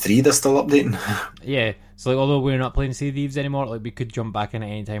Horizon 3, they're still updating. Yeah, so like, although we're not playing Sea of Thieves anymore, like, we could jump back in at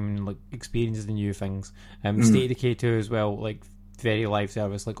any time and like experience the new things. State of Decay 2 as well, like very live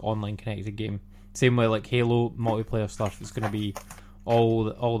service, like online connected game. Same way like Halo multiplayer stuff, it's going to be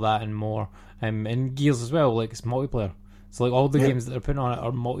all that and more. And Gears as well, like, it's multiplayer. So like all the games that they're putting on it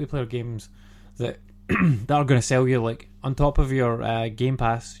are multiplayer games that that are going to sell you, like, on top of your Game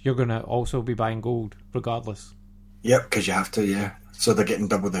Pass, you're going to also be buying gold regardless. Yep, because you have to, yeah. So they're getting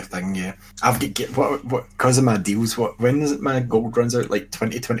double the thing, yeah. I've get what because of my deals. When is it my gold runs out? Like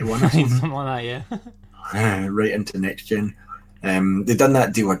 2021 or something? Something like that, yeah. Right into next gen. They've done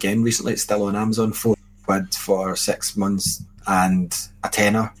that deal again recently. It's still on Amazon. £4 for 6 months and a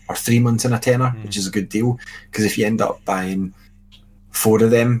tenner, or 3 months and a tenner, which is a good deal, because if you end up buying 4 of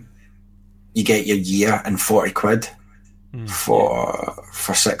them, you get your year and 40 quid for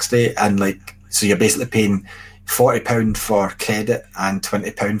 60, and like, so you're basically paying £40 for credit and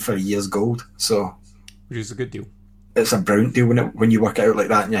 £20 for a year's gold. So, which is a good deal. It's a brilliant deal when you work it out like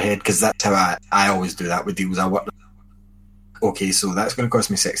that in your head, because that's how I always do that with deals. I work, okay, so that's going to cost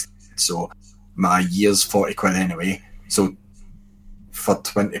me 60, so my year's 40 quid anyway, so for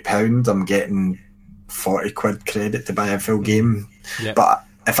 £20 I'm getting 40 quid credit to buy a full game. But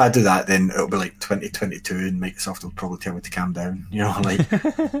if I do that, then it'll be like 2022 and Microsoft will probably tell me to calm down, you know, like.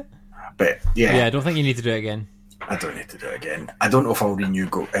 But yeah, I don't think you need to do it again. I don't need to do it again. I don't know if I'll renew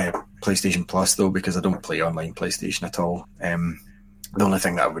PlayStation Plus though, because I don't play online PlayStation at all. The only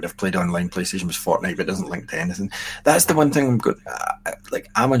thing that I would have played online PlayStation was Fortnite, but it doesn't link to anything. That's the one thing I'm good.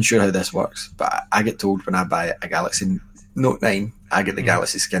 I'm unsure how this works, but I get told when I buy a Galaxy Note 9, I get the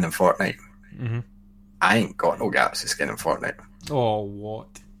Galaxy skin in Fortnite. I ain't got no Galaxy skin in Fortnite. Oh, what?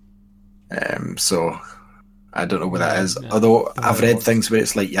 So I don't know what that is. Although I've read things where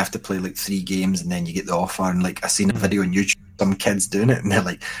it's like you have to play like 3 games and then you get the offer. And like I seen a video on YouTube, some kids doing it, and they're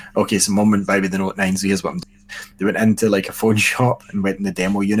like, "Okay, so mum went buy me the Note 9, so here's what I'm doing." They went into like a phone shop and went in the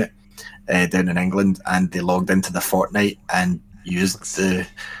demo unit down in England, and they logged into the Fortnite and used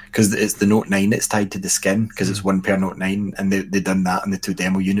because it's the Note 9 that's tied to the skin, because it's one per Note 9, and they done that on the 2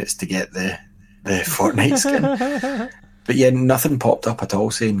 demo units to get the Fortnite skin. But yeah, nothing popped up at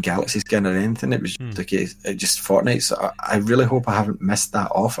all saying Galaxy skin or anything. It was just just Fortnite. So I really hope I haven't missed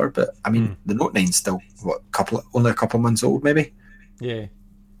that offer. But I mean, the Note 9's still only a couple months old, maybe. Yeah.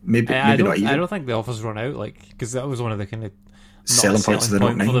 maybe I not even. I don't think the offers run out, like, because that was one of the kind of Selling points of the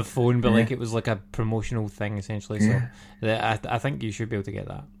point Note for 9. the phone, but Yeah. like it was like a promotional thing essentially. So I think you should be able to get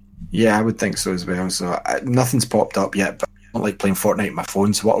that. Yeah, I would think so as well. So nothing's popped up yet, but I don't like playing Fortnite on my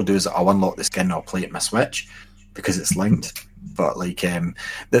phone. So what I'll do is I'll unlock the skin and I'll play it on my Switch because it's linked. But like,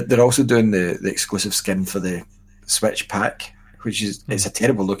 they're also doing the exclusive skin for the Switch pack, which is it's a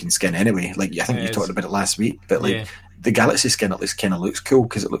terrible looking skin anyway. Like I think It you is. talked about it last week, but like Yeah. the Galaxy skin at least kind of looks cool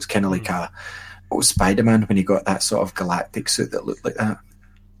because it looks kind of like a old Spider-Man when he got that sort of galactic suit that looked like that.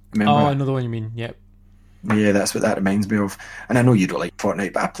 Remember? Oh, I know the one you mean. Yep. Yeah, that's what that reminds me of. And I know you don't like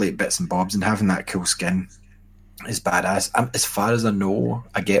Fortnite, but I play it bits and bobs, and having that cool skin is badass. As far as I know,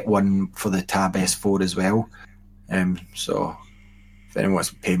 I get one for the Tab S4 as well. So if anyone wants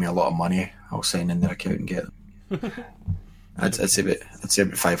to pay me a lot of money, I'll sign in their account and get them. I'd say about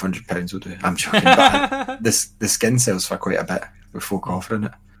 £500 will do. I'm joking, but the skin sells for quite a bit with folk offering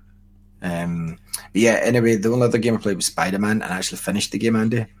it. But yeah, anyway, the only other game I played was Spider-Man, and I actually finished the game,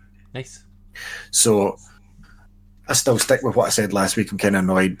 Andy. Nice. So I still stick with what I said last week. I'm kind of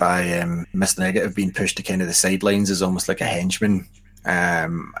annoyed by Mr. Negative being pushed to kind of the sidelines as almost like a henchman.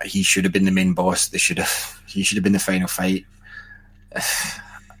 He should have been the main boss. He should have been the final fight.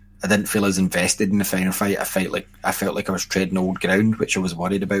 I didn't feel as invested in the final fight. I felt like I was treading old ground, which I was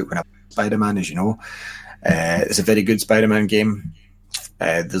worried about when I played Spider-Man, as you know. It's a very good Spider-Man game.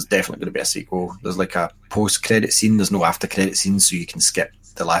 There's definitely going to be a sequel. There's like a post-credit scene. There's no after-credit scene, so you can skip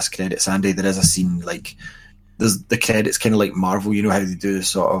the last credits, Andy. There is a scene like there's the credits, kind of like Marvel. You know how they do the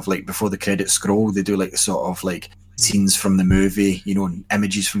sort of like before the credits scroll, they do like the sort of like scenes from the movie, you know, and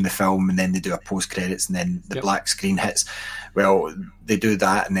images from the film, and then they do a post-credits, and then the black screen hits. Well, they do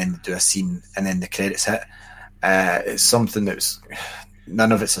that, and then they do a scene, and then the credits hit. It's something that's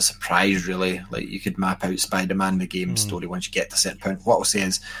none of it's a surprise, really. Like you could map out Spider-Man the game story once you get to a certain point. What I'll say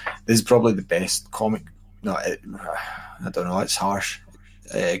is this is probably the best comic. No, I don't know. It's harsh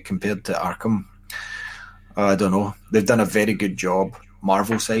compared to Arkham. I don't know. They've done a very good job,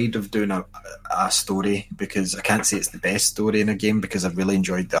 Marvel side, of doing a story, because I can't say it's the best story in a game because I've really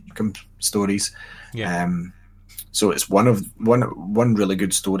enjoyed the Arkham stories. Yeah. So it's one really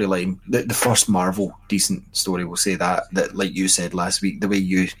good storyline. The first Marvel decent story, we'll say that like you said last week, the way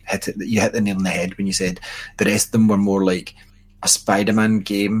you hit the nail on the head when you said the rest of them were more like a Spider-Man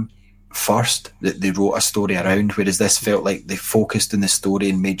game first that they wrote a story around, whereas this felt like they focused on the story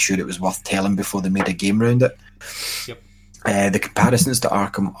and made sure it was worth telling before they made a game around it. Yep. The comparisons to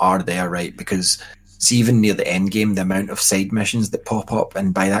Arkham are there, right? Because see, even near the end game, the amount of side missions that pop up,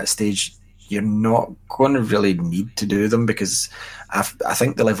 and by that stage you're not going to really need to do them, because I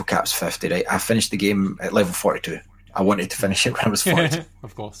think the level cap's 50, right? I finished the game at level 42. I wanted to finish it when I was 40.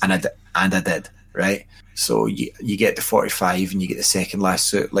 Of course. And I did, right? So you get to 45 and you get the second last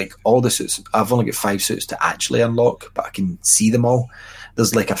suit. Like all the suits, I've only got 5 suits to actually unlock, but I can see them all.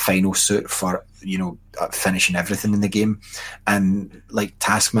 There's like a final suit for, you know, finishing everything in the game. And like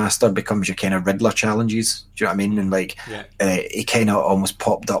Taskmaster becomes your kind of Riddler challenges. Do you know what I mean? And like, he kind of almost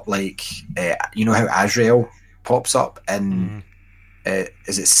popped up like, you know how Azrael pops up in,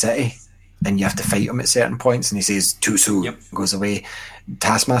 is it City? And you have to fight him at certain points, and he says too soon, goes away.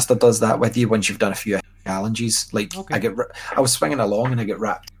 Taskmaster does that with you once you've done a few challenges. Like I was swinging along and I get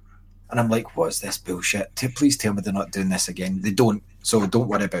wrapped, and I'm like, "What's this bullshit? Please tell me they're not doing this again." They don't, so don't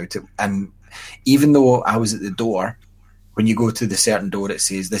worry about it. And even though I was at the door, when you go to the certain door, it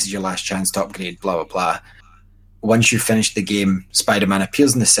says this is your last chance to upgrade. Blah blah blah. Once you finish the game, Spider-Man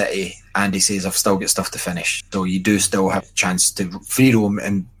appears in the city and he says, I've still got stuff to finish. So you do still have a chance to free roam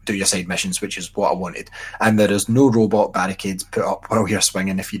and do your side missions, which is what I wanted. And there is no robot barricades put up while you're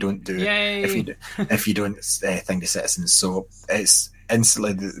swinging if you don't do if you don't thing to citizens. So it's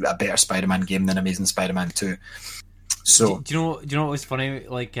instantly a better Spider-Man game than Amazing Spider-Man 2. So do you know what was funny?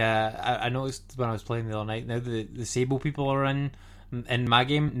 Like I noticed when I was playing the other night, now the Sable people are in my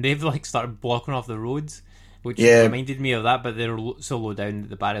game, they've like started blocking off the roads, which reminded me of that, but they're so low down that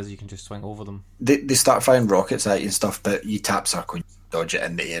the barriers you can just swing over them. They start firing rockets at you and stuff, but you tap circle and dodge it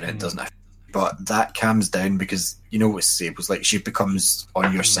in the air and it doesn't affect. But that calms down because you know what Sable's like. She becomes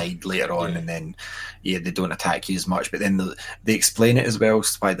on your side later on, and then they don't attack you as much. But then they explain it as well,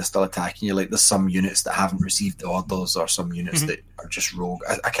 so why they're still attacking you. Like there's some units that haven't received the orders, or some units that are just rogue.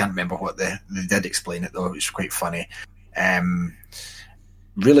 I can't remember what they did explain it though. It was quite funny.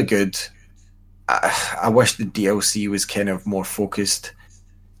 Really good. I wish the DLC was kind of more focused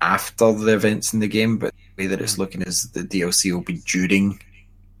after the events in the game, but the way that it's looking is the DLC will be during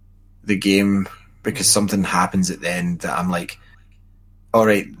the game, because something happens at the end that I'm like, all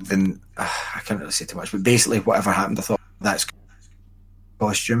right, then I can't really say too much, but basically whatever happened, I thought that's good.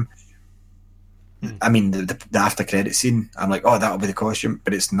 costume. I mean, the after credit scene, I'm like, oh, that'll be the costume,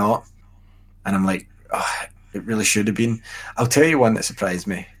 but it's not. And I'm like, oh, it really should have been. I'll tell you one that surprised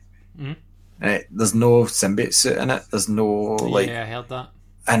me. There's no symbiote suit in it. There's no Yeah, I heard that.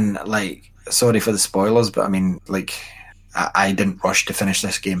 And like, sorry for the spoilers, but I mean, like, I didn't rush to finish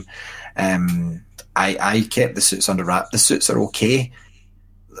this game. I kept the suits under wrap. The suits are okay,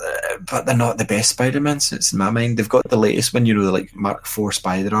 but they're not the best Spider-Man suits in my mind. They've got the latest one, the like Mark IV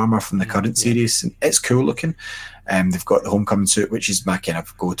Spider Armor from the current series. And it's cool looking. They've got the Homecoming suit, which is my kind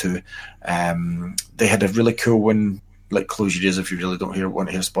of go-to. They had a really cool one, like close your ears if you really don't want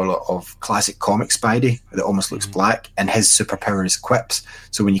to hear a spoiler, of classic comic Spidey that almost looks black, and his superpower is quips.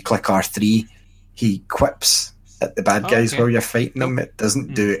 So when you click R3, he quips at the bad guys while you're fighting them. It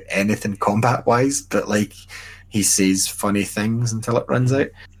doesn't do anything combat-wise, but like he says funny things until it runs out,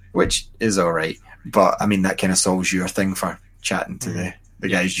 which is alright. But I mean, that kind of solves your thing for chatting to the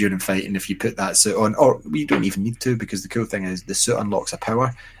guys during fighting if you put that suit on. Or you don't even need to, because the cool thing is the suit unlocks a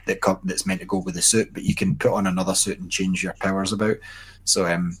power that's meant to go with the suit, but you can put on another suit and change your powers about. So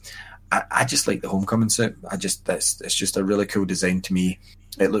I just like the Homecoming suit. It's just a really cool design to me.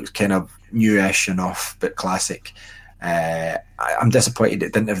 It looks kind of newish enough, but classic. I'm disappointed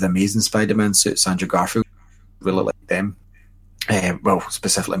it didn't have the Amazing Spider-Man suit. Andrew Garfield, really like them. Well,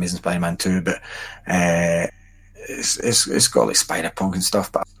 specifically Amazing Spider-Man 2, but it's got like Spider-Punk and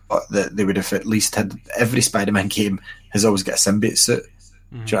stuff, but I thought that they would have at least had, every Spider-Man game has always got a symbiote suit.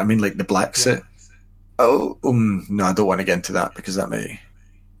 Do you know what I mean? Like the black suit. Oh, no, I don't want to get into that, because that may,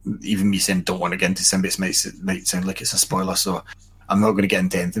 even me saying don't want to get into symbiotes might sound like it's a spoiler, so I'm not going to get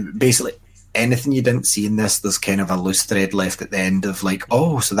into anything. Basically, anything you didn't see in this, there's kind of a loose thread left at the end of like,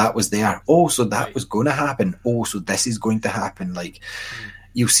 oh, so that was there. Oh, so that was going to happen. Oh, so this is going to happen. Like,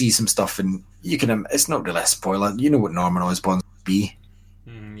 you'll see some stuff, and you can. It's not really a spoiler. You know what Norman Osborn's be.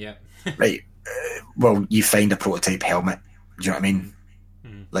 Right. Well, you find a prototype helmet. Do you know what I mean?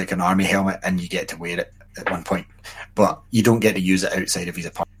 Like an army helmet, and you get to wear it at one point, but you don't get to use it outside of his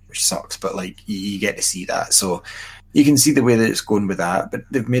apartment, which sucks. But like, you get to see that, so you can see the way that it's going with that. But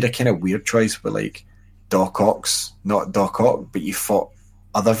they've made a kind of weird choice with like Doc Ock's not Doc Ock, but you fought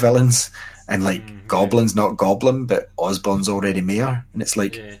other villains, and like Goblin's not Goblin, but Osborn's already Mayor, and it's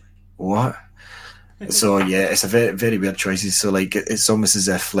like, what? So yeah, it's a very, very weird choices. So like, it's almost as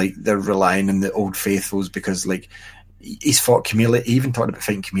if like they're relying on the old faithfuls, because like he's fought Chameleon. He even talked about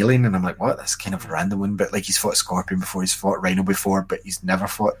fighting Chameleon, and I'm like, what? That's kind of a random one. But like, he's fought Scorpion before, he's fought Rhino before, but he's never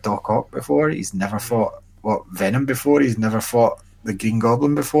fought Doc Ock before. He's never fought Venom before. He's never fought the Green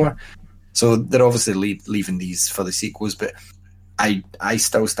Goblin before. So they're obviously leaving these for the sequels, but I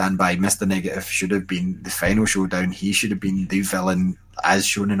still stand by Mr. Negative should have been the final showdown. He should have been the villain as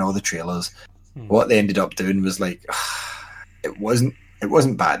shown in all the trailers. What they ended up doing was like, it wasn't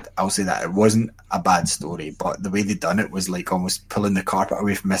bad. I'll say that. It wasn't a bad story, but the way they done it was like almost pulling the carpet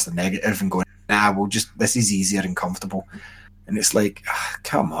away from Mr. Negative and going, nah, this is easier and comfortable. And it's like,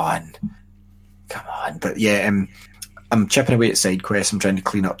 come on. But yeah, I'm chipping away at side quests. I'm trying to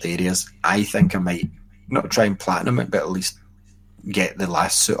clean up the areas. I think I might not try and platinum it, but at least get the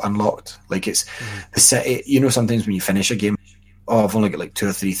last suit unlocked. Like, it's the city. Sometimes when you finish a game, I've only got like 2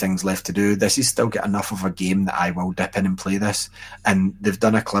 or 3 things left to do. This is still got enough of a game that I will dip in and play this. And they've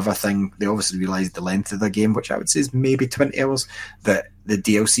done a clever thing. They obviously realised the length of the game, which I would say is maybe 20 hours, that the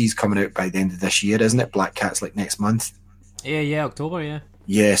DLC is coming out by the end of this year, isn't it? Black Cat's like next month. Yeah, October, yeah.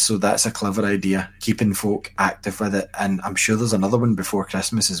 Yeah, so that's a clever idea, keeping folk active with it. And I'm sure there's another one before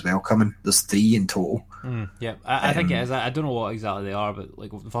Christmas as well coming. There's 3 in total. Yeah, I think it is. I don't know what exactly they are, but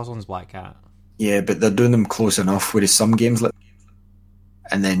like the first one's Black Cat. Yeah, but they're doing them close enough, whereas some games like,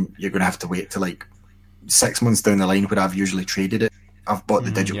 and then you're going to have to wait till like 6 months down the line where I've usually traded it. I've bought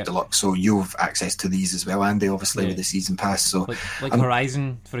the digital deluxe, so you've access to these as well, Andy, obviously with the season pass. So like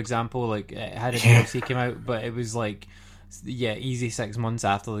Horizon, for example, like it had a DLC came out, but it was like easy 6 months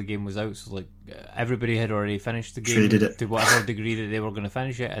after the game was out. So like everybody had already finished the game, traded it to whatever degree that they were going to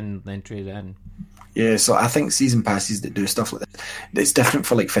finish it, and then trade it in. Yeah, so I think season passes that do stuff like that, it's different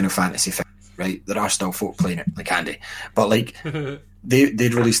for like Final Fantasy, right? There are still folk playing it, like Andy, but like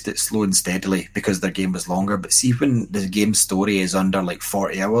they'd released it slow and steadily because their game was longer. But see, when the game story is under like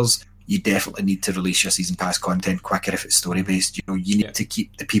 40 hours, you definitely need to release your season pass content quicker if it's story based. You need to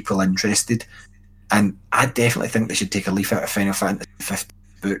keep the people interested. And I definitely think they should take a leaf out of Final Fantasy 15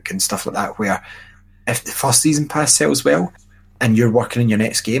 book and stuff like that, where if the first season pass sells well and you're working on your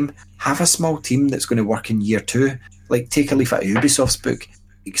next game, have a small team that's going to work in year 2. Like, take a leaf out of Ubisoft's book,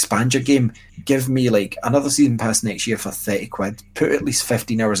 expand your game, give me like another season pass next year for 30 quid, put at least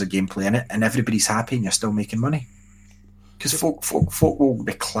 15 hours of gameplay in it, and everybody's happy and you're still making money. Because folk will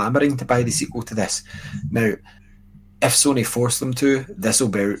be clamouring to buy the sequel to this. Now, if Sony force them to, this will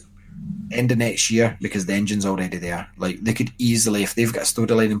be out end of next year because the engine's already there. Like, they could easily, if they've got a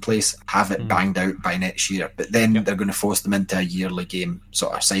storyline in place, have it banged out by next year. But then they're going to force them into a yearly game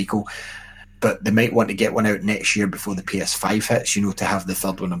sort of cycle. But they might want to get one out next year before the PS5 hits, to have the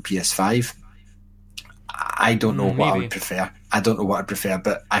third one on PS5. I don't know what I would prefer. I don't know what I'd prefer,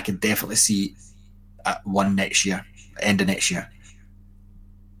 but I could definitely see one next year, end of next year.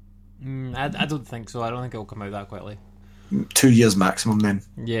 I don't think so. I don't think it'll come out that quickly. 2 years maximum then.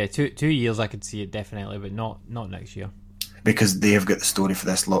 Yeah, 2 years I could see it definitely, but not next year. Because they have got the story for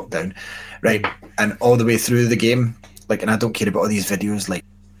this lockdown. Right, and all the way through the game, like, and I don't care about all these videos, like,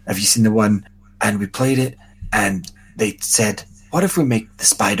 have you seen the one, and we played it, and they said, what if we make the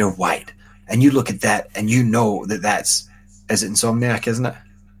spider white? And you look at that, and you know that's... Is it Insomniac, isn't it?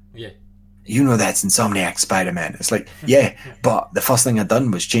 Yeah. You know that's Insomniac Spider-Man. It's like, yeah, but the first thing I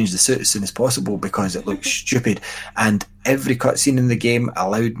done was change the suit as soon as possible because it looked stupid. And every cutscene in the game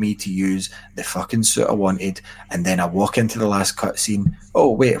allowed me to use the fucking suit I wanted. And then I walk into the last cutscene.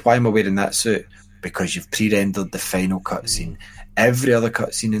 Oh, wait, why am I wearing that suit? Because you've pre-rendered the final cutscene. Every other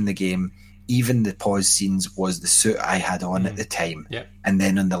cutscene in the game, even the pause scenes, was the suit I had on at the time. Yep. And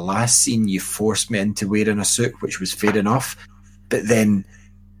then on the last scene, you forced me into wearing a suit, which was fair enough. But then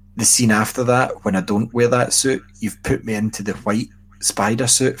the scene after that, when I don't wear that suit, you've put me into the white spider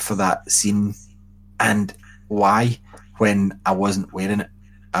suit for that scene. And why? When I wasn't wearing it.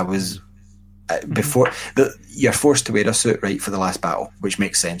 I was... before... You're forced to wear a suit, right, for the last battle, which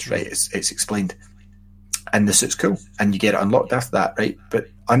makes sense, right? It's explained. And the suit's cool, and you get it unlocked after that, right? But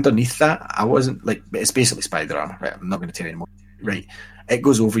underneath that, I wasn't, like, it's basically spider armor, right? I'm not going to tell you anymore, right? It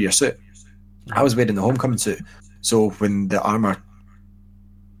goes over your suit. I was wearing the Homecoming suit, so when the armor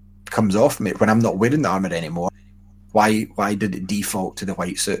comes off me, when I'm not wearing the armor anymore, why did it default to the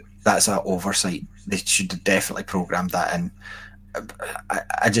white suit? That's an oversight. They should have definitely programmed that in.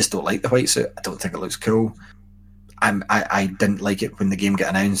 I just don't like the white suit. I don't think it looks cool. I didn't like it when the game got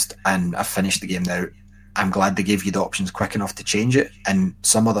announced, and I finished the game now. I'm glad they gave you the options quick enough to change it. And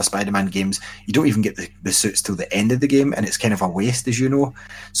some other Spider-Man games, you don't even get the suits till the end of the game, and it's kind of a waste, as you know.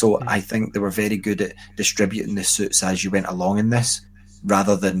 So I think they were very good at distributing the suits as you went along in this,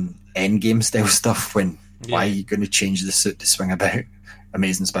 rather than endgame style stuff when why are you going to change the suit to swing about?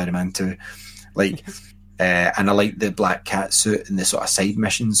 Amazing Spider-Man 2. Like, and I like the Black Cat suit and the sort of side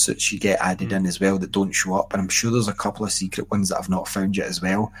mission suits you get added in as well that don't show up. And I'm sure there's a couple of secret ones that I've not found yet as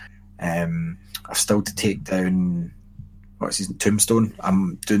well. I've still to take down Tombstone.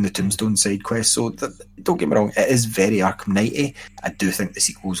 I'm doing the Tombstone side quest, so don't get me wrong, it is very Arkham Knight-y. I do think the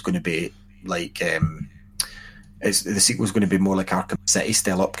sequel is going to be like the sequel is going to be more like Arkham City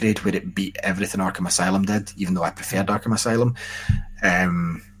style upgrade, where it beat everything Arkham Asylum did, even though I preferred Arkham Asylum.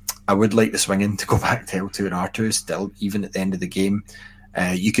 I would like the swinging to go back to L2 and R2 still, even at the end of the game.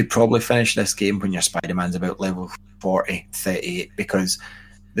 You could probably finish this game when your Spider-Man's about level 40, 38, because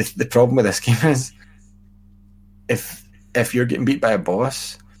the problem with this game is if you're getting beat by a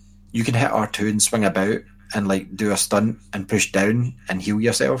boss, you can hit R2 and swing about and like do a stunt and push down and heal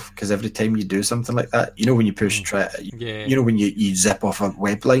yourself, because every time you do something like that, when you push when you zip off a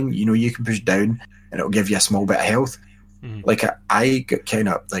web line, you can push down and it'll give you a small bit of health. Like I got kind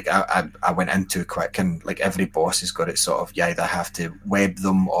of like I went in too quick, and like every boss has got it sort of, you either have to web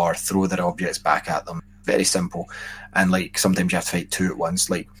them or throw their objects back at them. Very simple. And like sometimes you have to fight two at once.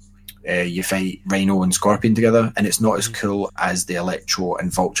 Like you fight Rhino and Scorpion together, and it's not as cool as the Electro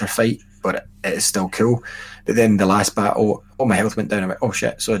and Vulture fight, but it is still cool. But then the last battle, my health went down. I went, oh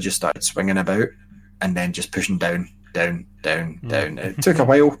shit! So I just started swinging about and then just pushing down. It took a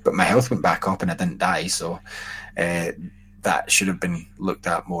while, but my health went back up and I didn't die. So that should have been looked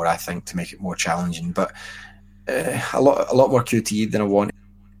at more, I think, to make it more challenging. But a lot more QTE than I wanted.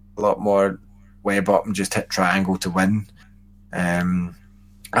 A lot more web up and just hit triangle to win.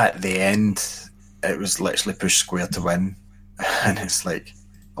 At the end, it was literally push square to win, and it's like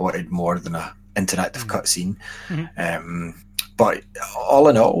I wanted more than a interactive cutscene. But all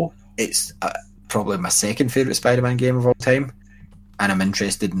in all, it's probably my second favourite Spider-Man game of all time, and I'm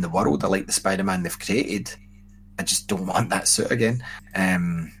interested in the world. I like the Spider-Man they've created. I just don't want that suit again.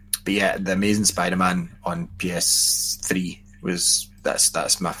 But yeah, the Amazing Spider-Man on PS3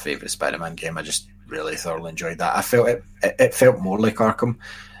 that's my favourite Spider-Man game. I just really thoroughly enjoyed that. I felt it felt more like Arkham.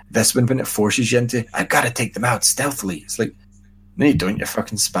 This one, when it forces you into, I've got to take them out stealthily. It's like, no, you don't. You're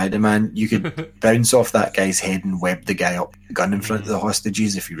fucking Spider-Man. You could bounce off that guy's head and web the guy up, gun in front of the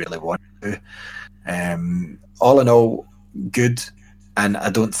hostages if you really want to. All in all, good. And I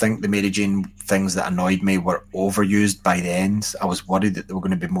don't think the Mary Jane things that annoyed me were overused by the end. I was worried that they were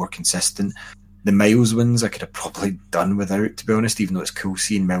going to be more consistent. The Miles ones I could have probably done without, to be honest, even though it's cool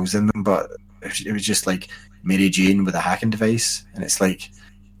seeing Miles in them. But it was just like Mary Jane with a hacking device. And it's like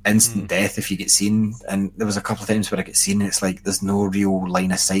instant death if you get seen. And there was a couple of times where I get seen and it's like there's no real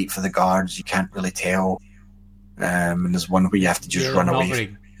line of sight for the guards. You can't really tell. And there's one where you have to just run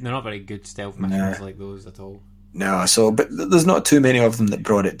away. They're not very good stealth missions like those at all. No, but there's not too many of them that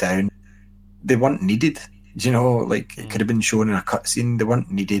brought it down. They weren't needed, you know. Like it could have been shown in a cutscene. They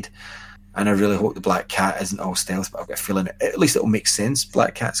weren't needed, and I really hope the Black Cat isn't all stealth. But I've got a feeling at least it'll make sense.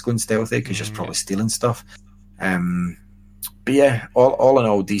 Black Cat's going stealthy because she's probably stealing stuff. But yeah, all in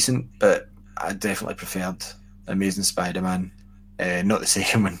all decent. But I definitely preferred Amazing Spider-Man, not the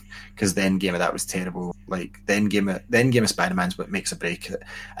second one, because the end game of that was terrible. Like the end game of Spider-Man's what makes a break,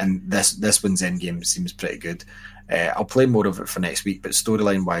 and this one's end game seems pretty good. I'll play more of it for next week, but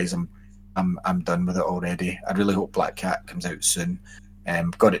storyline wise, I'm done with it already. I really hope Black Cat comes out soon.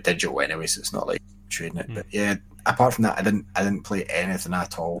 Got it digital anyway, so it's not like trading it. But yeah, apart from that, I didn't play anything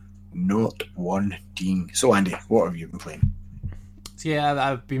at all. Not one ding. So Andy, what have you been playing? So yeah,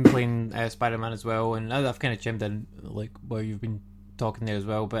 I've been playing Spider-Man as well, and I've kind of chimed in like where you've been talking there as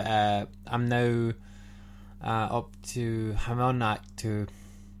well. But I'm now I'm on Act 2.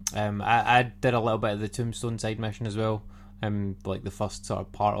 I did a little bit of the Tombstone side mission as well, like the first sort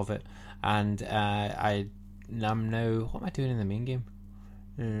of part of it, and I'm now, what am I doing in the main game?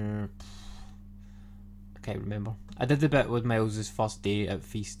 I can't remember. I did the bit with Miles' first day at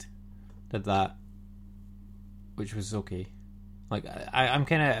Feast, did that, which was okay. Like I'm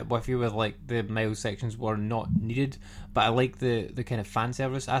kind of with you with like the Miles sections were not needed, but I like the kind of fan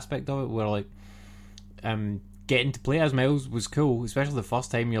service aspect of it, where like getting to play as Miles was cool, especially the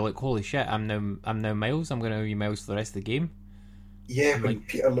first time. You're like, holy shit, I'm now Miles. I'm going to be Miles for the rest of the game. Yeah, when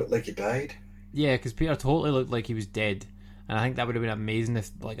Peter looked like he died. Yeah, because Peter totally looked like he was dead, and I think that would have been amazing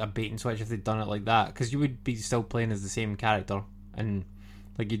if like a bait and switch if they'd done it like that, because you would be still playing as the same character, and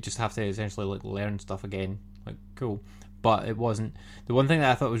like you'd just have to essentially like learn stuff again. Like cool. But it wasn't. The one thing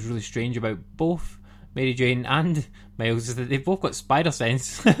that I thought was really strange about both Mary Jane and Miles is that they've both got spider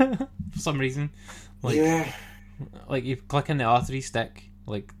sense for some reason. Like, yeah. Like you click on the R3 stick,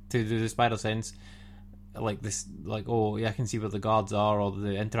 like to do the spider sense, like this, like oh yeah, I can see where the guards are or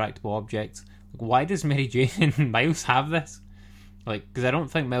the interactable objects. Like, why does Mary Jane and Miles have this? Like, because I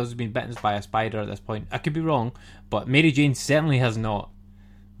don't think Miles has been bitten by a spider at this point. I could be wrong, but Mary Jane certainly has not.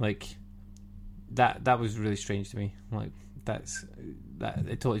 Like. That was really strange to me. Like that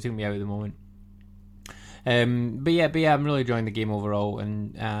it totally took me out of the moment. But yeah, I'm really enjoying the game overall,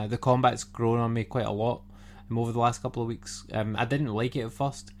 and the combat's grown on me quite a lot over the last couple of weeks. I didn't like it at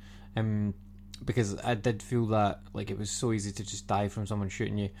first, because I did feel that like it was so easy to just die from someone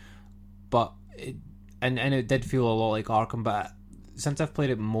shooting you, but it did feel a lot like Arkham. But since I've played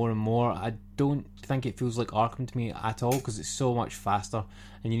it more and more, I don't think it feels like Arkham to me at all, because it's so much faster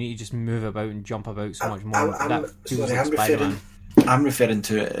and you need to just move about and jump about so much more. I'm referring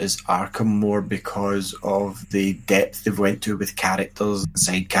to it as Arkham more because of the depth they've went to with characters,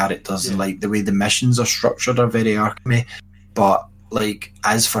 side characters, and like the way the missions are structured are very Arkham-y. But like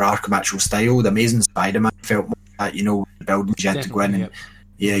as for Arkham actual style, the Amazing Spider-Man felt more like, you know, the buildings you had to go in and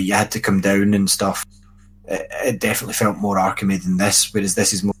yeah, you had to come down and stuff. It definitely felt more Arkham-y than this, whereas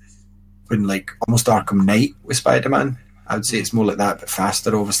this is more like almost Arkham Knight with Spider-Man. I would say it's more like that, but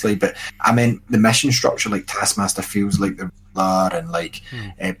faster, obviously. But I meant the mission structure, like Taskmaster feels like the Riddler, and like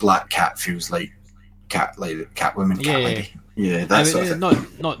Black Cat feels like Catwoman, Cat Lady. Yeah, that's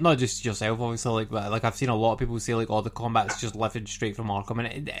not just yourself, obviously. Like I've seen a lot of people say like, "Oh, the combat's just lifted straight from Arkham,"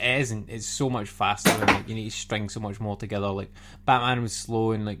 and it isn't. It's so much faster, and like you need to string so much more together. Like Batman was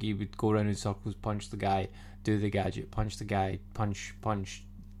slow, and like you would go around in circles, punch the guy, do the gadget, punch the guy, punch,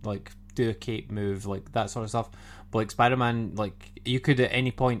 like do a cape move, like that sort of stuff. But like Spider-Man, like you could at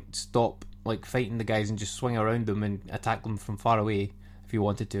any point stop like fighting the guys and just swing around them and attack them from far away if you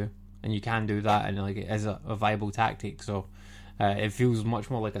wanted to, and you can do that, and like it is a viable tactic. So it feels much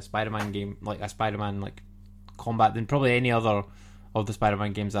more like a Spider-Man game, like a Spider-Man like combat than probably any other of the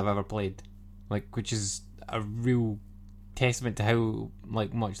Spider-Man games I've ever played. Like, which is a real testament to how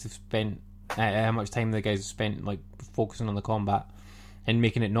like much they've spent, how much time the guys have spent like focusing on the combat and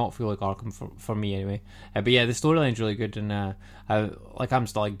making it not feel like Arkham for me anyway. But yeah, the storyline's really good, and I'm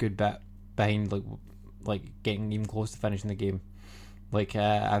still a good bit behind like getting even close to finishing the game. Like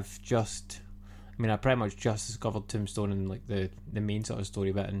I pretty much just discovered Tombstone and like the main sort of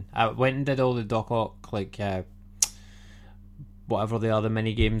story bit, and I went and did all the Doc Ock, like whatever the other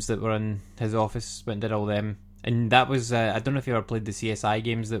mini games that were in his office, went and did all them. And that was I don't know if you ever played the CSI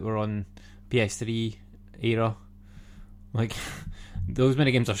games that were on PS3 era. Like those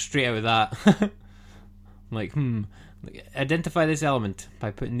minigames are straight out of that. Like identify this element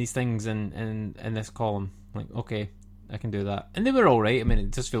by putting these things in this column. Like, okay, I can do that. And they were alright. I mean,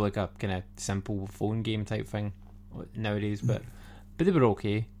 it does feel like a kind of simple phone game type thing nowadays, but they were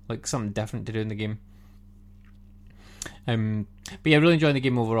okay. Like something different to do in the game. But yeah, really enjoying the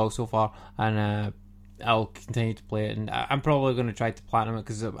game overall so far, and I'll continue to play it. And I'm probably going to try to platinum it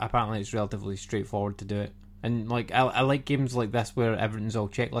because apparently it's relatively straightforward to do it. And like I like games like this where everything's all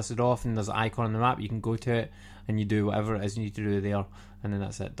checklisted off and there's an icon on the map. You can go to it and you do whatever it is you need to do there, and then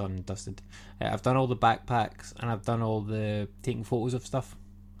that's it, done and dusted. I've done all the backpacks and I've done all the taking photos of stuff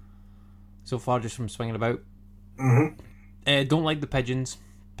so far, just from swinging about. Don't like the pigeons.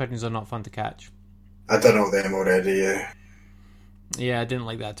 Pigeons are not fun to catch. I done all them already. Yeah, I didn't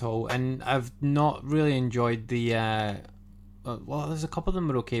like that at all, and I've not really enjoyed the. Well, there's a couple of them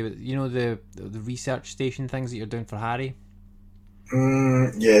were okay, but you know the research station things that you're doing for Harry.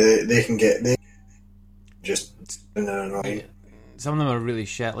 Yeah, they can get just annoying. Some of them are really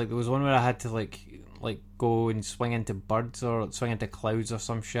shit. Like there was one where I had to like go and swing into birds or swing into clouds or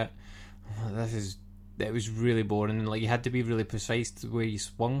some shit. It was really boring. And like you had to be really precise to where you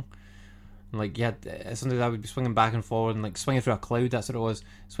swung. And, like you had sometimes I would be swinging back and forward and like swinging through a cloud. That's what it was.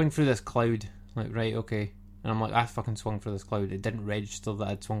 Swing through this cloud. Like right, okay. And I'm like, I fucking swung through this cloud. It didn't register that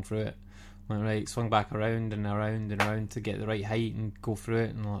I'd swung through it. I'm like, right, swung back around and around and around to get the right height and go through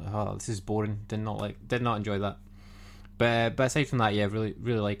it. And I'm like, oh, this is boring. Did not enjoy that. But aside from that, yeah, really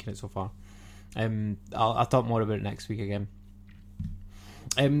liking it so far. I'll talk more about it next week again.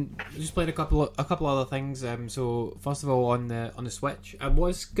 Just played a couple other things. So first of all, on the Switch, I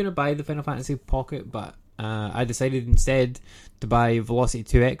was gonna buy the Final Fantasy Pocket, but I decided instead to buy Velocity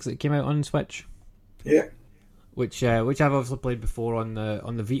 2X that came out on Switch. Yeah. Which I've obviously played before on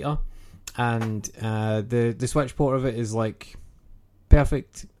the Vita, and the Switch port of it is like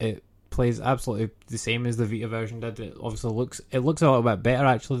perfect. It plays absolutely the same as the Vita version did. It obviously looks a little bit better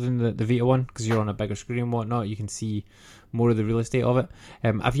actually than the Vita one because you're on a bigger screen and whatnot. You can see more of the real estate of it.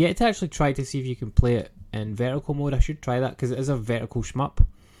 I've yet to actually try to see if you can play it in vertical mode. I should try that because it is a vertical shmup.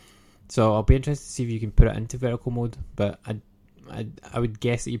 So I'll be interested to see if you can put it into vertical mode, but I would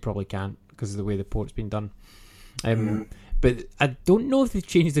guess that you probably can't because of the way the port's been done. But I don't know if they've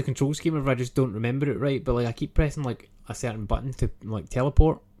changed the control scheme or if I just don't remember it right. But like I keep pressing like a certain button to like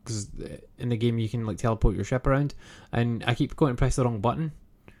teleport because in the game you can like teleport your ship around, and I keep going to press the wrong button.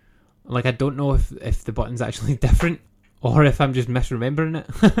 Like I don't know if the button's actually different or if I'm just misremembering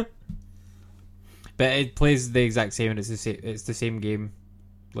it. But it plays the exact same, and it's the same game,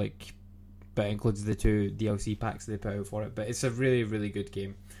 like, but it includes the 2 DLC packs they put out for it. But it's a really, really good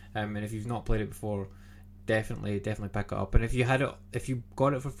game. And if you've not played it before, definitely pick it up. And if you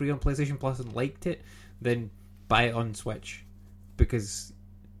got it for free on PlayStation Plus and liked it, then buy it on Switch because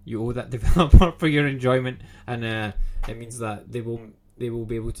you owe that developer for your enjoyment, and it means that they will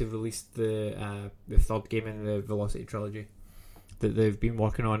be able to release the third game in the Velocity trilogy that they've been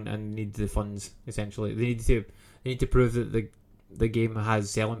working on and need the funds. Essentially, they need to prove that the game has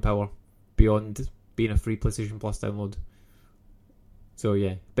selling power beyond being a free PlayStation Plus download. So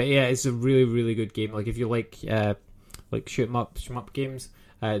yeah, but yeah, it's a really, really good game. Like if you like shoot 'em up games,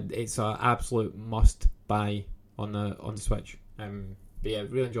 it's an absolute must buy on the Switch. But yeah,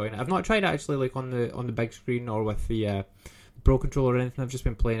 really enjoying it. I've not tried it actually like on the big screen or with the Pro controller or anything. I've just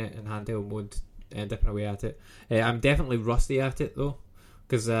been playing it in handheld mode, dipping away at it. I'm definitely rusty at it though,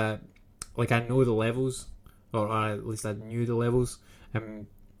 because like I know the levels, or at least I knew the levels.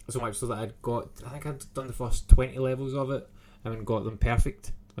 So much so that I think I'd done the first 20 levels of it and got them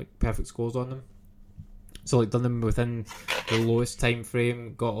perfect scores on them. So like done them within the lowest time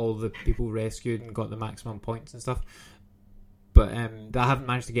frame, got all the people rescued and got the maximum points and stuff. But I haven't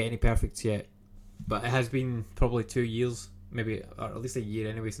managed to get any perfects yet. But it has been probably 2 years, maybe, or at least a year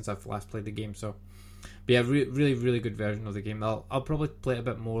anyway, since I've last played the game. So, but yeah, really, really good version of the game. I'll probably play it a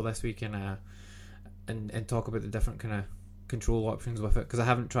bit more this week and talk about the different kind of control options with it, because I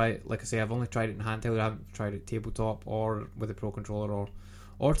haven't tried, like I say, I've only tried it in handheld. I haven't tried it tabletop or with a Pro controller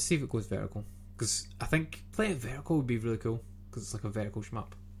or to see if it goes vertical, because I think playing it vertical would be really cool because it's like a vertical shmup.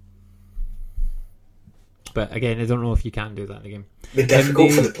 But again, I don't know if you can do that in the game. It'd be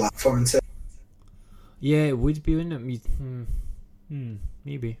difficult for the platform. Yeah, it would be, wouldn't it?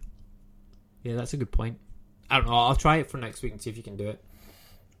 Maybe. Yeah, that's a good point. I don't know. I'll try it for next week and see if you can do it.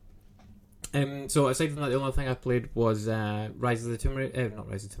 So aside from that, the only thing I played was Shadow of the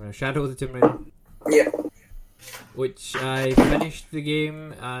Tomb Raider. Yeah. Which I finished the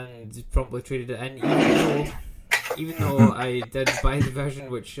game and promptly traded it in, even though even though I did buy the version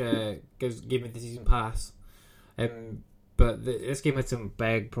which gave me the season pass, but this game had some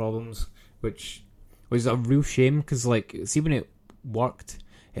big problems, which was a real shame, because like, see, when it worked,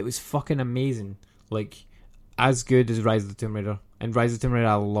 it was fucking amazing, like as good as Rise of the Tomb Raider, and Rise of the Tomb Raider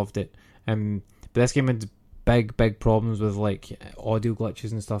I loved it, but this game had big problems with like audio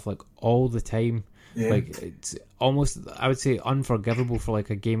glitches and stuff like all the time. Like it's almost, I would say, unforgivable for like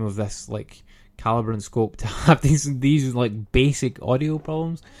a game of this like caliber and scope to have these like basic audio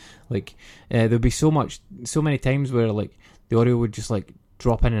problems. Like there'd be so many times where like the audio would just like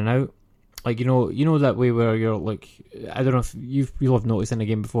drop in and out. Like you know that way where you're like, I don't know if you'll have noticed in a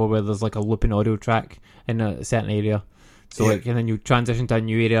game before where there's like a looping audio track in a certain area. So like, and then you transition to a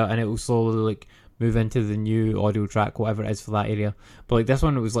new area and it will slowly like move into the new audio track, whatever it is for that area. But like this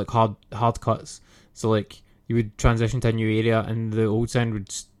one, it was like hard cuts. So like you would transition to a new area and the old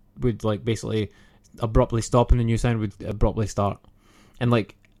sound would like basically abruptly stop and the new sound would abruptly start. And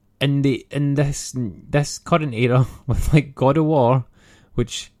like in this current era with like God of War,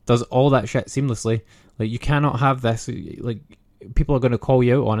 which does all that shit seamlessly, like you cannot have this. Like people are going to call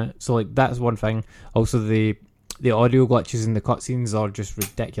you out on it. So like that's one thing. Also the audio glitches in the cutscenes are just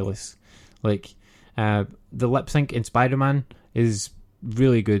ridiculous. Like the lip sync in Spider-Man is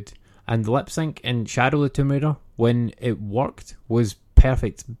really good. And the lip sync in Shadow of the Tomb Raider, when it worked, was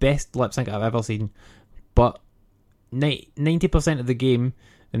perfect. Best lip sync I've ever seen. But 90% of the game,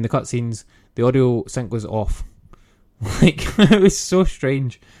 in the cutscenes, the audio sync was off. Like, it was so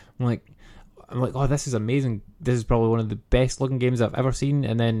strange. I'm like, oh, this is amazing. This is probably one of the best looking games I've ever seen.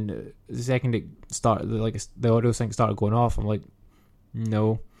 And then the second it started, like the audio sync started going off, I'm like,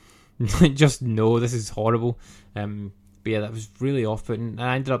 no. Just no, this is horrible. But yeah, that was really off-putting. And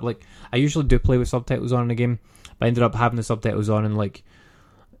I ended up like, I usually do play with subtitles on in the game, but I ended up having the subtitles on and like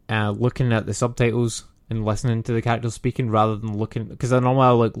looking at the subtitles and listening to the characters speaking rather than looking, because normally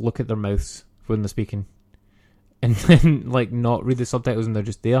I'll like look at their mouths when they're speaking and then like not read the subtitles and they're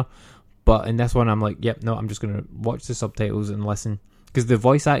just there. But in this one, I'm like, yep, no, I'm just gonna watch the subtitles and listen, because the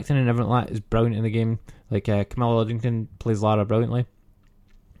voice acting and everything like that is brilliant in the game. Like Camilla Luddington plays Lara brilliantly.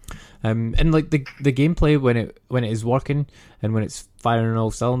 And like the gameplay when it is working and when it's firing on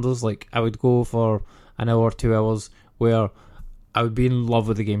all cylinders, like I would go for an hour or 2 hours where I would be in love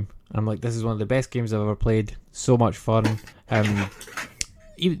with the game. I'm like, this is one of the best games I've ever played. So much fun.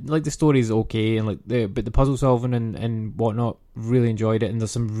 Even like the story is okay, and like but the puzzle solving and whatnot, really enjoyed it. And there's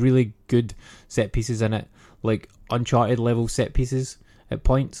some really good set pieces in it, like Uncharted level set pieces at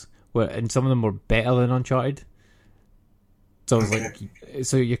points, and some of them were better than Uncharted. So I was like,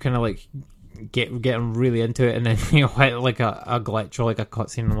 so you're kind of like getting really into it, and then you hit like a glitch or like a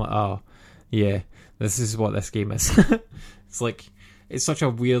cutscene, and I'm like, oh yeah, this is what this game is. It's like, it's such a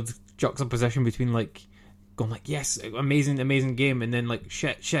weird juxtaposition between like going like, yes, amazing game, and then like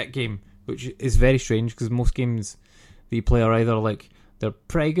shit game, which is very strange because most games that you play are either like they're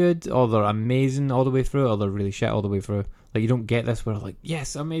pretty good or they're amazing all the way through, or they're really shit all the way through. Like you don't get this where like,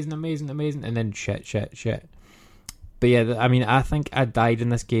 yes, amazing, and then shit. But yeah, I mean, I think I died in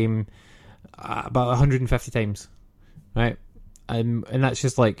this game about 150 times, right? And that's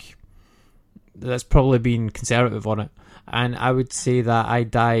just like, that's probably been conservative on it. And I would say that I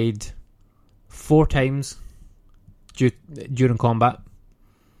died 4 times during combat,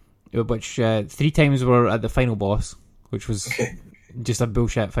 which 3 times were at the final boss, which was just a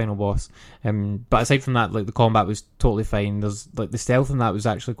bullshit final boss. But aside from that, like the combat was totally fine. There's like the stealth in that was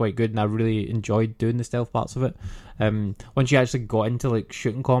actually quite good, and I really enjoyed doing the stealth parts of it. Once you actually got into like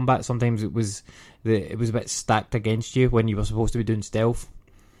shooting combat, sometimes it was a bit stacked against you when you were supposed to be doing stealth,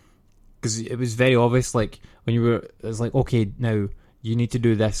 because it was very obvious. Like when you were, it's like, okay, now you need to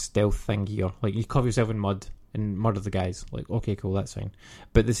do this stealth thing here. Like you cover yourself in mud and murder the guys. Like, okay, cool, that's fine.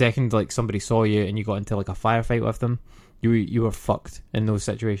 But the second like somebody saw you and you got into like a firefight with them, you were fucked in those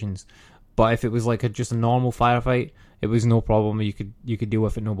situations. But if it was like just a normal firefight, it was no problem. You could deal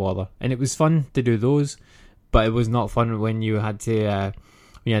with it, no bother. And it was fun to do those, but it was not fun when you had to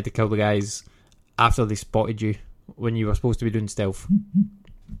kill the guys after they spotted you when you were supposed to be doing stealth.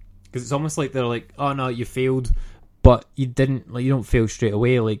 Because it's almost like they're like, oh no, you failed, but you didn't. Like you don't fail straight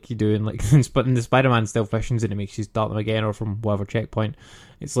away like you do in like in the Spider-Man stealth missions, and it makes you start them again or from whatever checkpoint.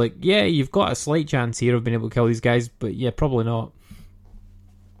 It's like, yeah, you've got a slight chance here of being able to kill these guys, but yeah, probably not.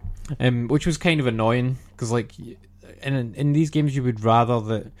 Which was kind of annoying, because like in these games you would rather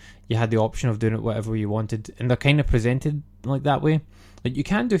that you had the option of doing it whatever you wanted, and they're kind of presented like that way. Like you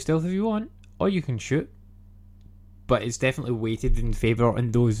can do stealth if you want, or you can shoot, but it's definitely weighted in favour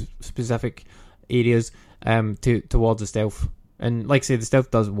in those specific areas towards the stealth. And like I say, the stealth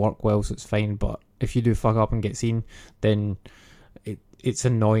does work well, so it's fine, but if you do fuck up and get seen, then it's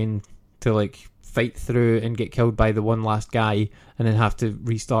annoying to like fight through and get killed by the one last guy and then have to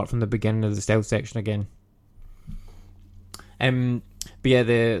restart from the beginning of the stealth section again. But yeah,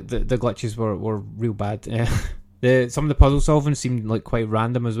 the glitches were real bad. Some of the puzzle solving seemed like quite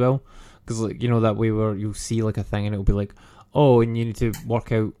random as well, because like, you know, that way where you'll see like a thing and it'll be like, oh, and you need to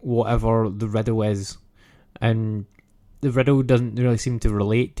work out whatever the riddle is, and the riddle doesn't really seem to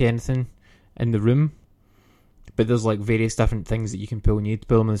relate to anything in the room, but there's like various different things that you can pull, and you need to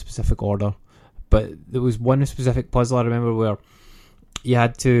pull them in a specific order. But there was one specific puzzle I remember where you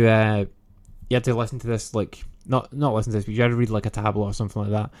had to listen to this, like not listen to this, but you had to read like a tablet or something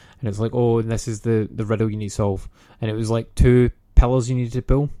like that, and it's like, oh, and this is the riddle you need to solve, and it was like 2 pillars you needed to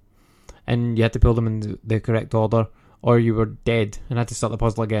pull, and you had to pull them in the correct order, or you were dead and had to start the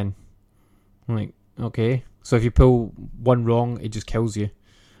puzzle again. I'm like, okay, so if you pull one wrong, it just kills you,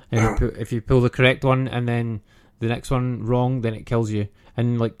 and if you pull the correct one and then the next one wrong, then it kills you.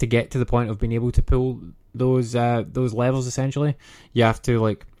 And like to get to the point of being able to pull those levels, essentially, you have to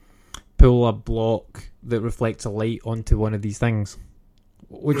like pull a block that reflects a light onto one of these things,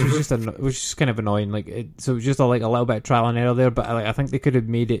 which was just kind of annoying. Like so it was just a little bit of trial and error there. But I think they could have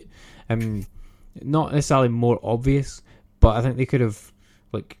made it not necessarily more obvious, but I think they could have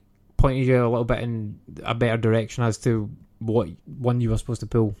like pointed you a little bit in a better direction as to what one you were supposed to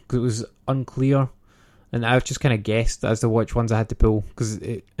pull, because it was unclear. And I've just kind of guessed as to which ones I had to pull, because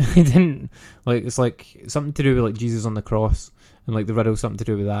it didn't, like, it's like something to do with like Jesus on the cross, and like the riddle something to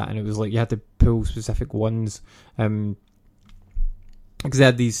do with that, and it was like you had to pull specific ones, because they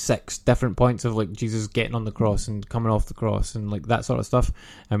had these 6 different points of like Jesus getting on the cross and coming off the cross and like that sort of stuff,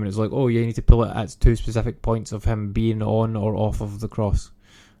 and it's like, oh, you need to pull it at 2 specific points of him being on or off of the cross.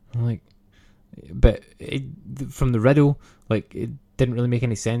 I'm like, but from the riddle, like it didn't really make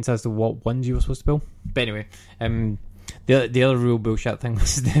any sense as to what ones you were supposed to pull. But anyway, the other real bullshit thing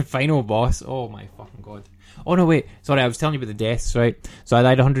was the final boss. Oh my fucking god. Oh no, wait, sorry, I was telling you about the deaths, right? So I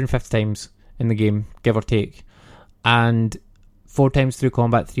died 150 times in the game, give or take, and 4 times through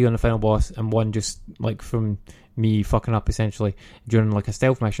combat, 3 on the final boss, and 1 just like from me fucking up essentially during like a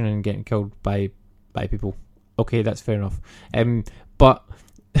stealth mission and getting killed by people. Okay, that's fair enough. But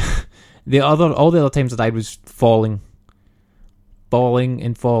all the other times I died was falling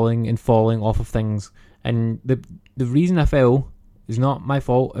and falling off of things, and the reason I fell is not my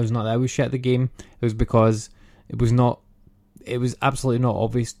fault. It was not that I was shit at the game. It was because it was absolutely not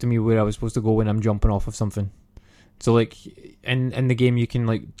obvious to me where I was supposed to go when I'm jumping off of something. So like in the game you can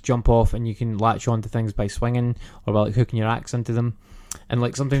like jump off and you can latch onto things by swinging or by like hooking your axe into them, and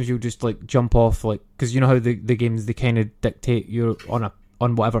like sometimes you'll just like jump off, like, because you know how the games, they kind of dictate you're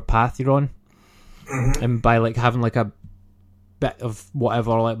on whatever path you're on, and by like having like a bit of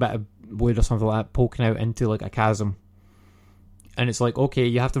whatever, like bit of wood or something like that poking out into like a chasm, and it's like, okay,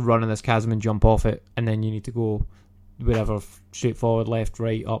 you have to run in this chasm and jump off it, and then you need to go wherever, straight forward, left,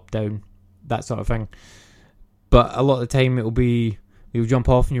 right, up, down, that sort of thing. But a lot of the time you'll jump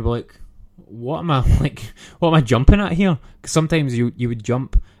off and you'll be like, what am I jumping at here? Because sometimes you would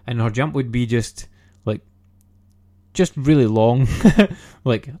jump and her jump would be just really long,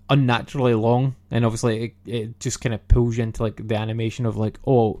 like unnaturally long, and obviously it just kind of pulls you into like the animation of like,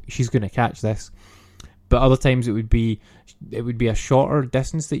 oh, she's gonna catch this. But other times it would be a shorter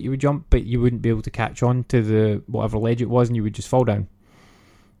distance that you would jump, but you wouldn't be able to catch on to the whatever ledge it was, and you would just fall down.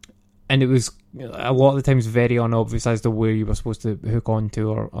 And it was a lot of the times very unobvious as to where you were supposed to hook onto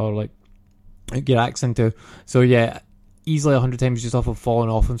or like get axe into. So yeah, easily 100 times just off of falling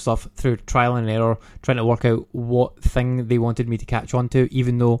off and stuff through trial and error, trying to work out what thing they wanted me to catch onto,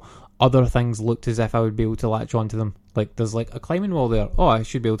 even though other things looked as if I would be able to latch onto them. Like there's like a climbing wall there. Oh, I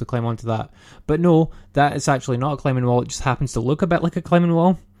should be able to climb onto that. But no, that is actually not a climbing wall. It just happens to look a bit like a climbing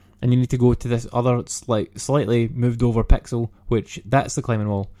wall. And you need to go to this other slightly moved over pixel, which that's the climbing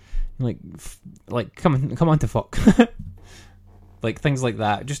wall. Like come on to fuck. Like things like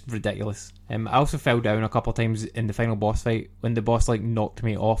that, just ridiculous. I also fell down a couple of times in the final boss fight when the boss like knocked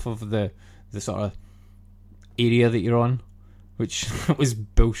me off of the sort of area that you're on, which was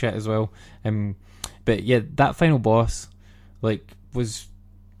bullshit as well. But yeah, that final boss like was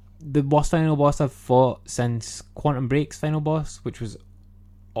the worst final boss I've fought since Quantum Break's final boss, which was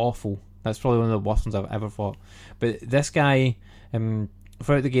awful. That's probably one of the worst ones I've ever fought. But this guy,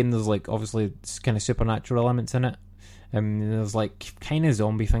 throughout the game, there's like obviously kind of supernatural elements in it. There's like kind of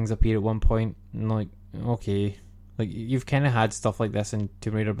zombie things appear at one point, and like, okay, like you've kind of had stuff like this in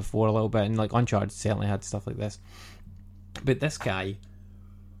Tomb Raider before a little bit, and like Uncharted certainly had stuff like this. But this guy,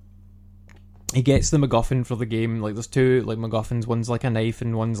 he gets the MacGuffin for the game. Like, there's two like MacGuffins. One's like a knife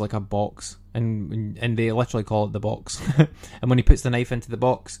and one's like a box, and they literally call it the box. And when he puts the knife into the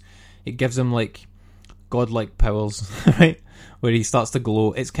box, it gives him like godlike powers, right? Where he starts to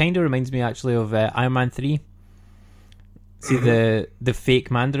glow. It kind of reminds me actually of Iron Man 3. See the fake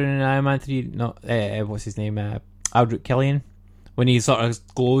Mandarin in Iron Man 3? Not what's his name? Aldrich Killian. When he sort of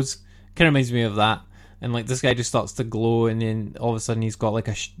glows, kind of reminds me of that. And like this guy just starts to glow, and then all of a sudden he's got like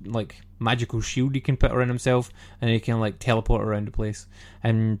a magical shield he can put around himself, and he can like teleport around the place.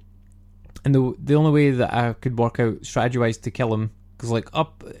 And the only way that I could work out strategy-wise to kill him, because like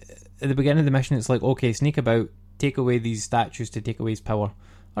up at the beginning of the mission, it's like, okay, sneak about, take away these statues to take away his power.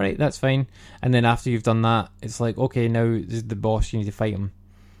 All right, that's fine. And then after you've done that, it's like, okay, now this is the boss, you need to fight him,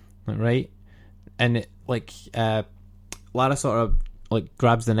 right? And it, like Lara sort of like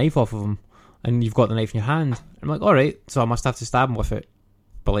grabs the knife off of him, and you've got the knife in your hand. I'm like, all right, so I must have to stab him with it.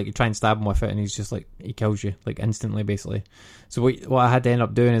 But like you try and stab him with it, and he's just like, he kills you like instantly, basically. So what I had to end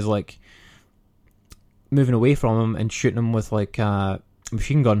up doing is like moving away from him and shooting him with like a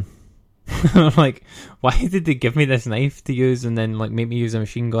machine gun. I'm like, why did they give me this knife to use and then like make me use a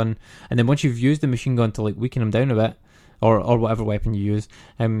machine gun? And then once you've used the machine gun to like weaken him down a bit, or whatever weapon you use,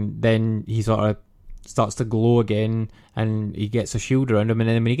 then he sort of starts to glow again, and he gets a shield around him. And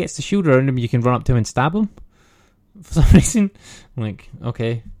then when he gets the shield around him, you can run up to him and stab him for some reason. I'm like,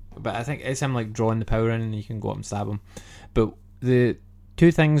 okay, but I think it's him like drawing the power in, and you can go up and stab him. But the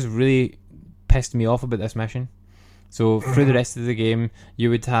two things really pissed me off about this mission. So through the rest of the game, you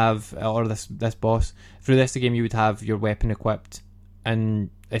would have, or this boss, through the rest of the game, you would have your weapon equipped, and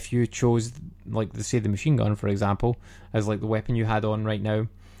if you chose, like, say the machine gun, for example, as like the weapon you had on right now,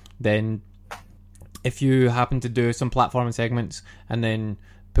 then if you happen to do some platforming segments and then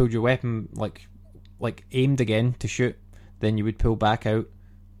pulled your weapon like aimed again to shoot, then you would pull back out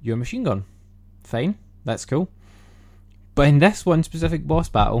your machine gun. Fine, that's cool. But in this one specific boss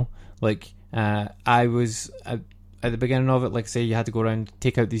battle, like I was at the beginning of it, like say you had to go around,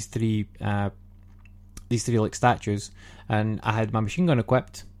 take out these three like statues, and I had my machine gun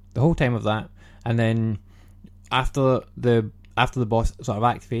equipped the whole time of that. And then after the boss sort of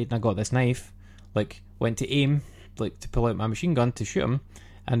activated and I got this knife, like went to aim, like to pull out my machine gun to shoot him,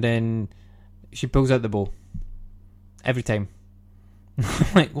 and then she pulls out the bow every time.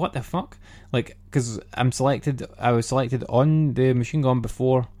 Like, what the fuck? Like, because I was selected on the machine gun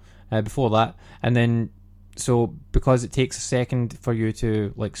before that, and then so because it takes a second for you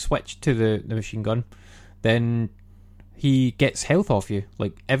to like switch to the machine gun, then he gets health off you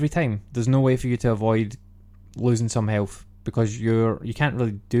like every time. There's no way for you to avoid losing some health, because you can't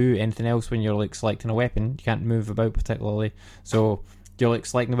really do anything else when you're like selecting a weapon. You can't move about particularly, so you're like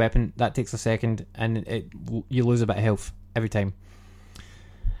selecting the weapon, that takes a second, and you lose a bit of health every time.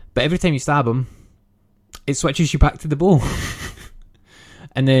 But every time you stab him, it switches you back to the bow.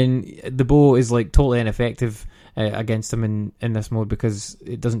 And then the bow is like totally ineffective against him in this mode, because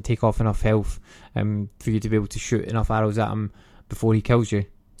it doesn't take off enough health for you to be able to shoot enough arrows at him before he kills you.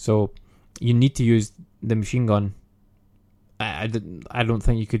 So you need to use the machine gun. I don't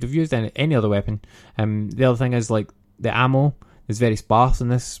think you could have used any other weapon. The other thing is like the ammo is very sparse in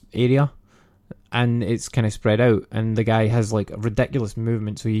this area, and it's kind of spread out, and the guy has like ridiculous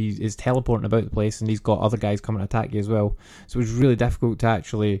movement, so he is teleporting about the place, and he's got other guys coming to attack you as well. So it's really difficult to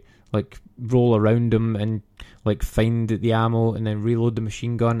actually like roll around him and like find the ammo, and then reload the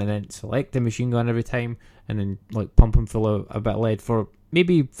machine gun, and then select the machine gun every time, and then like pump him full of a bit of lead for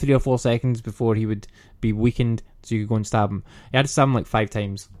maybe 3 or 4 seconds before he would be weakened, so you could go and stab him. You had to stab him like 5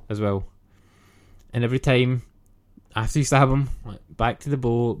 times as well, and every time after you stab him, like, back to the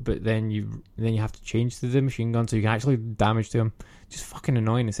bow, but then you have to change to the machine gun so you can actually do damage to him. Just fucking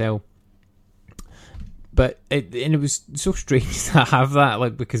annoying as hell. But it was so strange to have that,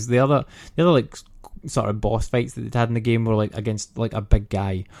 like, because the other like sort of boss fights that they had in the game were like against like a big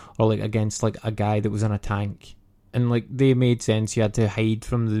guy, or like against like a guy that was in a tank, and like they made sense. You had to hide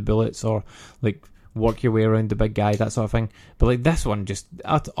from the bullets or like work your way around the big guy, that sort of thing. But like this one, just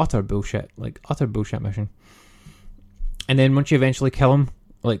utter bullshit, like utter bullshit mission. And then once you eventually kill him,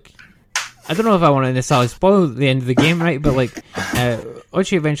 like, I don't know if I want to necessarily spoil the end of the game, right? But like,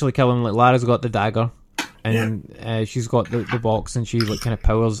 once you eventually kill him, like Lara's got the dagger, and she's got the box, and she like kind of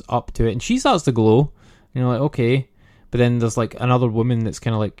powers up to it, and she starts to glow. And you're like, okay, but then there's like another woman that's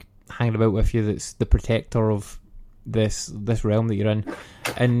kind of like hanging about with you, that's the protector of this realm that you're in,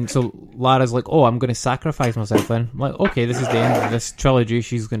 and so Lara's like, oh, I'm going to sacrifice myself then. I'm like, okay, this is the end of this trilogy.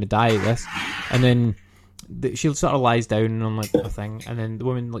 She's going to die at this, and then she sort of lies down on like a thing, and then the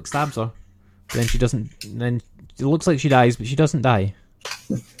woman like stabs her, but then she doesn't. Then it looks like she dies, but she doesn't die.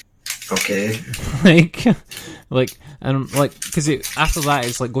 Okay. Because after that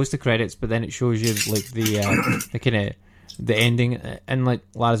it's like goes to credits, but then it shows you like the kind of the ending, and like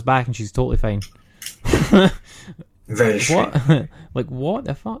Lara's back and she's totally fine. Very what? Like what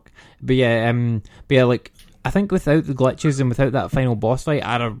the fuck? But yeah, like I think without the glitches and without that final boss fight,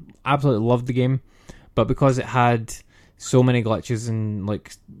 I'd have absolutely loved the game. But because it had so many glitches and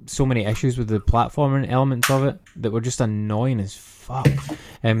like so many issues with the platforming elements of it that were just annoying as fuck.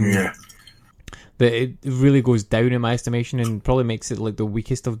 Yeah. That it really goes down in my estimation and probably makes it like the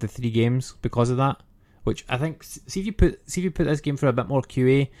weakest of the 3 games because of that. Which I think, see if you put this game for a bit more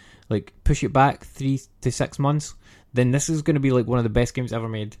QA, like push it back 3 to 6 months, then this is going to be like one of the best games ever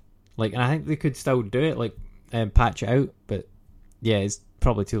made. Like, and I think they could still do it, like patch it out, but yeah, it's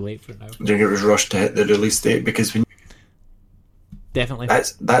probably too late for it now. Do you think it was rushed to hit the release date? Because when definitely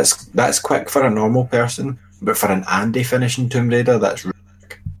that's quick for a normal person, but for an Andy finishing Tomb Raider, that's really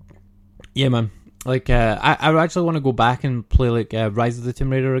quick. Yeah, man. Like, I actually want to go back and play like Rise of the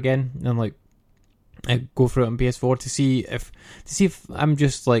Tomb Raider again, and like go through it on PS4 to see if I'm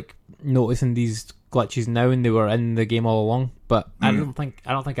just like noticing these glitches now and they were in the game all along. But I don't think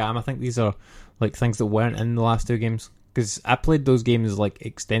I am. I think these are like things that weren't in the last 2 games, because I played those games like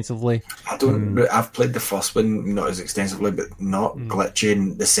extensively. I've played the first one not as extensively, but not glitchy,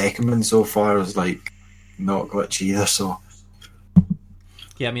 and the second one so far is like not glitchy either. So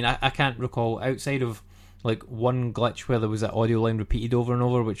yeah, I mean, I can't recall outside of like one glitch where there was that audio line repeated over and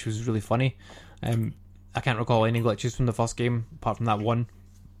over, which was really funny. I can't recall any glitches from the first game apart from that one.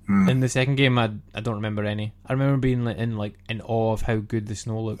 In the second game, I don't remember any. I remember being in awe of how good the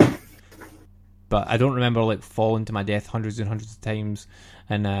snow looked, but I don't remember like falling to my death hundreds and hundreds of times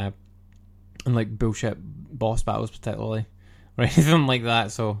and like bullshit boss battles particularly or anything like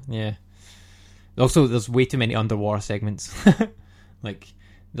that. So yeah. Also, there's way too many underwater segments. Like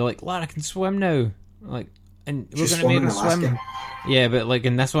they're like, Lara can swim now. Like, and we're going to make her swim. Yeah, but like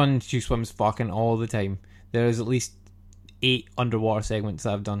in this one, she swims fucking all the time. There's at least 8 underwater segments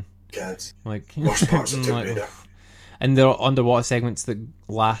that I've done. God. Like, worst parts of Tomb Raider. And there are underwater segments that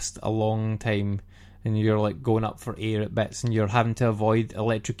last a long time, and you're like going up for air at bits, and you're having to avoid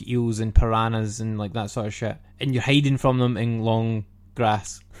electric eels and piranhas and like that sort of shit, and you're hiding from them in long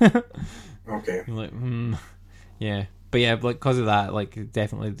grass. Okay. You're like, yeah. But yeah, like because of that, like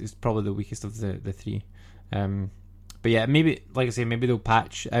definitely it's probably the weakest of the 3. But yeah, maybe like I say, maybe they'll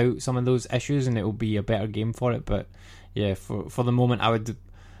patch out some of those issues and it'll be a better game for it. But yeah, for the moment, I would,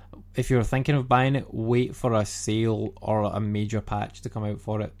 if you're thinking of buying it, wait for a sale or a major patch to come out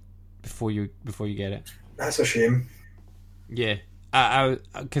for it before you get it. That's a shame. Yeah, I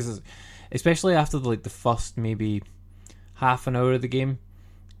because especially after like the first maybe half an hour of the game,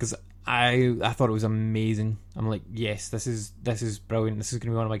 because I thought it was amazing. I'm like, yes, this is brilliant. This is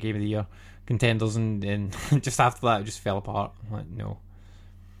going to be one of my Game of the Year contenders, and just after that, it just fell apart. I'm like, no.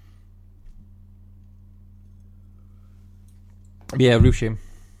 But yeah, real shame.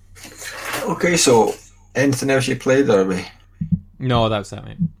 Okay, so anything else you played, or are we? No, that's that,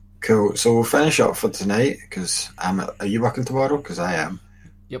 mate. Cool. So we'll finish up for tonight because are you working tomorrow? Because I am.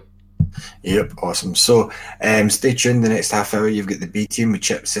 Yep, awesome. So stay tuned the next half hour. You've got the B team with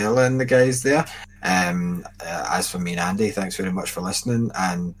Chip Sella and the guys there. As for me and Andy, thanks very much for listening,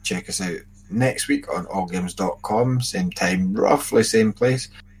 and check us out next week on allgames.com, same time, roughly same place,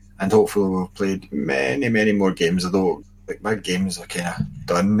 and hopefully we'll have played many more games, although like my games are kind of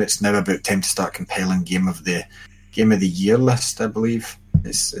done. It's now about time to start compiling game of the year list. I believe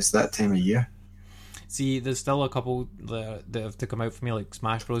it's that time of year. See, there's still a couple that have to come out for me, like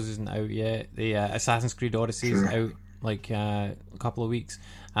Smash Bros isn't out yet. The Assassin's Creed Odyssey is out like a couple of weeks,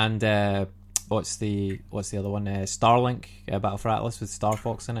 and what's the other one? Starlink, Battle for Atlas with Star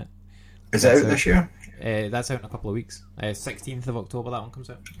Fox in it. Is that out this year? That's out in a couple of weeks. 16th of October, that one comes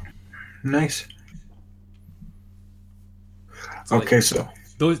out. Nice. So, okay, like, so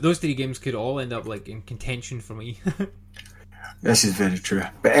those 3 games could all end up like in contention for me. This is very true.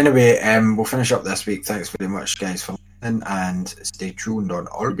 But anyway, we'll finish up this week. Thanks very much, guys, for listening, and stay tuned on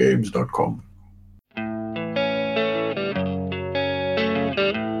allgames.com.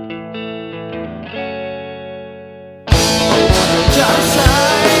 Just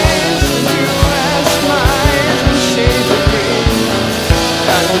eyes, and you ask mine, shades of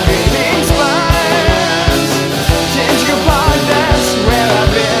green.